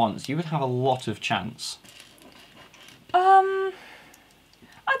everyone wants, you would have a lot of chance.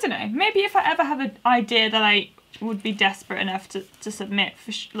 I don't know. Maybe if I ever have an idea that I would be desperate enough to submit,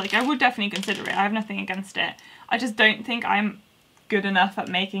 like I would definitely consider it. I have nothing against it. I just don't think I'm good enough at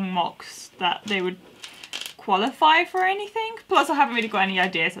making mocks that they would qualify for anything. Plus I haven't really got any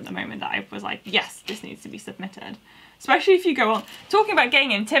ideas at the moment that I was like, yes, this needs to be submitted. Especially if you go on, talking about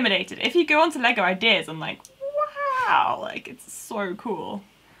getting intimidated, if you go on to LEGO Ideas, I'm like, wow, like it's so cool.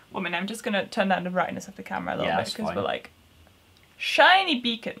 Well, I mean, I'm just going to turn down the brightness of the camera a little bit because we're like, shiny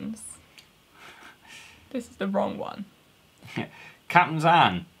beacons. This is the wrong one. Captain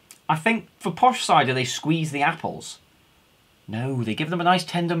Zan, I think for Posh Cider they squeeze the apples. No, they give them a nice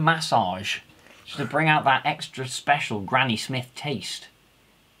tender massage. Just to bring out that extra special Granny Smith taste.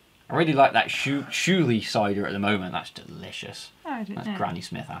 I really like that Shuley cider at the moment. That's delicious. Oh, I didn't know. Granny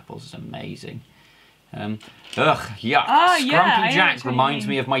Smith apples is amazing. Ugh, yuck. Oh, Scrumpy yeah, Jack reminds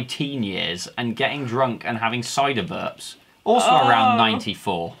me of my teen years and getting drunk and having cider burps. Also around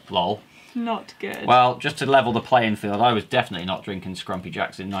 94, lol. Not good. Well, just to level the playing field, I was definitely not drinking Scrumpy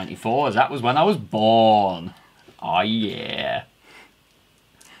Jacks in 94, as that was when I was born. Oh, yeah.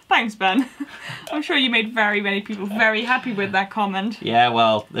 Thanks, Ben. I'm sure you made very many people very happy with that comment. Yeah,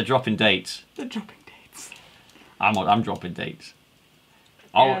 well, they're dropping dates. They're dropping dates. I'm dropping dates.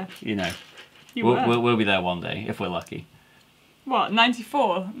 Yeah. You know, we'll be there one day, if we're lucky. What,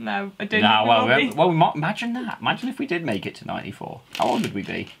 94? No, I don't Nah, think we will be. we might, imagine that. Imagine if we did make it to 94. How old would we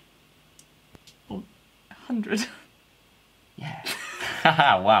be? 100. Yeah.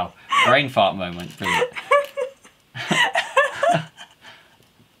 Wow. Brain fart moment. Brilliant.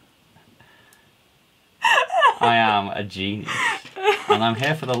 I am a genius. And I'm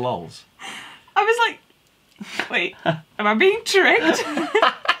here for the lols. I was like, wait, am I being tricked?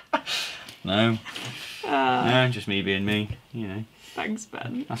 No. No, just me being me, you know. Thanks,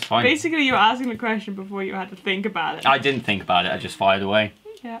 Ben. That's fine. Basically, you were asking the question before you had to think about it. I didn't think about it, I just fired away.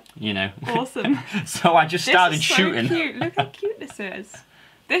 Yeah. You know. Awesome. So I just started this is shooting. So cute. Look how cute this is.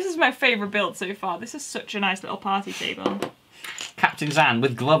 This is my favourite build so far. This is such a nice little party table. Captain Zan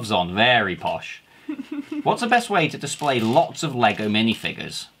with gloves on, very posh. What's the best way to display lots of Lego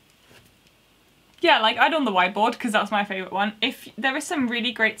minifigures? Yeah, like I'd on the whiteboard because that's my favourite one. If there is some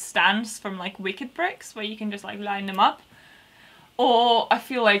really great stands from like Wicked Bricks where you can just like line them up. Or I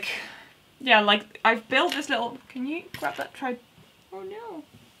feel like, yeah, like I've built this little, can you grab that oh no.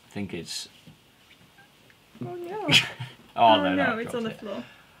 I think it's... Oh no. Oh no, it's on the floor.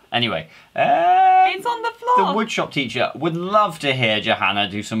 Anyway. It's on the floor. The woodshop teacher would love to hear Johanna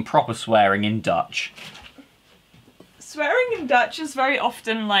do some proper swearing in Dutch. Swearing in Dutch is very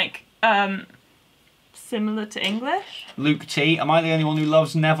often like, similar to English. Luke T, am I the only one who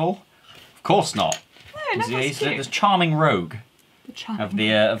loves Neville? Of course not. No, Neville's cute. This charming rogue The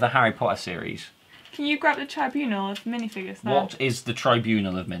charming of the Harry Potter series. Can you grab the tribunal of minifigures now? What is the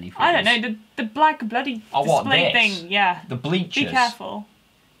tribunal of minifigures? I don't know, the black bloody display thing, yeah. The bleachers. Be careful.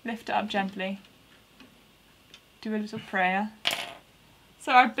 Lift it up gently. Do a little prayer.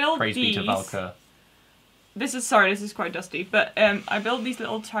 So I built Praise these. be to Valkyr. This is quite dusty, but I built these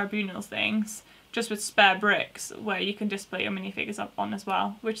little tribunals things just with spare bricks where you can display your minifigures up on as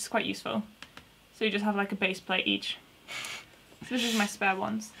well, which is quite useful. So you just have like a base plate each. So this is my spare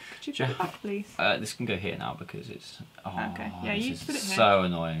ones. Could you put it back, please? This can go here now because it's... Oh, okay, yeah, you put it here. So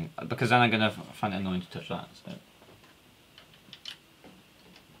annoying. Because then I'm going to find it annoying to touch that. So.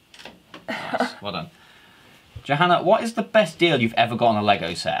 Nice. Well done. Johanna, what is the best deal you've ever got on a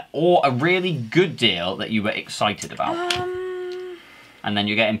Lego set? Or a really good deal that you were excited about? And then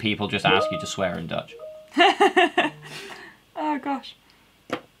you're getting people just ask you to swear in Dutch. Oh gosh.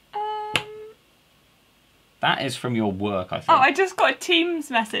 That is from your work, I think. Oh, I just got a Teams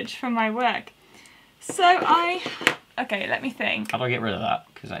message from my work. So okay, let me think. How do I get rid of that?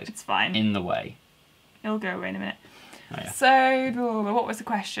 Because it's fine. In the way. It'll go away in a minute. Oh, yeah. So, what was the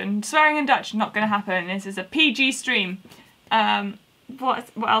question? Swearing in Dutch, not going to happen. This is a PG stream. What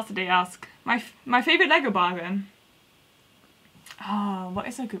else did they ask? My favourite Lego bargain. Oh, what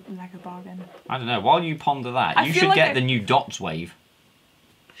is a good Lego bargain? I don't know. While you ponder that, you should like get the new Dots wave.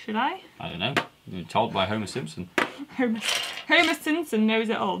 Should I? I don't know. You were told by Homer Simpson. Homer Simpson knows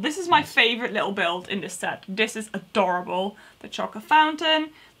it all. This is my favourite little build in this set. This is adorable. The chocolate fountain.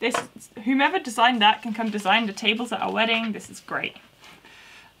 Whomever designed that can come design the tables at our wedding. This is great.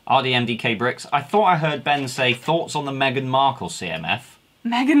 RDMDK Bricks. I thought I heard Ben say thoughts on the Meghan Markle CMF.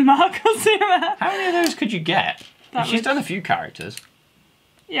 Meghan Markle CMF? How many of those could you get? She's done a few characters.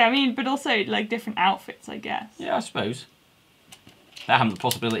 Yeah, I mean, but also, like, different outfits, I guess. Yeah, I suppose. Damn, the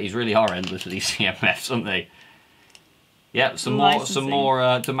possibilities really are endless with these CMFs, aren't they? Yeah, some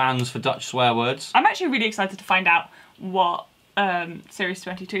more demands for Dutch swear words. I'm actually really excited to find out what Series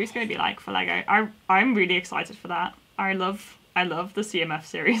 22 is going to be like for LEGO. I'm really excited for that. I love the CMF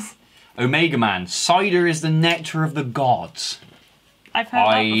series. Omega Man, cider is the nectar of the gods. I've heard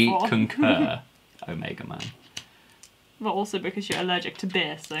that before. I concur, Omega Man. But also because you're allergic to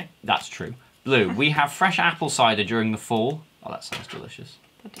beer, so... That's true. Blue, we have fresh apple cider during the fall. Oh, that sounds delicious.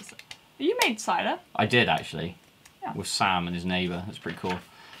 That does it. You made cider? I did, actually. Yeah. With Sam and his neighbour. That's pretty cool.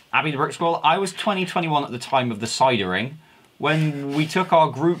 Abby the Brick Squirrel, I was 21 at the time of the cidering. When we took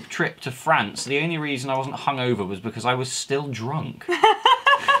our group trip to France, the only reason I wasn't hungover was because I was still drunk.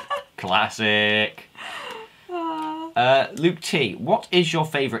 Classic. Luke T, what is your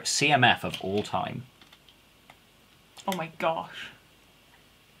favourite CMF of all time? Oh my gosh.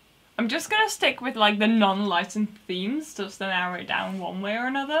 I'm just going to stick with like the non-licensed themes just to narrow it down one way or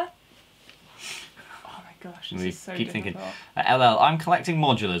another. Oh my gosh, this is so keep difficult. thinking. LL, I'm collecting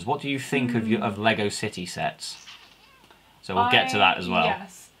modulars. What do you think of Lego City sets? So we'll get to that as well.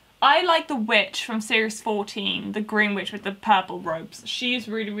 Yes. I like the witch from Series 14, the green witch with the purple robes. She's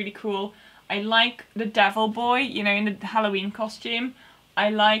really, really cool. I like the devil boy, you know, in the Halloween costume. I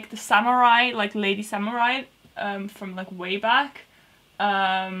like the samurai, like Lady Samurai from like way back.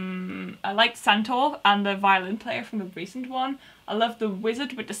 I like Centaur and the violin player from the recent one. I love the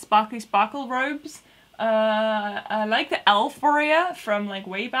wizard with the sparkly sparkle robes. I like the elf warrior from like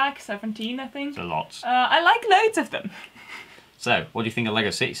way back, 17 I think. A lot. I like loads of them. So, what do you think of Lego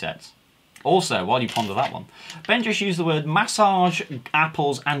City sets? Also, while you ponder that one, Ben just used the word massage,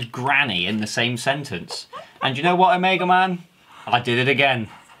 apples and granny in the same sentence. And you know what, Omega Man? I did it again.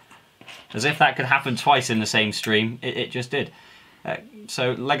 As if that could happen twice in the same stream. It just did.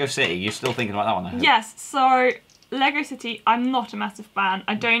 So, Lego City, you're still thinking about that one, I hope? Yes, so Lego City, I'm not a massive fan.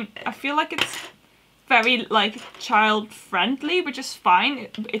 I feel like it's very, like, child-friendly, which is fine.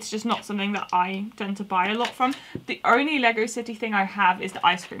 It's just not something that I tend to buy a lot from. The only Lego City thing I have is the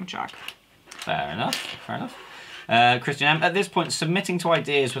ice cream truck. Fair enough, fair enough. Christian M, at this point, submitting to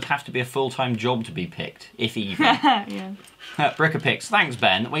ideas would have to be a full-time job to be picked, if even. Yeah. Brickapix, thanks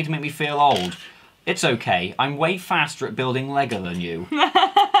Ben, way to make me feel old. It's okay, I'm way faster at building Lego than you.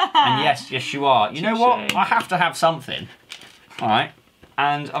 And yes, you are. You know what? I have to have something. Alright.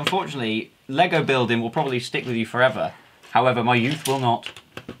 And unfortunately, Lego building will probably stick with you forever. However, my youth will not.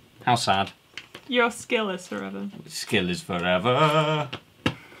 How sad. Your skill is forever. Skill is forever.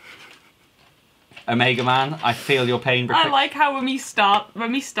 Omega Man, I feel your pain. I like how when we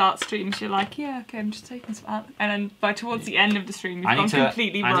start streams, you're like, yeah, okay, I'm just taking some out. And then towards the end of the stream, you've gone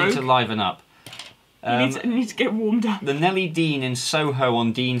completely rogue. I need to liven up. You need to get warmed up. The Nelly Dean in Soho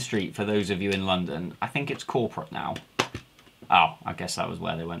on Dean Street, for those of you in London, I think it's corporate now. Oh, I guess that was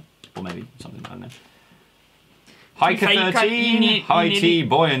where they went. Or maybe something, I don't know. Hiker13,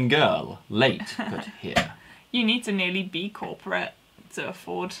 HighTeaBoy and girl. Late, but here. You need to nearly be corporate to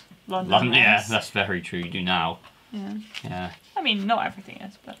afford London. Yeah, that's very true. You do now. Yeah. Yeah. I mean, not everything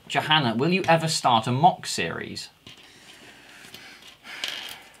is, but... Johanna, will you ever start a MOC series?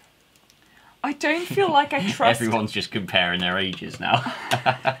 I don't feel like I trust... Everyone's just comparing their ages now.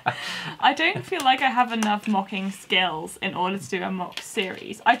 I don't feel like I have enough mocking skills in order to do a MOC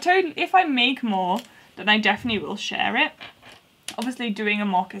series. If I make more, then I definitely will share it. Obviously, doing a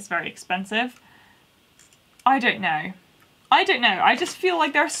MOC is very expensive. I don't know. I just feel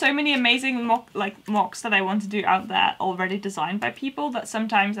like there are so many amazing MOCs that I want to do out there already designed by people that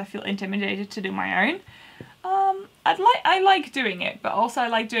sometimes I feel intimidated to do my own. I like doing it, but also I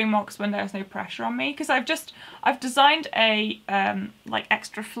like doing MOCs when there's no pressure on me, because I've designed a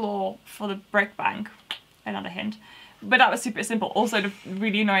extra floor for the brick bank. Another hint. But that was super simple. Also, the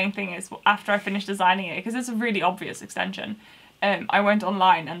really annoying thing is, after I finished designing it, because it's a really obvious extension, I went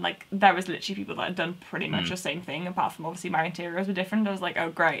online and there was literally people that had done pretty much the same thing, apart from obviously my interiors were different. I was like, oh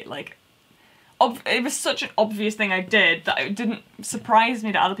great, it was such an obvious thing I did that it didn't surprise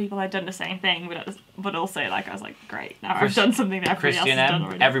me that other people had done the same thing, but also I was like, great, now I've done something that everybody else has done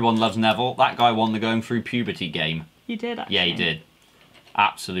already. Everyone loves Neville. That guy won the going through puberty game. He did, actually. Yeah, he did.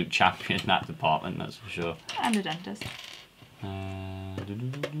 Absolute champion in that department, that's for sure. And a dentist.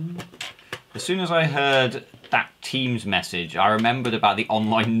 As soon as I heard that Teams message, I remembered about the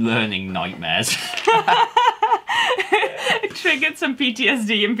online learning nightmares. It triggered some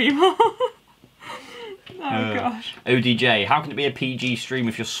PTSD in people. Oh gosh. ODJ, how can it be a PG stream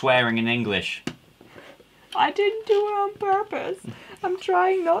if you're swearing in English? I didn't do it on purpose. I'm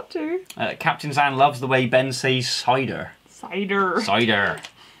trying not to. Captain Zan loves the way Ben says cider. Cider. Cider.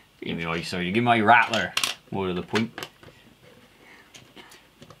 Give me my cider. Give me my rattler. More to the point.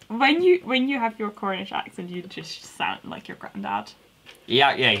 When you have your Cornish accent, you just sound like your granddad.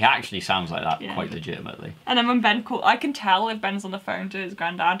 Yeah, he actually sounds like that, Yeah. quite legitimately. And then when Ben calls, I can tell if Ben's on the phone to his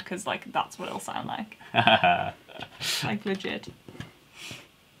granddad, because, like, that's what it'll sound like. Like, legit.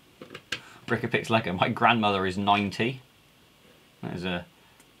 Brickapix Lego. My grandmother is 90. That is a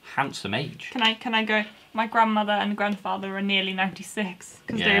handsome age. Can I go, my grandmother and grandfather are nearly 96,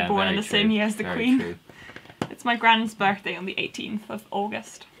 because they were born in the very same true, year as the very Queen. True. It's my grand's birthday on the 18th of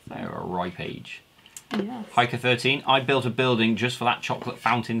August. So. They're a ripe age. Yes. Hiker13, I built a building just for that chocolate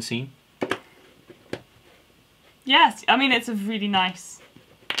fountain scene. Yes, I mean, it's a really nice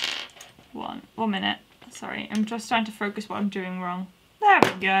one. 1 minute. Sorry, I'm just trying to focus what I'm doing wrong. There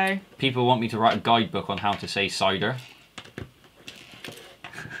we go. People want me to write a guidebook on how to say cider.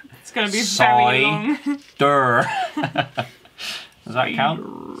 It's going to be very long. Cider. Does that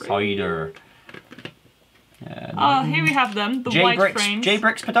count? Cider. Oh, here we have them, the white frames.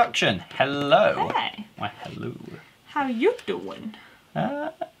 J-Bricks Production. Hello. Hey. Why, hello. How you doing?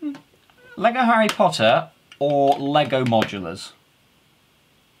 Lego Harry Potter or Lego modulars?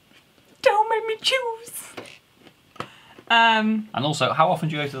 Don't make me choose. And also, how often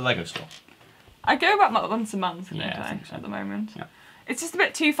do you go to the Lego store? I go about once a month, I think so. at the moment. Yeah. It's just a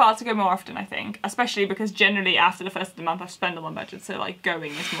bit too far to go more often, I think. Especially because generally after the first of the month I've spent all my budget, so like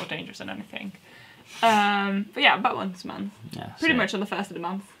going is more dangerous than anything. But yeah, about once a month. Yeah, Pretty much on the first of the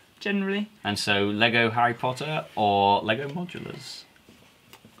month, generally. And so, Lego Harry Potter or Lego modulars?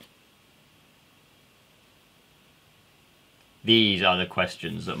 These are the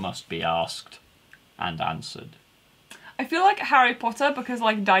questions that must be asked and answered. I feel like Harry Potter because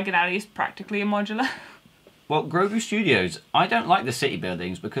like Diagon Alley is practically a modular. Well, Grogu Studios, I don't like the city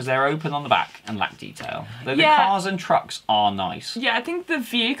buildings because they're open on the back and lack detail. Though the cars and trucks are nice. Yeah, I think the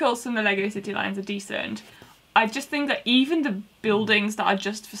vehicles from the Lego City lines are decent. I just think that even the buildings that are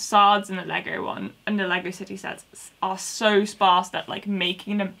just facades in the Lego one and the Lego City sets are so sparse that like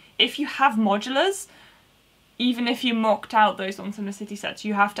making them, if you have modulars, even if you mocked out those ones from the city sets,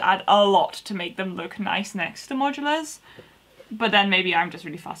 you have to add a lot to make them look nice next to modulars. But then maybe I'm just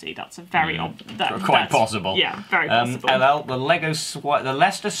really fussy. That's a very quite possible. Yeah, very possible. LL, the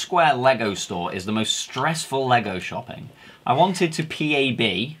Leicester Square Lego store is the most stressful Lego shopping. I wanted to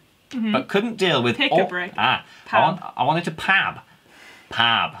PAB, but couldn't deal with Pick a brick. I wanted to PAB.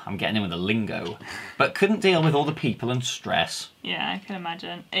 PAB. I'm getting in with the lingo, but couldn't deal with all the people and stress. Yeah, I can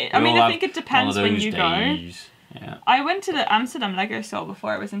imagine. I think it depends when you go. Yeah. I went to the Amsterdam Lego store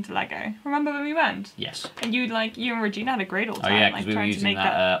before I was into Lego. Remember when we went? Yes. And you and Regina had a great old time. Oh yeah, because we were using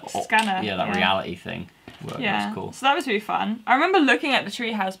that scanner. Yeah, that reality thing. Well, yeah, that was cool. So that was really fun. I remember looking at the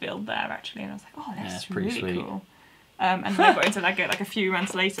treehouse build there actually, and I was like, oh, that's pretty really sweet. cool. And then I got into Lego like a few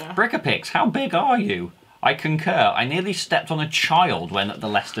months later. Brickapix, how big are you? I concur. I nearly stepped on a child when at the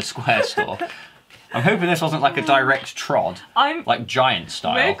Leicester Square store. I'm hoping this wasn't like a direct trod, like giant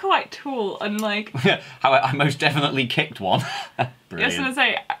style. We're quite tall and like... How I most definitely kicked one. I was going to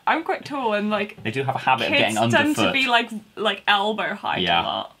say, I'm quite tall and like... They do have a habit of getting underfoot. Kids tend to be like elbow height a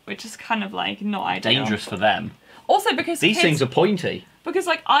lot, which is kind of like not ideal. Dangerous for them. Also because these things are pointy. Because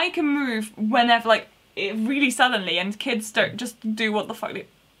like I can move whenever, like really suddenly, and kids don't just do what the fuck they...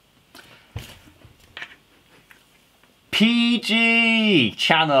 PG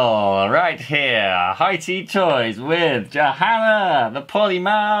channel right here. HighTeaToys with Johanna, the potty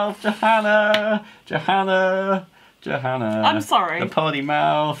mouth. Johanna. I'm sorry. The potty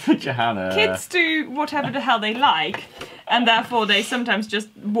mouth. Johanna. Kids do whatever the hell they like, and therefore they sometimes just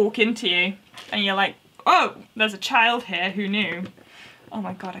walk into you, and you're like, oh, there's a child here. Who knew? Oh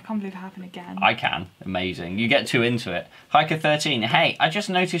my god, I can't believe it happened again. I can. Amazing. You get too into it. Hiker13, hey, I just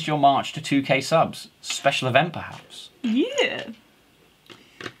noticed your march to 2k subs. Special event perhaps? Yeah.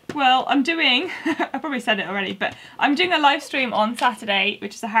 Well, I'm doing, I probably said it already, but I'm doing a live stream on Saturday,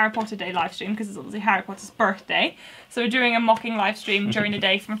 which is a Harry Potter Day live stream, because it's obviously Harry Potter's birthday. So we're doing a mocking live stream during the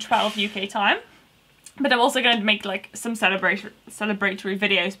day from 12 UK time. But I'm also going to make like some celebratory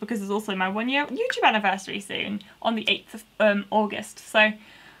videos because it's also my 1 year YouTube anniversary soon on the 8th of August. So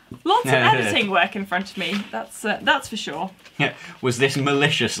Lots of editing work in front of me. That's for sure. Was this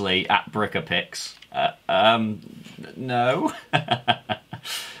maliciously at Brickapix? No.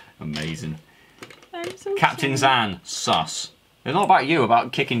 Amazing. I'm so Captain sorry. Zan, sus. It's not about you,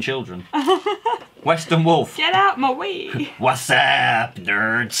 about kicking children. Western Wolf. Get out my way. What's up,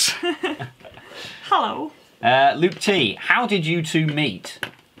 nerds? Hello. Luke T, how did you two meet?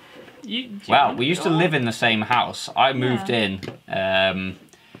 Well, we used to live in the same house. I moved in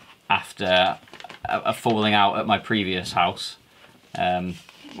after a falling out at my previous house,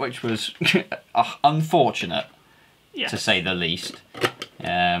 which was unfortunate, to say the least.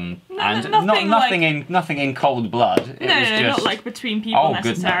 And nothing in cold blood. It was just, not like between people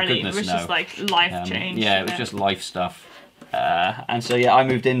necessarily. Goodness, it was just like life change. Yeah, it was just life stuff. And so I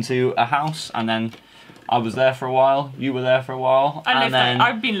moved into a house, and then I was there for a while. You were there for a while, and then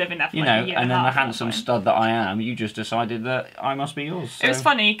I've been living there for like a year and then half the handsome stud that I am, you just decided that I must be yours. So. It was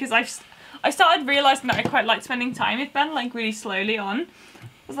funny because I started realising that I quite liked spending time with Ben, like really slowly on.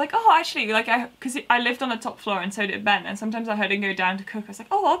 I was like, oh, actually, like because I lived on the top floor and so did Ben, and sometimes I heard him go down to cook. I was like,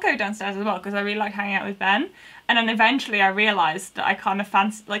 oh, I'll go downstairs as well because I really like hanging out with Ben. And then eventually I realised that I kind of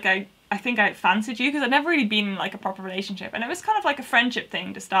I think I fancied you because I'd never really been in like a proper relationship, and it was kind of like a friendship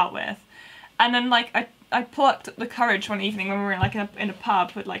thing to start with. And then like I plucked up the courage one evening when we were like in a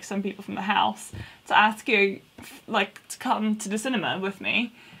pub with like some people from the house to ask you like to come to the cinema with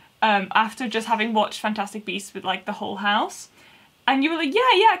me after just having watched Fantastic Beasts with like the whole house. And you were like,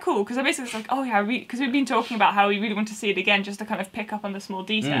 yeah, cool, because I basically was like, oh yeah, because we've been talking about how we really want to see it again just to kind of pick up on the small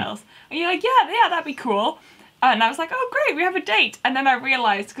details. And you're like, yeah, that'd be cool. And I was like, oh great, we have a date. And then I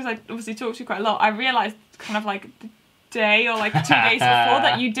realised, because I obviously talked to you quite a lot, I realised kind of like the day or like 2 days before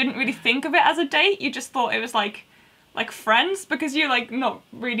that you didn't really think of it as a date. You just thought it was like friends, because you're like not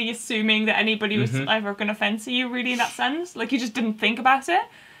really assuming that anybody was ever going to fancy you really in that sense. Like you just didn't think about it.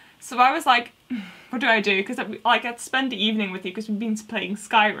 So I was like, what do I do? Because like I'd spend the evening with you because we've been playing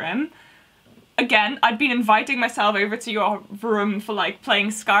Skyrim. Again, I'd been inviting myself over to your room for like playing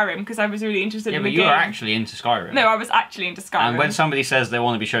Skyrim because I was really interested in the game. Yeah, but you were actually into Skyrim. No, I was actually into Skyrim. And when somebody says they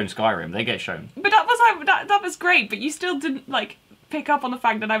want to be shown Skyrim, they get shown. But that was great, but you still didn't like pick up on the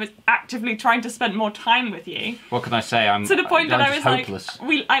fact that I was actively trying to spend more time with you. What can I say? I'm to the point that I was hopeless.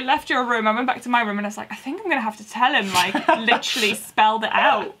 Like, I left your room, I went back to my room, and I was like, I think I'm gonna have to tell him, like, literally spelled it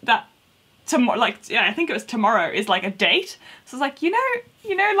out that tomorrow, like, yeah, I think it was tomorrow is like a date. So I was like, you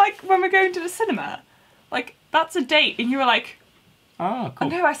know, like when we're going to the cinema, like that's a date, and you were like, oh, cool.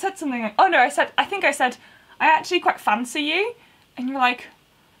 Oh no, I said something. Like, oh no, I think I said I actually quite fancy you, and you were like,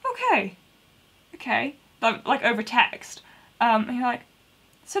 okay, like over text. And you're like,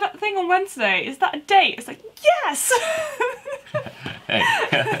 so that thing on Wednesday, is that a date? It's like, yes!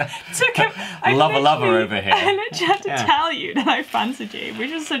 Took him, lover over here. I literally had to tell you that I fancied you,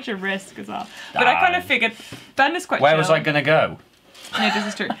 which is such a risk as well. But I kind of figured, Ben is quite Where chill. was I going to go? No, this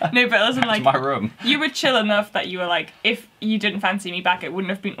is true. No, but it wasn't like... to my room. You were chill enough that you were like, if you didn't fancy me back, it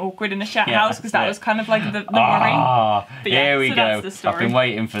wouldn't have been awkward in the chat house, because that was kind of like the worry. But yeah, here we so go. That's the story. I've been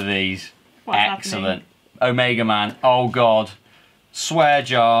waiting for these. What's Excellent. Happening? Omega Man. Oh God. Swear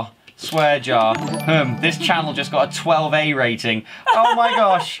jar. This channel just got a 12A rating. Oh my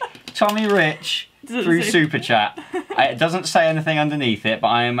gosh. Tommy Rich through Super Chat. It doesn't say anything underneath it, but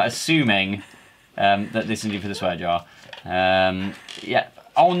I am assuming that this is indeed for the swear jar. Yeah.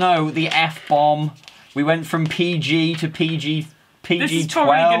 Oh no, the F-bomb. We went from PG to PG 12. This is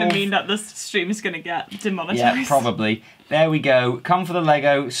probably going to mean that this stream is going to get demonetized. Yeah, probably. There we go. Come for the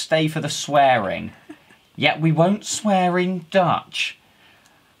Lego, stay for the swearing. Yet we won't swear in Dutch.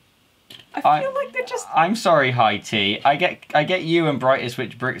 I feel like they're just... I'm sorry, High T. I get you and Brightest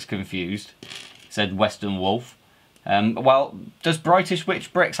Witch Bricks confused, said Western Wolf. Well, does Brightest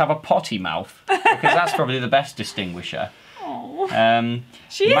Witch Bricks have a potty mouth? Because that's probably the best distinguisher. Oh.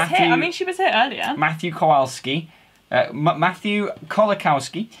 She is here. I mean, she was here earlier. Matthew Kowalski. Matthew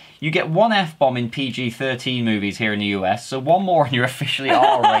Kolakowski, you get one F-bomb in PG-13 movies here in the US, so one more and you're officially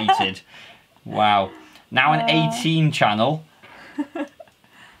R-rated. Wow. Now an 18 channel.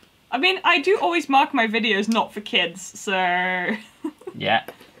 I mean, I do always mark my videos not for kids, so... Yeah,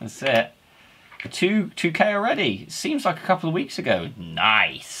 that's it. 2K already. Seems like a couple of weeks ago.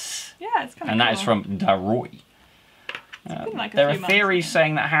 Nice. Yeah, it's kind of And that is from Daroy. Like there are theories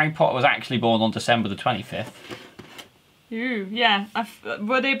saying that Harry Potter was actually born on December the 25th. Ooh, yeah.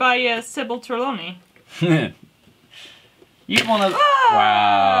 Were they by Sybil Trelawney? You want to...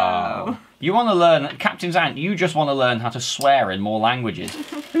 Wow. You want to learn... Captain's Ant, you just want to learn how to swear in more languages.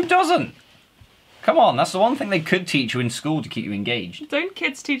 Who doesn't? Come on, that's the one thing they could teach you in school to keep you engaged. Don't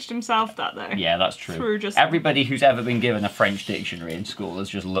kids teach themselves that though? Yeah, that's true. Through just... Everybody who's ever been given a French dictionary in school has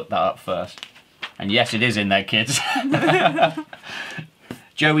just looked that up first. And yes, it is in there, kids.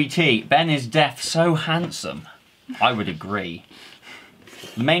 Joey T, Ben is deaf so handsome. I would agree.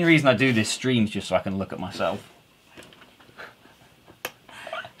 The main reason I do this stream is just so I can look at myself.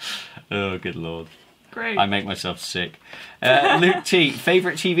 Oh, good lord. Great. I make myself sick. Luke T,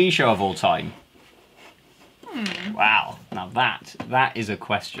 favourite TV show of all time? Wow, now that is a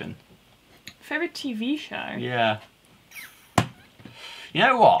question. Favourite TV show? Yeah. You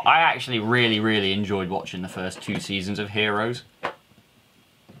know what? I actually really enjoyed watching the first 2 seasons of Heroes.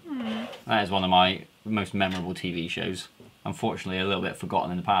 That is one of my most memorable TV shows. Unfortunately, a little bit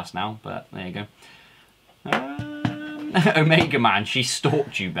forgotten in the past now, but there you go. Omega Man, she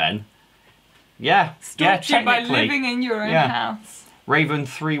stalked you, Ben. Yeah, Stalked you by technically. living in your own house. Raven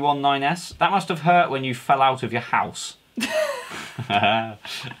 319S, that must have hurt when you fell out of your house.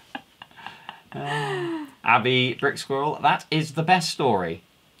 Abby Brick Squirrel, that is the best story.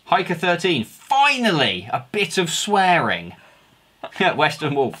 Hiker 13, finally a bit of swearing.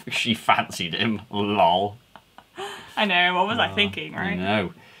 Western Wolf, she fancied him. Lol. I know, what was I thinking, right?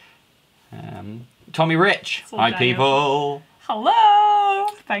 No. Tommy Rich, hi people. Hello!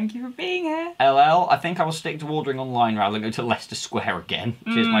 Thank you for being here. LL, I think I will stick to ordering online rather than go to Leicester Square again,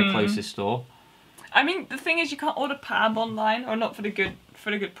 which is my closest store. I mean, the thing is, you can't order Pab online, or not for the good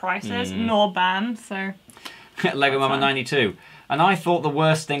prices, nor BAM, so... Lego Mama 92. And I thought the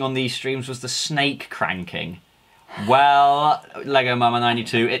worst thing on these streams was the snake cranking. Well, Lego Mama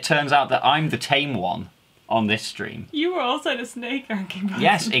 92, it turns out that I'm the tame one on this stream. You were also the snake cranking person.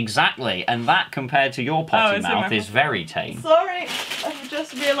 Yes, exactly. And that, compared to your potty mouth, is very tame. Sorry, I've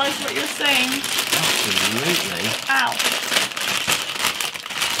just realised what you're saying. Absolutely. Ow.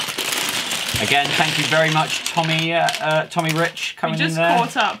 Again, thank you very much, Tommy Rich, coming in there. We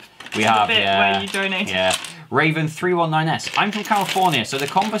just caught up. We have, the bit where you donated. Yeah. Raven 319S. I'm from California, so the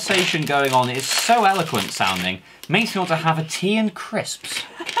conversation going on is so eloquent sounding. Makes me want to have a tea and crisps.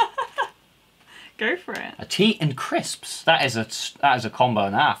 Go for it. A tea and crisps. That is a combo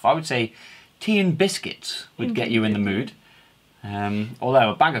and a half. I would say tea and biscuits would get you in the mood.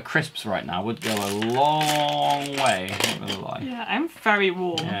 Although a bag of crisps right now would go a long way. I'm not gonna lie. Yeah, I'm very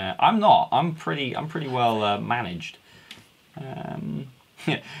warm. Yeah, I'm not. I'm pretty well managed.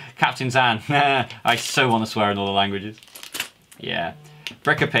 Captain Zan. I so want to swear in all the languages. Yeah.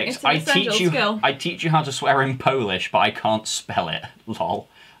 Brickapix. I teach you how to swear in Polish, but I can't spell it. Lol.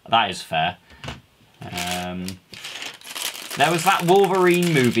 That is fair. There was that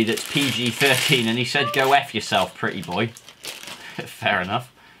Wolverine movie that's PG-13 and he said go F yourself, pretty boy. Fair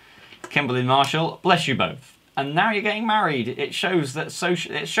enough. Kimberly Marshall, bless you both. And now you're getting married. It shows that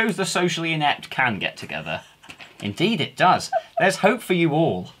the socially inept can get together. Indeed it does. There's hope for you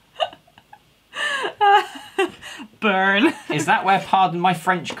all. Burn. Is that where pardon my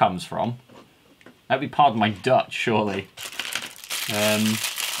French comes from? That'd be pardon my Dutch, surely.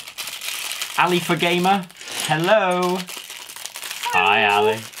 Ali for Gamer, hello. Hi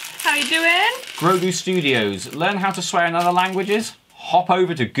Ali. How you doing? Grogu Studios, learn how to swear in other languages? Hop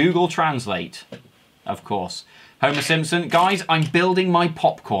over to Google Translate. Of course. Homer Simpson, guys, I'm building my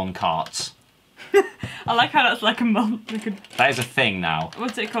popcorn carts. I like how that's like That is a thing now.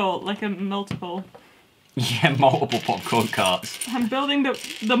 What's it called? Like a multiple. Yeah, multiple popcorn carts. I'm building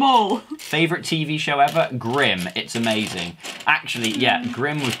them all. Favourite TV show ever? Grimm. It's amazing. Actually, yeah,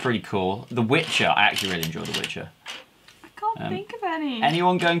 Grimm was pretty cool. The Witcher. I actually really enjoyed The Witcher. I can't think of any.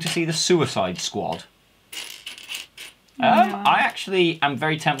 Anyone going to see The Suicide Squad? No. I actually am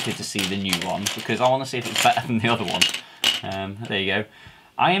very tempted to see the new one because I want to see if it's better than the other one. There you go.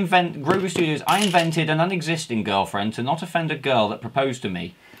 Grogu Studios, I invented an unexisting girlfriend to not offend a girl that proposed to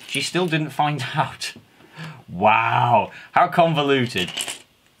me. She still didn't find out. Wow, how convoluted.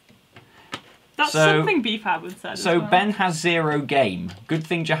 That's something BFAB would say. So Ben has 0 game. Good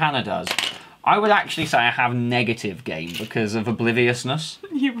thing Johanna does. I would actually say I have negative game because of obliviousness.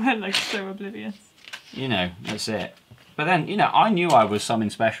 You were like so oblivious. You know, that's it. But then, you know, I knew I was something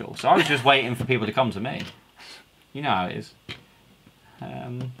special, so I was just waiting for people to come to me. You know how it is.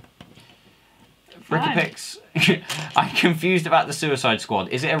 Brickapix, I'm confused about the Suicide Squad.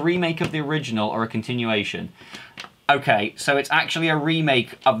 Is it a remake of the original or a continuation? Okay, so it's actually a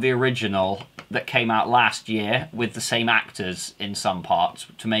remake of the original that came out last year with the same actors in some parts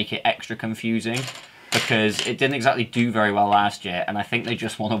to make it extra confusing because it didn't exactly do very well last year and I think they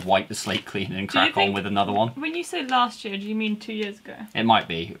just want to wipe the slate clean and crack on with another one. When you say last year, do you mean 2 years ago? It might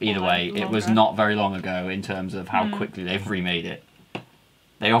be. Either way, it was not very long ago in terms of how quickly they've remade it.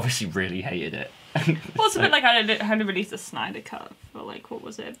 They obviously really hated it. Well, it's a bit like I had to release a Snyder cut for, like, what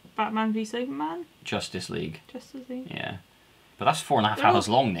was it? Batman v Superman? Justice League. Justice League. Yeah. But that's 4.5 hours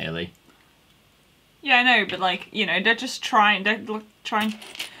long, nearly. Yeah, I know, but, like, you know, they're trying.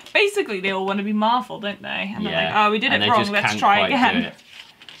 Basically, they all want to be Marvel, don't they? And they're like, oh, we did it wrong, let's try again.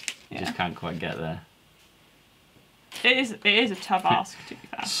 You just can't quite get there. It is a tough ask, to be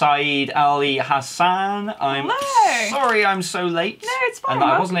fair. Saeed Ali Hassan, I'm sorry I'm so late. No, it's fine. And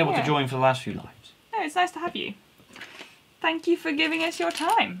I wasn't able to join for the last few lives. No, it's nice to have you. Thank you for giving us your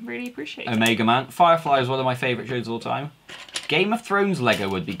time. Really appreciate it. Omega Man. Firefly is one of my favourite shows of all time. Game of Thrones Lego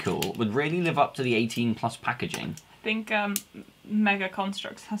would be cool. Would really live up to the 18+ packaging. I think Mega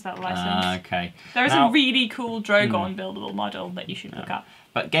Constructs has that license. Okay. There is a really cool Drogon buildable model that you should look up.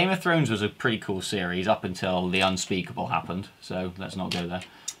 But Game of Thrones was a pretty cool series up until the unspeakable happened. So let's not go there.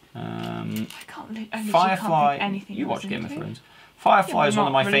 I Firefly. Can't anything you watch Game of Thrones. Firefly is one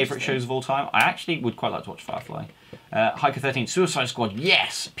of my favourite shows of all time. I actually would quite like to watch Firefly. Hiker13, Suicide Squad,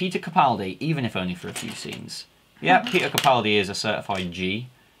 yes! Peter Capaldi, even if only for a few scenes. Yeah, Peter Capaldi is a certified G.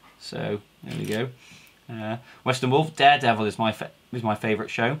 So, there we go. Western Wolf, Daredevil is my favourite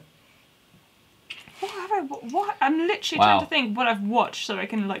show. What? I'm literally trying to think what I've watched so I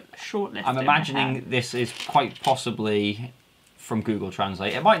can, like, shortlist. I'm imagining this is quite possibly from Google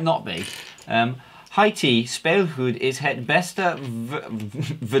Translate. It might not be. HighTea speelgoed is het beste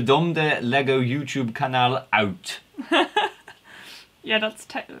verdomde Lego YouTube kanaal out. Yeah, it's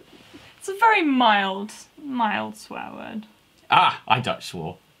a very mild swear word. Ah, I Dutch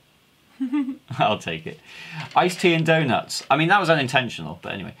swore. I'll take it. Iced tea and donuts. I mean, that was unintentional,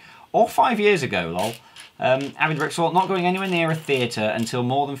 but anyway. Or 5 years ago, lol. Avid Rixwell, not going anywhere near a theatre until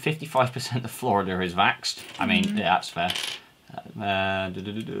more than 55% of Florida is vaxxed. I mean, yeah, that's fair.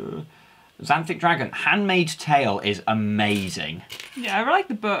 Xanthic Dragon, Handmaid's Tale is amazing. Yeah, I like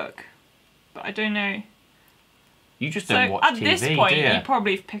the book, but I don't know. You just don't watch TV, at this point, do you? you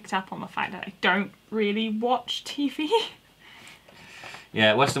probably have picked up on the fact that I don't really watch TV.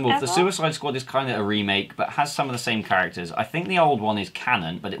 Yeah, Western Wolf. The Suicide Squad is kind of a remake, but has some of the same characters. I think the old one is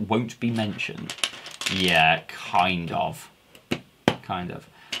canon, but it won't be mentioned. Yeah, kind of. Kind of.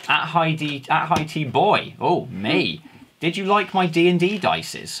 At HighTeaBoy. Oh, me. Did you like my D&D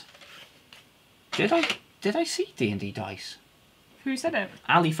dices? Did I see D&D dice? Who said it?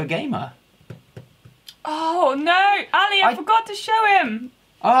 Ali for Gamer. Oh no, Ali! I forgot to show him.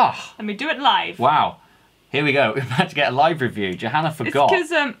 Ah. Let me do it live. Wow. Here we go. We're about to get a live review. Johanna forgot.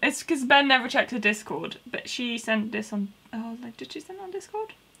 It's because Ben never checked the Discord, but she sent this on. Oh, like, did she send it on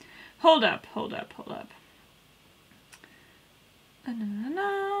Discord? Hold up.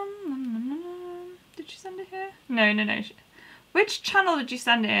 Did she send it here? No. Which channel did you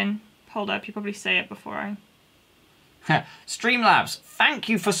send it in? Hold up, you probably say it before I... Streamlabs, thank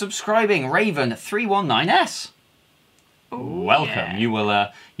you for subscribing, Raven319S. Ooh, welcome.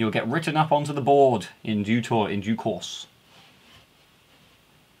 Yeah. You'll get written up onto the board in due course.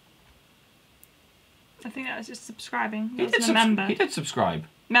 I think that was just subscribing. He did subscribe.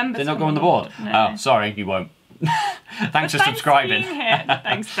 Members Did not go on the board. No. Oh, sorry, you won't. Thanks for subscribing. Here.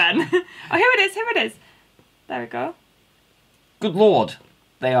 Thanks, Ben. Oh, here it is. There we go. Good lord.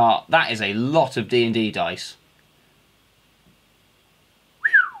 That is a lot of D&D dice.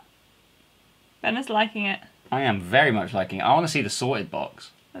 Ben is liking it. I am very much liking it. I want to see the sorted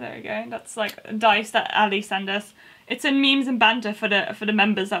box. Oh, there we go. That's like dice that Ali sent us. It's in memes and banter for the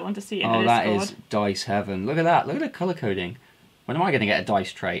members that want to see it in the Discord. Oh, that is dice heaven. Look at that. Look at the colour coding. When am I going to get a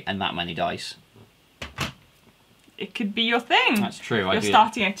dice tray and that many dice? It could be your thing. That's true. You're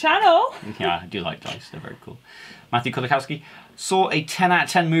starting a channel. Yeah, I do like dice. They're very cool. Matthew Kolakowski saw a 10 out of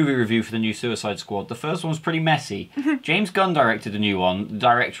 10 movie review for the new Suicide Squad. The first one was pretty messy. James Gunn directed the new one, the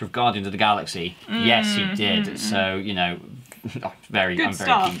director of Guardians of the Galaxy. Yes, he did. So, you know, I'm very keen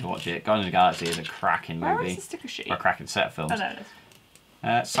to watch it. Guardians of the Galaxy is a cracking movie. Where is the sticker sheet? Or a cracking set of films. Oh, there it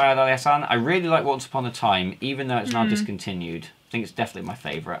is. Syed Ali Hassan, I really like Once Upon a Time, even though it's now discontinued. I think it's definitely my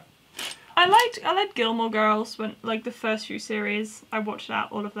favourite. I liked Gilmore Girls when, like, the first few series. I watched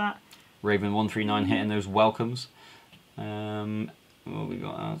all of that. Raven139 hitting those welcomes. What we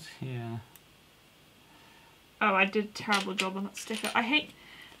got out here? Oh, I did a terrible job on that sticker. I hate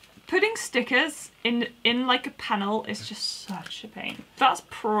putting stickers in like a panel. Is just such a pain. That's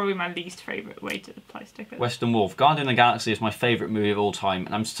probably my least favourite way to apply stickers. Western Wolf, Guardian of the Galaxy is my favourite movie of all time,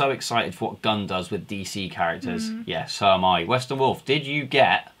 and I'm so excited for what Gunn does with DC characters. Yeah, so am I. Western Wolf, did you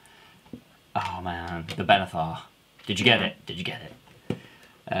get? Oh man, the Benathar. Did you get it? Did you get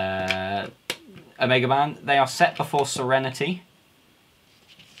it? Omega Man, they are set before Serenity.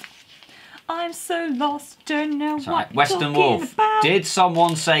 I'm so lost, don't know what Western Wolf, about. did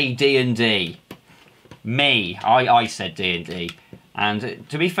someone say D&D? Me. I said D&D. And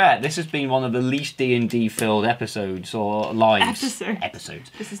to be fair, this has been one of the least D&D filled episodes or lives.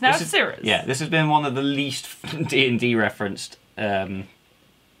 Episodes. This is now serious. Yeah, this has been one of the least D&D referenced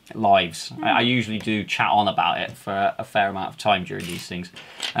lives. I usually do chat on about it for a fair amount of time during these things.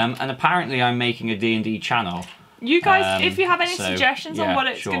 And apparently I'm making a D&D channel. You guys, if you have any suggestions on what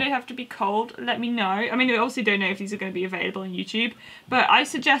it's sure. going to have to be called, let me know. I mean, we obviously don't know if these are going to be available on YouTube, but I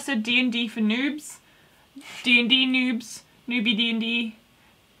suggested D&D for noobs, D&D noobs, newbie D&D,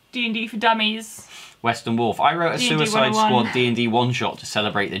 D&D for dummies. Western Wolf. I wrote a D&D Suicide 101. Squad D&D one-shot to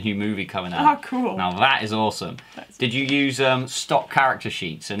celebrate the new movie coming out. Oh, cool. Now that is awesome. Did you use stock character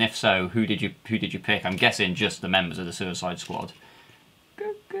sheets? And if so, who did you pick? I'm guessing just the members of the Suicide Squad.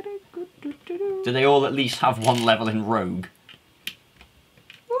 Do they all at least have one level in Rogue?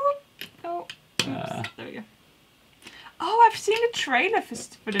 Oh, there we go. Oh, I've seen a trailer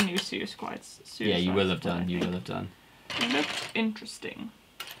for the new Suicide Squad. Yeah, you will have done. You will have done. It looked interesting.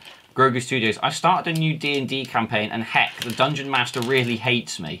 Grogu Studios. I started a new D&D campaign, and heck, the Dungeon Master really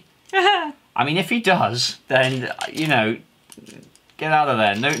hates me. I mean, if he does, then you know, get out of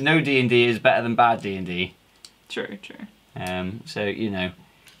there. No D&D is better than bad D&D. True. So you know,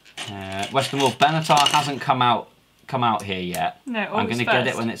 Western Wolf Benatar hasn't come out here yet. No, I'm going to get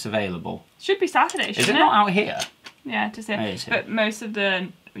it when it's available. Should be Saturday, shouldn't it? Is it not out here? Yeah, to say. But most of the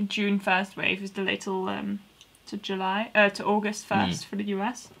June 1st wave is delayed till to August 1st for the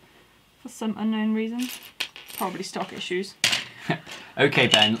US. For some unknown reason. Probably stock issues. Okay,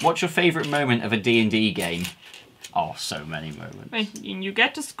 Ben, what's your favourite moment of a D&D game? Oh, so many moments. When you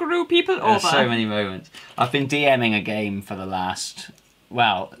get to screw people over. So many moments. I've been DMing a game for the last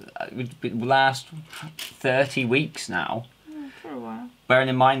 30 weeks now. For a while. Bearing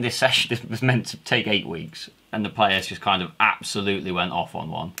in mind this session was meant to take 8 weeks, and the players just kind of absolutely went off on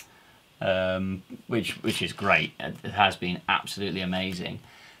one. Which is great. It has been absolutely amazing.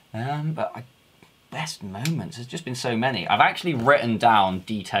 But best moments, there's just been so many. I've actually written down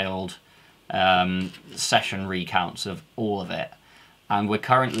detailed session recounts of all of it, and we're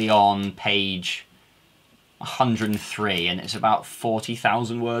currently on page 103, and it's about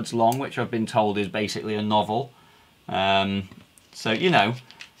 40,000 words long, which I've been told is basically a novel. So you know,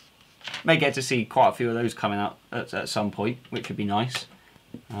 may get to see quite a few of those coming out at some point, which would be nice.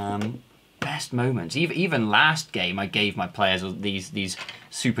 Best moments. Even last game, I gave my players these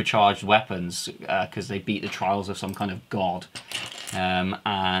supercharged weapons because they beat the trials of some kind of god,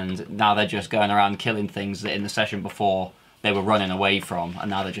 and now they're just going around killing things that in the session before they were running away from,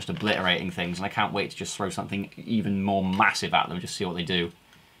 and now they're just obliterating things. And I can't wait to just throw something even more massive at them, just see what they do.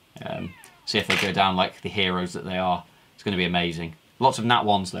 See if they go down like the heroes that they are. It's going to be amazing. Lots of nat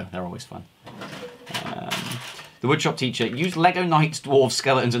ones though; they're always fun. The woodshop teacher used Lego Knights, Dwarves,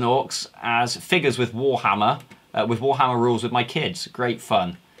 Skeletons and Orcs as figures with Warhammer rules with my kids. Great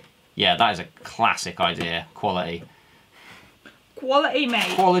fun. Yeah, that is a classic idea. Quality. Quality,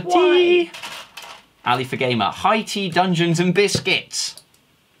 mate. Quality. Ali for Gamer. High Tea Dungeons and Biscuits.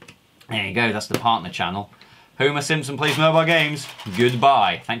 There you go, that's the partner channel. Homer Simpson plays mobile games.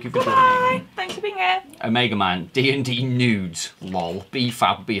 Goodbye. Thank you for joining. Thanks for being here. Omega Man. D&D nudes. Lol.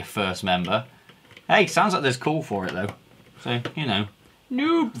 BFAB be a first member. Hey, sounds like there's call for it though. So, you know.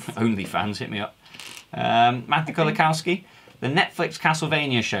 Noobs. OnlyFans, hit me up. Matthew Kulikowski. The Netflix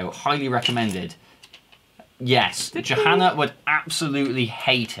Castlevania show. Highly recommended. Yes, Johanna would absolutely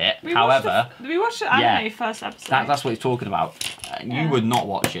hate it. However, we watched the anime first episode. That's what he's talking about. You would not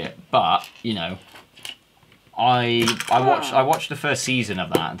watch it, but you know, I watched the first season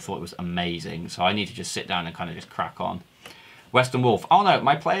of that and thought it was amazing. So I need to just sit down and kind of just crack on. Western Wolf. Oh no,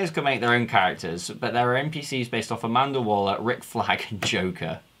 my players can make their own characters, but there are NPCs based off Amanda Waller, Rick Flag, and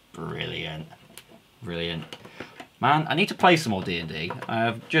Joker. Brilliant, brilliant. Man, I need to play some more D&D.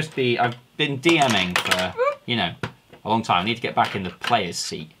 I've been DMing for, you know, a long time. I need to get back in the player's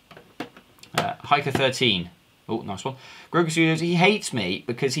seat. Hiker13. Oh, nice one. Grogu Studios, he hates me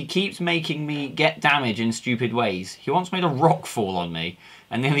because he keeps making me get damage in stupid ways. He once made a rock fall on me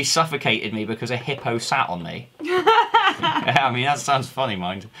and nearly suffocated me because a hippo sat on me. Yeah, I mean, that sounds funny,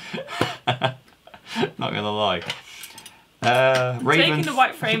 mind. Not gonna lie. Raven, taking the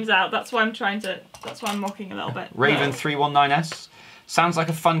white frames out. That's why I'm mocking a little bit. Raven319S. Sounds like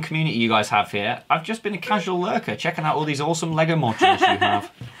a fun community you guys have here. I've just been a casual lurker checking out all these awesome Lego modules you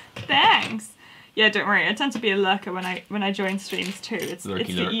have. Thanks. Yeah, don't worry. I tend to be a lurker when I join streams too. It's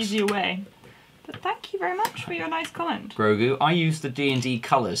the easier way. But thank you very much for your nice comment. Grogu, I use the D&D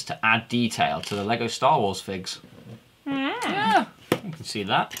colours to add detail to the Lego Star Wars figs. Yeah, you can see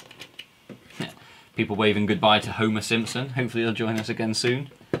that. People waving goodbye to Homer Simpson. Hopefully he'll join us again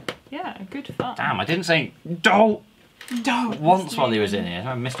soon. Yeah, good fun. Damn, I didn't say don't once while he was in here.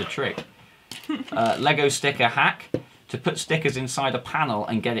 here. I missed a trick. Lego sticker hack. To put stickers inside a panel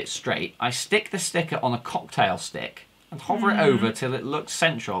and get it straight, I stick the sticker on a cocktail stick and hover it over till it looks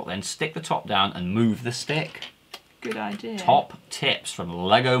central, then stick the top down and move the stick. Good idea. Top tips from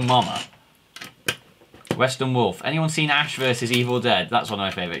Lego Mama. Western Wolf. Anyone seen Ash vs Evil Dead? That's one of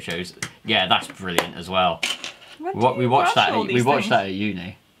my favourite shows. Yeah, that's brilliant as well. We watched that. We watched that at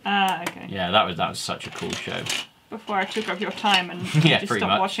uni. Ah, okay. Yeah, that was such a cool show. Before I took up your time and yeah, just pretty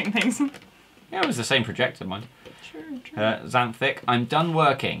stopped much. watching things. Yeah, it was the same projector, mine. True. Xanthic, I'm done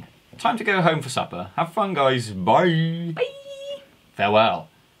working. Time to go home for supper. Have fun, guys. Bye. Bye. Farewell.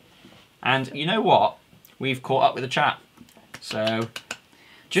 And you know what? We've caught up with the chat. So,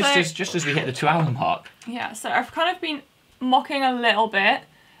 just as we hit the 2-hour mark. Yeah, so I've kind of been mocking a little bit.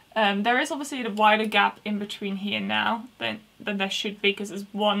 There is obviously a wider gap in between here now than there should be, because it's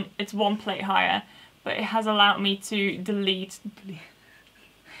one plate higher, but it has allowed me to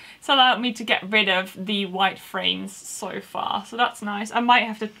It's allowed me to get rid of the white frames so far, so that's nice. I might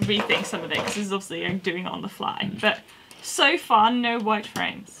have to rethink some of it because this is obviously I'm doing it on the fly, but so far no white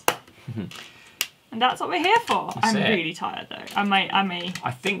frames. And that's what we're here for. I'm really tired though. I may.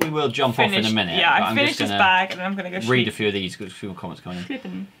 I think we will jump off in a minute. Yeah, I finished this bag and then I'm gonna go read a few of these because a few more comments coming in.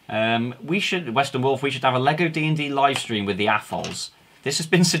 Flippin'. We should, Western Wolf, we should have a Lego D&D live stream with the AFOLs. This has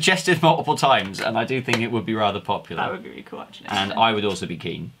been suggested multiple times, and I do think it would be rather popular. That would be really cool, actually. And I would also be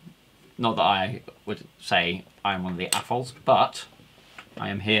keen. Not that I would say I am one of the AFOLs, but I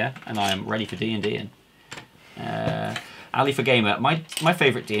am here and I am ready for D&D. Ali for Gamer, my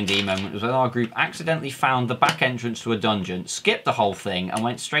favourite D&D moment was when our group accidentally found the back entrance to a dungeon, skipped the whole thing and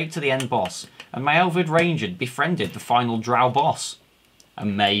went straight to the end boss. And my Elvid Ranger befriended the final drow boss.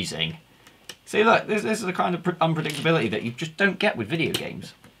 Amazing. See, look, this is the kind of unpredictability that you just don't get with video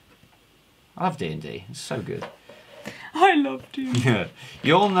games. I love D&D. It's so good. I love D&D.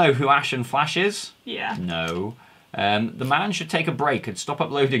 You all know who Ash and Flash is? Yeah. No. The man should take a break and stop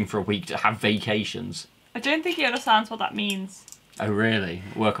uploading for a week to have vacations. I don't think he understands what that means. Oh, really?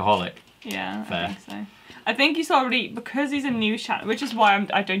 Workaholic. Yeah, Fair. I think so. I think he's already, because he's a news channel, which is why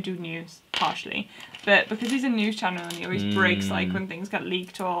I don't do news, partially, but because he's a news channel and he always breaks, like, when things get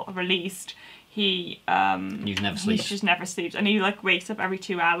leaked or released, he just never sleeps, and he, like, wakes up every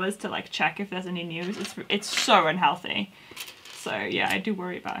 2 hours to, like, check if there's any news. It's so unhealthy. So, yeah, I do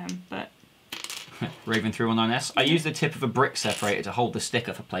worry about him, but... Raven319S, I use the tip of a brick separator to hold the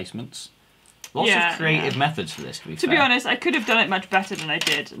sticker for placements. Lots of creative methods for this, to be fair. To be honest, I could have done it much better than I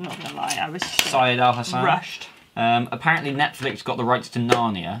did, I'm not going to lie. I was just Syed Al Hassan. rushed. Apparently Netflix got the rights to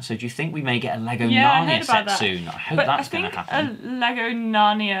Narnia, so do you think we may get a Lego Narnia set soon? I hope that's going to happen. I think a Lego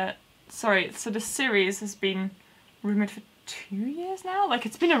Narnia... Sorry, so the series has been rumoured for 2 years now? Like,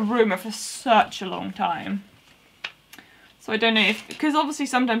 it's been a rumour for such a long time. So I don't know if... Because obviously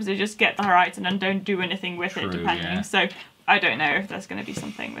sometimes they just get the rights and then don't do anything with it, depending. Yeah. So I don't know if there's going to be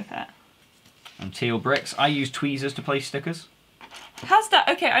something with it. And Teal Bricks, I use tweezers to place stickers. Has that...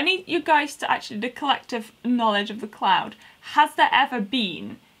 Okay, I need you guys to actually... The collective knowledge of the cloud. Has there ever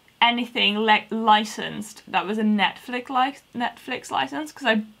been anything licensed that was a Netflix license? Because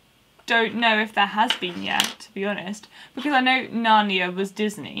I don't know if there has been yet, to be honest. Because I know Narnia was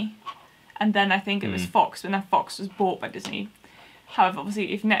Disney. And then I think it was Fox, when then Fox was bought by Disney. However,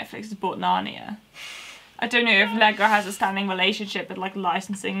 obviously, if Netflix has bought Narnia... I don't know if Lego has a standing relationship with, like,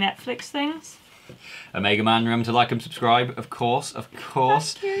 licensing Netflix things. Omega Man, remember to like and subscribe, of course, of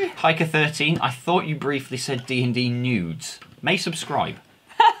course. Thank you. Hiker13, I thought you briefly said D&D nudes. May subscribe.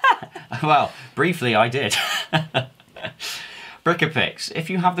 Well, briefly I did. Brickapix, if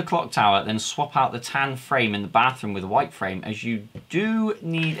you have the clock tower, then swap out the tan frame in the bathroom with a white frame, as you do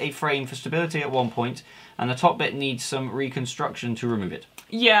need a frame for stability at one point, and the top bit needs some reconstruction to remove it.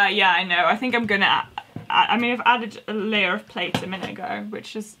 Yeah, I know. I think I'm gonna... I mean, I've added a layer of plates a minute ago,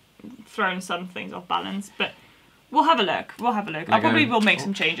 which has thrown some things off balance, but we'll have a look. I probably will make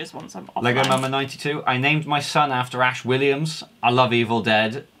some changes once I'm offline. Lego Mama 92, I named my son after Ash Williams. I love Evil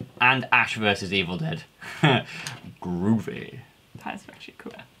Dead, and Ash vs Evil Dead. Groovy. That's actually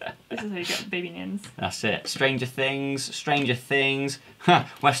cool. This is how you get baby names. That's it. Stranger Things.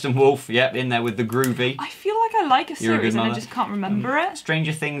 Western Wolf, yep, in there with the groovy. I feel like I like a series and I just can't remember it.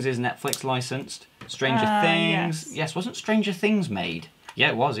 Stranger Things is Netflix licensed. Stranger Things. Yes, wasn't Stranger Things made? Yeah,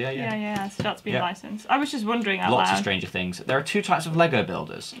 it was, yeah. So that's been licensed. I was just wondering out loud. Lots of Stranger Things. There are two types of Lego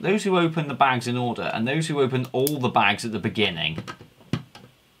builders. Those who open the bags in order and those who open all the bags at the beginning.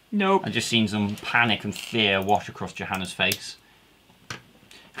 Nope. I just seen some panic and fear wash across Johanna's face.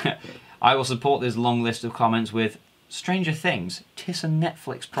 I will support this long list of comments with Stranger Things, 'tis a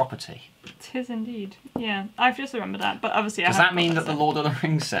Netflix property. Tis indeed. Yeah, I've just remembered that. But obviously, Does that mean that the Lord of the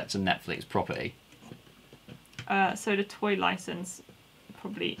Rings set's a Netflix property? So the toy license,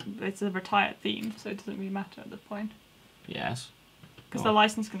 probably, it's a retired theme, so it doesn't really matter at the point. Yes. Because the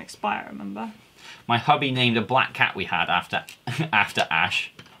license can expire, remember? My hubby named a black cat we had after after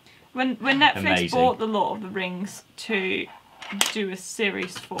Ash. When Netflix Amazing. bought the Lord of the Rings to do a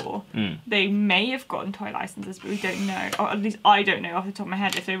series for, they may have gotten toy licenses, but we don't know. Or at least I don't know off the top of my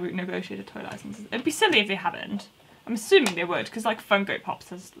head if they negotiated toy licenses. It'd be silly if they hadn't. I'm assuming they would, because like Funko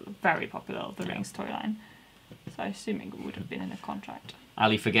Pops is very popular of the Rings toy line. So I'm assuming it would have been in a contract.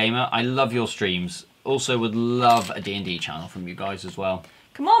 Ali for Gamer, I love your streams. Also would love a D&D channel from you guys as well.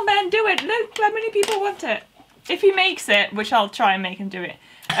 Come on, Ben, do it. Look how many people want it. If he makes it, which I'll try and make him do it,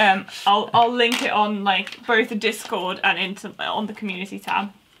 I'll link it on like both the Discord and on the community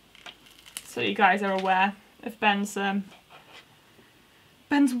tab, so you guys are aware of Ben's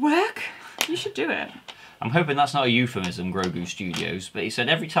work. You should do it. I'm hoping that's not a euphemism, Grogu Studios, but he said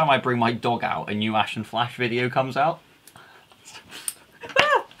every time I bring my dog out, a new Ash and Flash video comes out.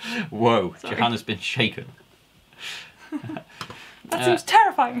 Whoa, Sorry. Johanna's been shaken. That seems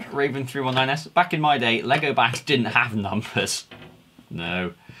terrifying. Raven319S, back in my day, Lego bags didn't have numbers.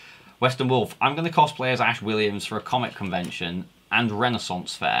 No. Western Wolf, I'm going to cosplay as Ash Williams for a comic convention and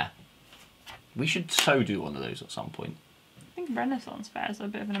Renaissance Fair. We should so do one of those at some point. I think Renaissance fairs are a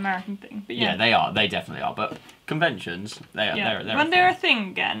bit of an American thing, but yeah. Yeah, they are. They definitely are. But conventions, they're when they're a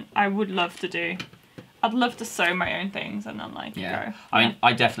thing again, I would love to do. I'd love to sew my own things and then like go. I mean,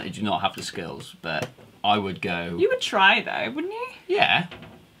 I definitely do not have the skills, but I would go. You would try though, wouldn't you? Yeah.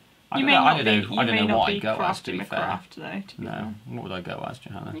 I don't know what I'd go as, to be fair. Craft, though, No, what would I go as,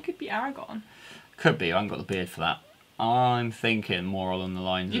 Johanna? You could be Aragorn. Could be. I haven't got the beard for that. I'm thinking more along the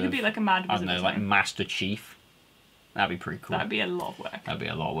lines of... You could be like a mad wizard. I don't know, like Master Chief. That'd be pretty cool. That'd be a lot of work. That'd be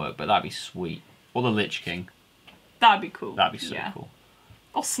a lot of work, but that'd be sweet. Or the Lich King. That'd be cool. That'd be so cool.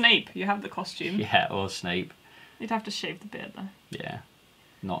 Or Snape. You have the costume. Yeah, or Snape. You'd have to shave the beard though. Yeah.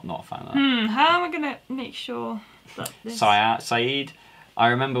 Not a fan of that. How am I going to make sure that this... Saeed, I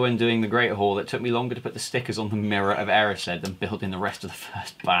remember when doing the Great Hall, it took me longer to put the stickers on the mirror of Erised than building the rest of the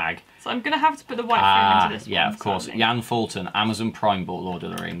first bag. So I'm going to have to put the white frame into this one. Yeah, of course. Sadly. Jan Fulton, Amazon Prime bought Lord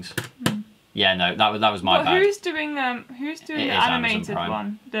of the Rings. Yeah, no, that was my bad. Who's doing the animated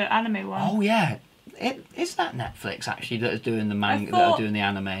one? The anime one? Oh yeah. Is that Netflix actually that is doing the manga, that are doing the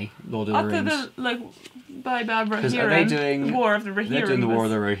anime, Lord of the Rings? After the, like, by Rohirrim, are they doing the War of the Rohirrim. They're doing the War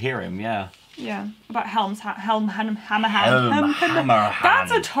of the Rohirrim, yeah. Yeah, about Hammerhand. Hammerhand.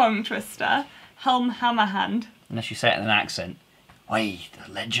 That's a tongue twister. Hammerhand. Unless you say it in an accent. Why,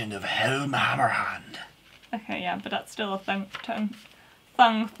 the legend of Helm Hammerhand. Okay, yeah, but that's still a tongue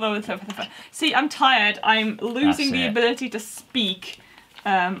flows over the phone. See, I'm tired. I'm losing the ability to speak.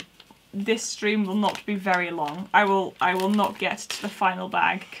 This stream will not be very long. I will not get to the final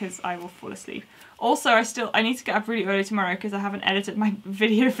bag because I will fall asleep. Also, I need to get up really early tomorrow because I haven't edited my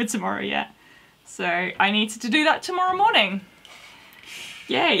video for tomorrow yet. So I need to do that tomorrow morning.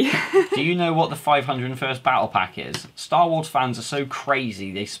 Yay. Do you know what the 501st Battle Pack is? Star Wars fans are so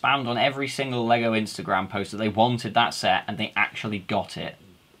crazy, they spammed on every single LEGO Instagram post that they wanted that set and they actually got it.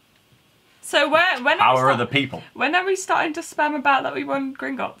 So Power of the people. When are we starting to spam about that we won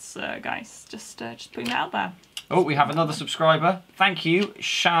Gringotts, guys? Just putting that out there. Oh, we have another subscriber. Thank you,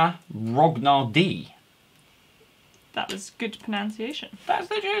 Shah Rognar D. That was good pronunciation. That's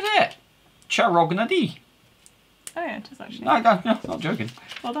literally it. Charogna D. Oh yeah, it is actually. No, not joking.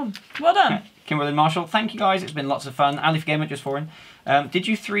 Well done. Well done. Kimberly Marshall, thank you guys. It's been lots of fun. Ali for Gamer just for in. Did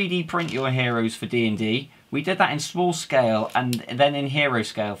you 3D print your heroes for D&D? We did that in small scale and then in hero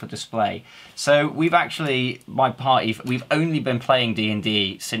scale for display. So we've actually, my party, we've only been playing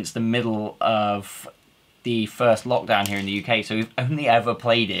D&D since the middle of the first lockdown here in the UK. So we've only ever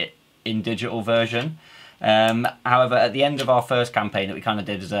played it in digital version. However, at the end of our first campaign that we kind of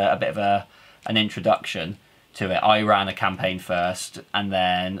did as a bit of an introduction to it, I ran a campaign first, and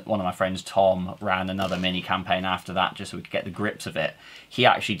then one of my friends, Tom, ran another mini campaign after that, just so we could get the grips of it. He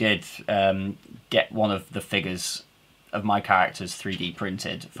actually did get one of the figures of my characters 3D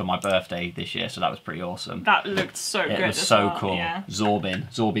printed for my birthday this year, so that was pretty awesome. That looked so good. It was so cool. Yeah. Zorbin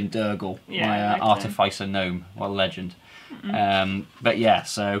Durgle, yeah, my exactly. Artificer gnome, what a legend. But yeah,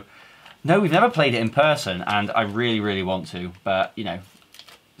 so no, we've never played it in person, and I really, really want to, but you know.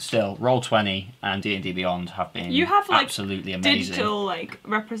 Still, Roll20 and D&D Beyond have been absolutely amazing. Digital like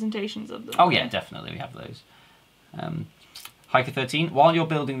representations of them. Oh yeah, definitely we have those. Hiker13, while you're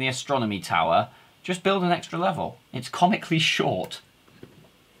building the Astronomy Tower, just build an extra level. It's comically short.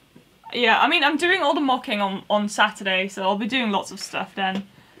 Yeah, I mean, I'm doing all the mocking on Saturday, so I'll be doing lots of stuff then.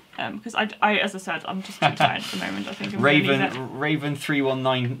 Because I, as I said, I'm just too tired at the moment. I think I'm Raven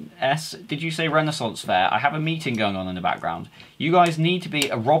 319S. Did you say Renaissance Fair? I have a meeting going on in the background. You guys need to be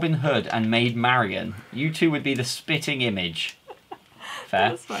a Robin Hood and Maid Marian. You two would be the spitting image. Fair.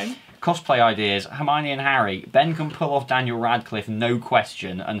 That's fine. Cosplay ideas: Hermione and Harry. Ben can pull off Daniel Radcliffe, no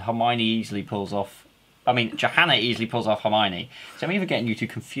question, and Hermione easily pulls off. I mean, Johanna easily pulls off Hermione. So I'm even getting you two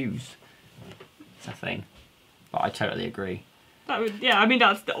confused. It's a thing, but I totally agree. That would, yeah, I mean,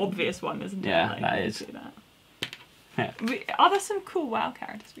 that's the obvious one, isn't it? Yeah, like, that is. That. Yeah. Are there some cool WoW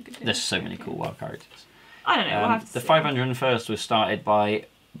characters we could do? There's so many cool WoW characters. I don't know, we'll have to The see. 501st was started by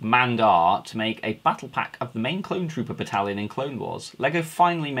Mandar to make a battle pack of the main clone trooper battalion in Clone Wars. LEGO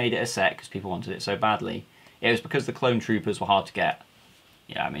finally made it a set because people wanted it so badly. It was because the clone troopers were hard to get.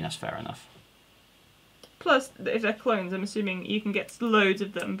 Yeah, I mean, that's fair enough. Plus, if they're clones, I'm assuming you can get loads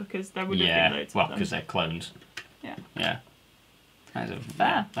of them because there would have been loads of them. Well, because they're clones. Yeah. Yeah. That's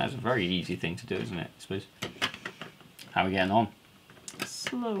a very easy thing to do, isn't it, I suppose? How are we getting on?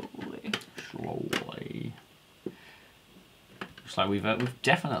 Slowly. Looks like we've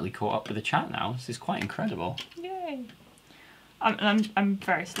definitely caught up with the chat now. This is quite incredible. Yay. I'm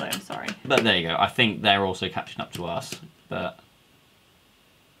very slow, I'm sorry. But there you go. I think they're also catching up to us. But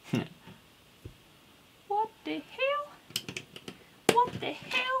what the hell? What the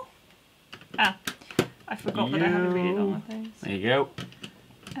hell? Ah, I forgot that I haven't read it on my things. There you go.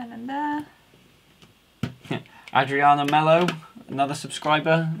 And then there. Adriana Mello, another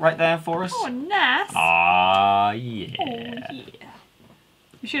subscriber right there for us. Oh, nice. Ah, yeah. Oh, yeah.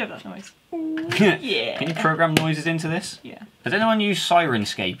 You should have that noise. Oh, yeah. Can you program noises into this? Yeah. Does anyone use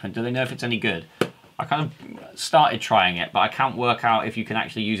Sirenscape and do they know if it's any good? I kind of started trying it, but I can't work out if you can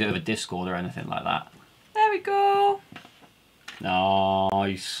actually use it over Discord or anything like that. There we go.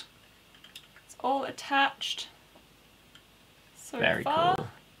 Nice. It's all attached. So Very far. cool.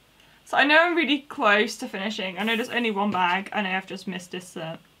 So I know I'm really close to finishing. I know there's only one bag. I know I've just missed this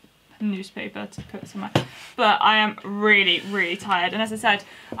newspaper to put somewhere. But I am really, really tired. And as I said,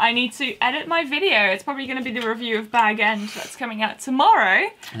 I need to edit my video. It's probably going to be the review of Bag End that's coming out tomorrow.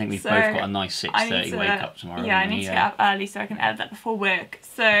 I think we've both got a nice 6:30 wake up tomorrow. Yeah, I need to get up early so I can edit that before work.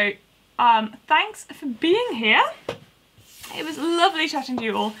 So thanks for being here. It was lovely chatting to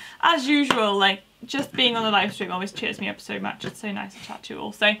you all. As usual, like, just being on the live stream always cheers me up so much. It's so nice to chat to you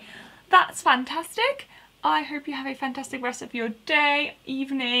all. So that's fantastic. I hope you have a fantastic rest of your day,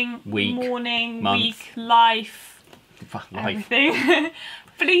 evening, week, morning, month, week, life, everything.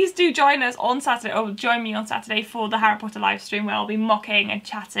 Please do join us on Saturday, or join me on Saturday for the Harry Potter live stream where I'll be mocking and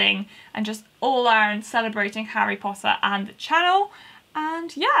chatting and just all around celebrating Harry Potter and the channel.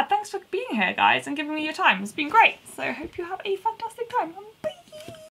 And yeah, thanks for being here, guys, and giving me your time. It's been great. So I hope you have a fantastic time.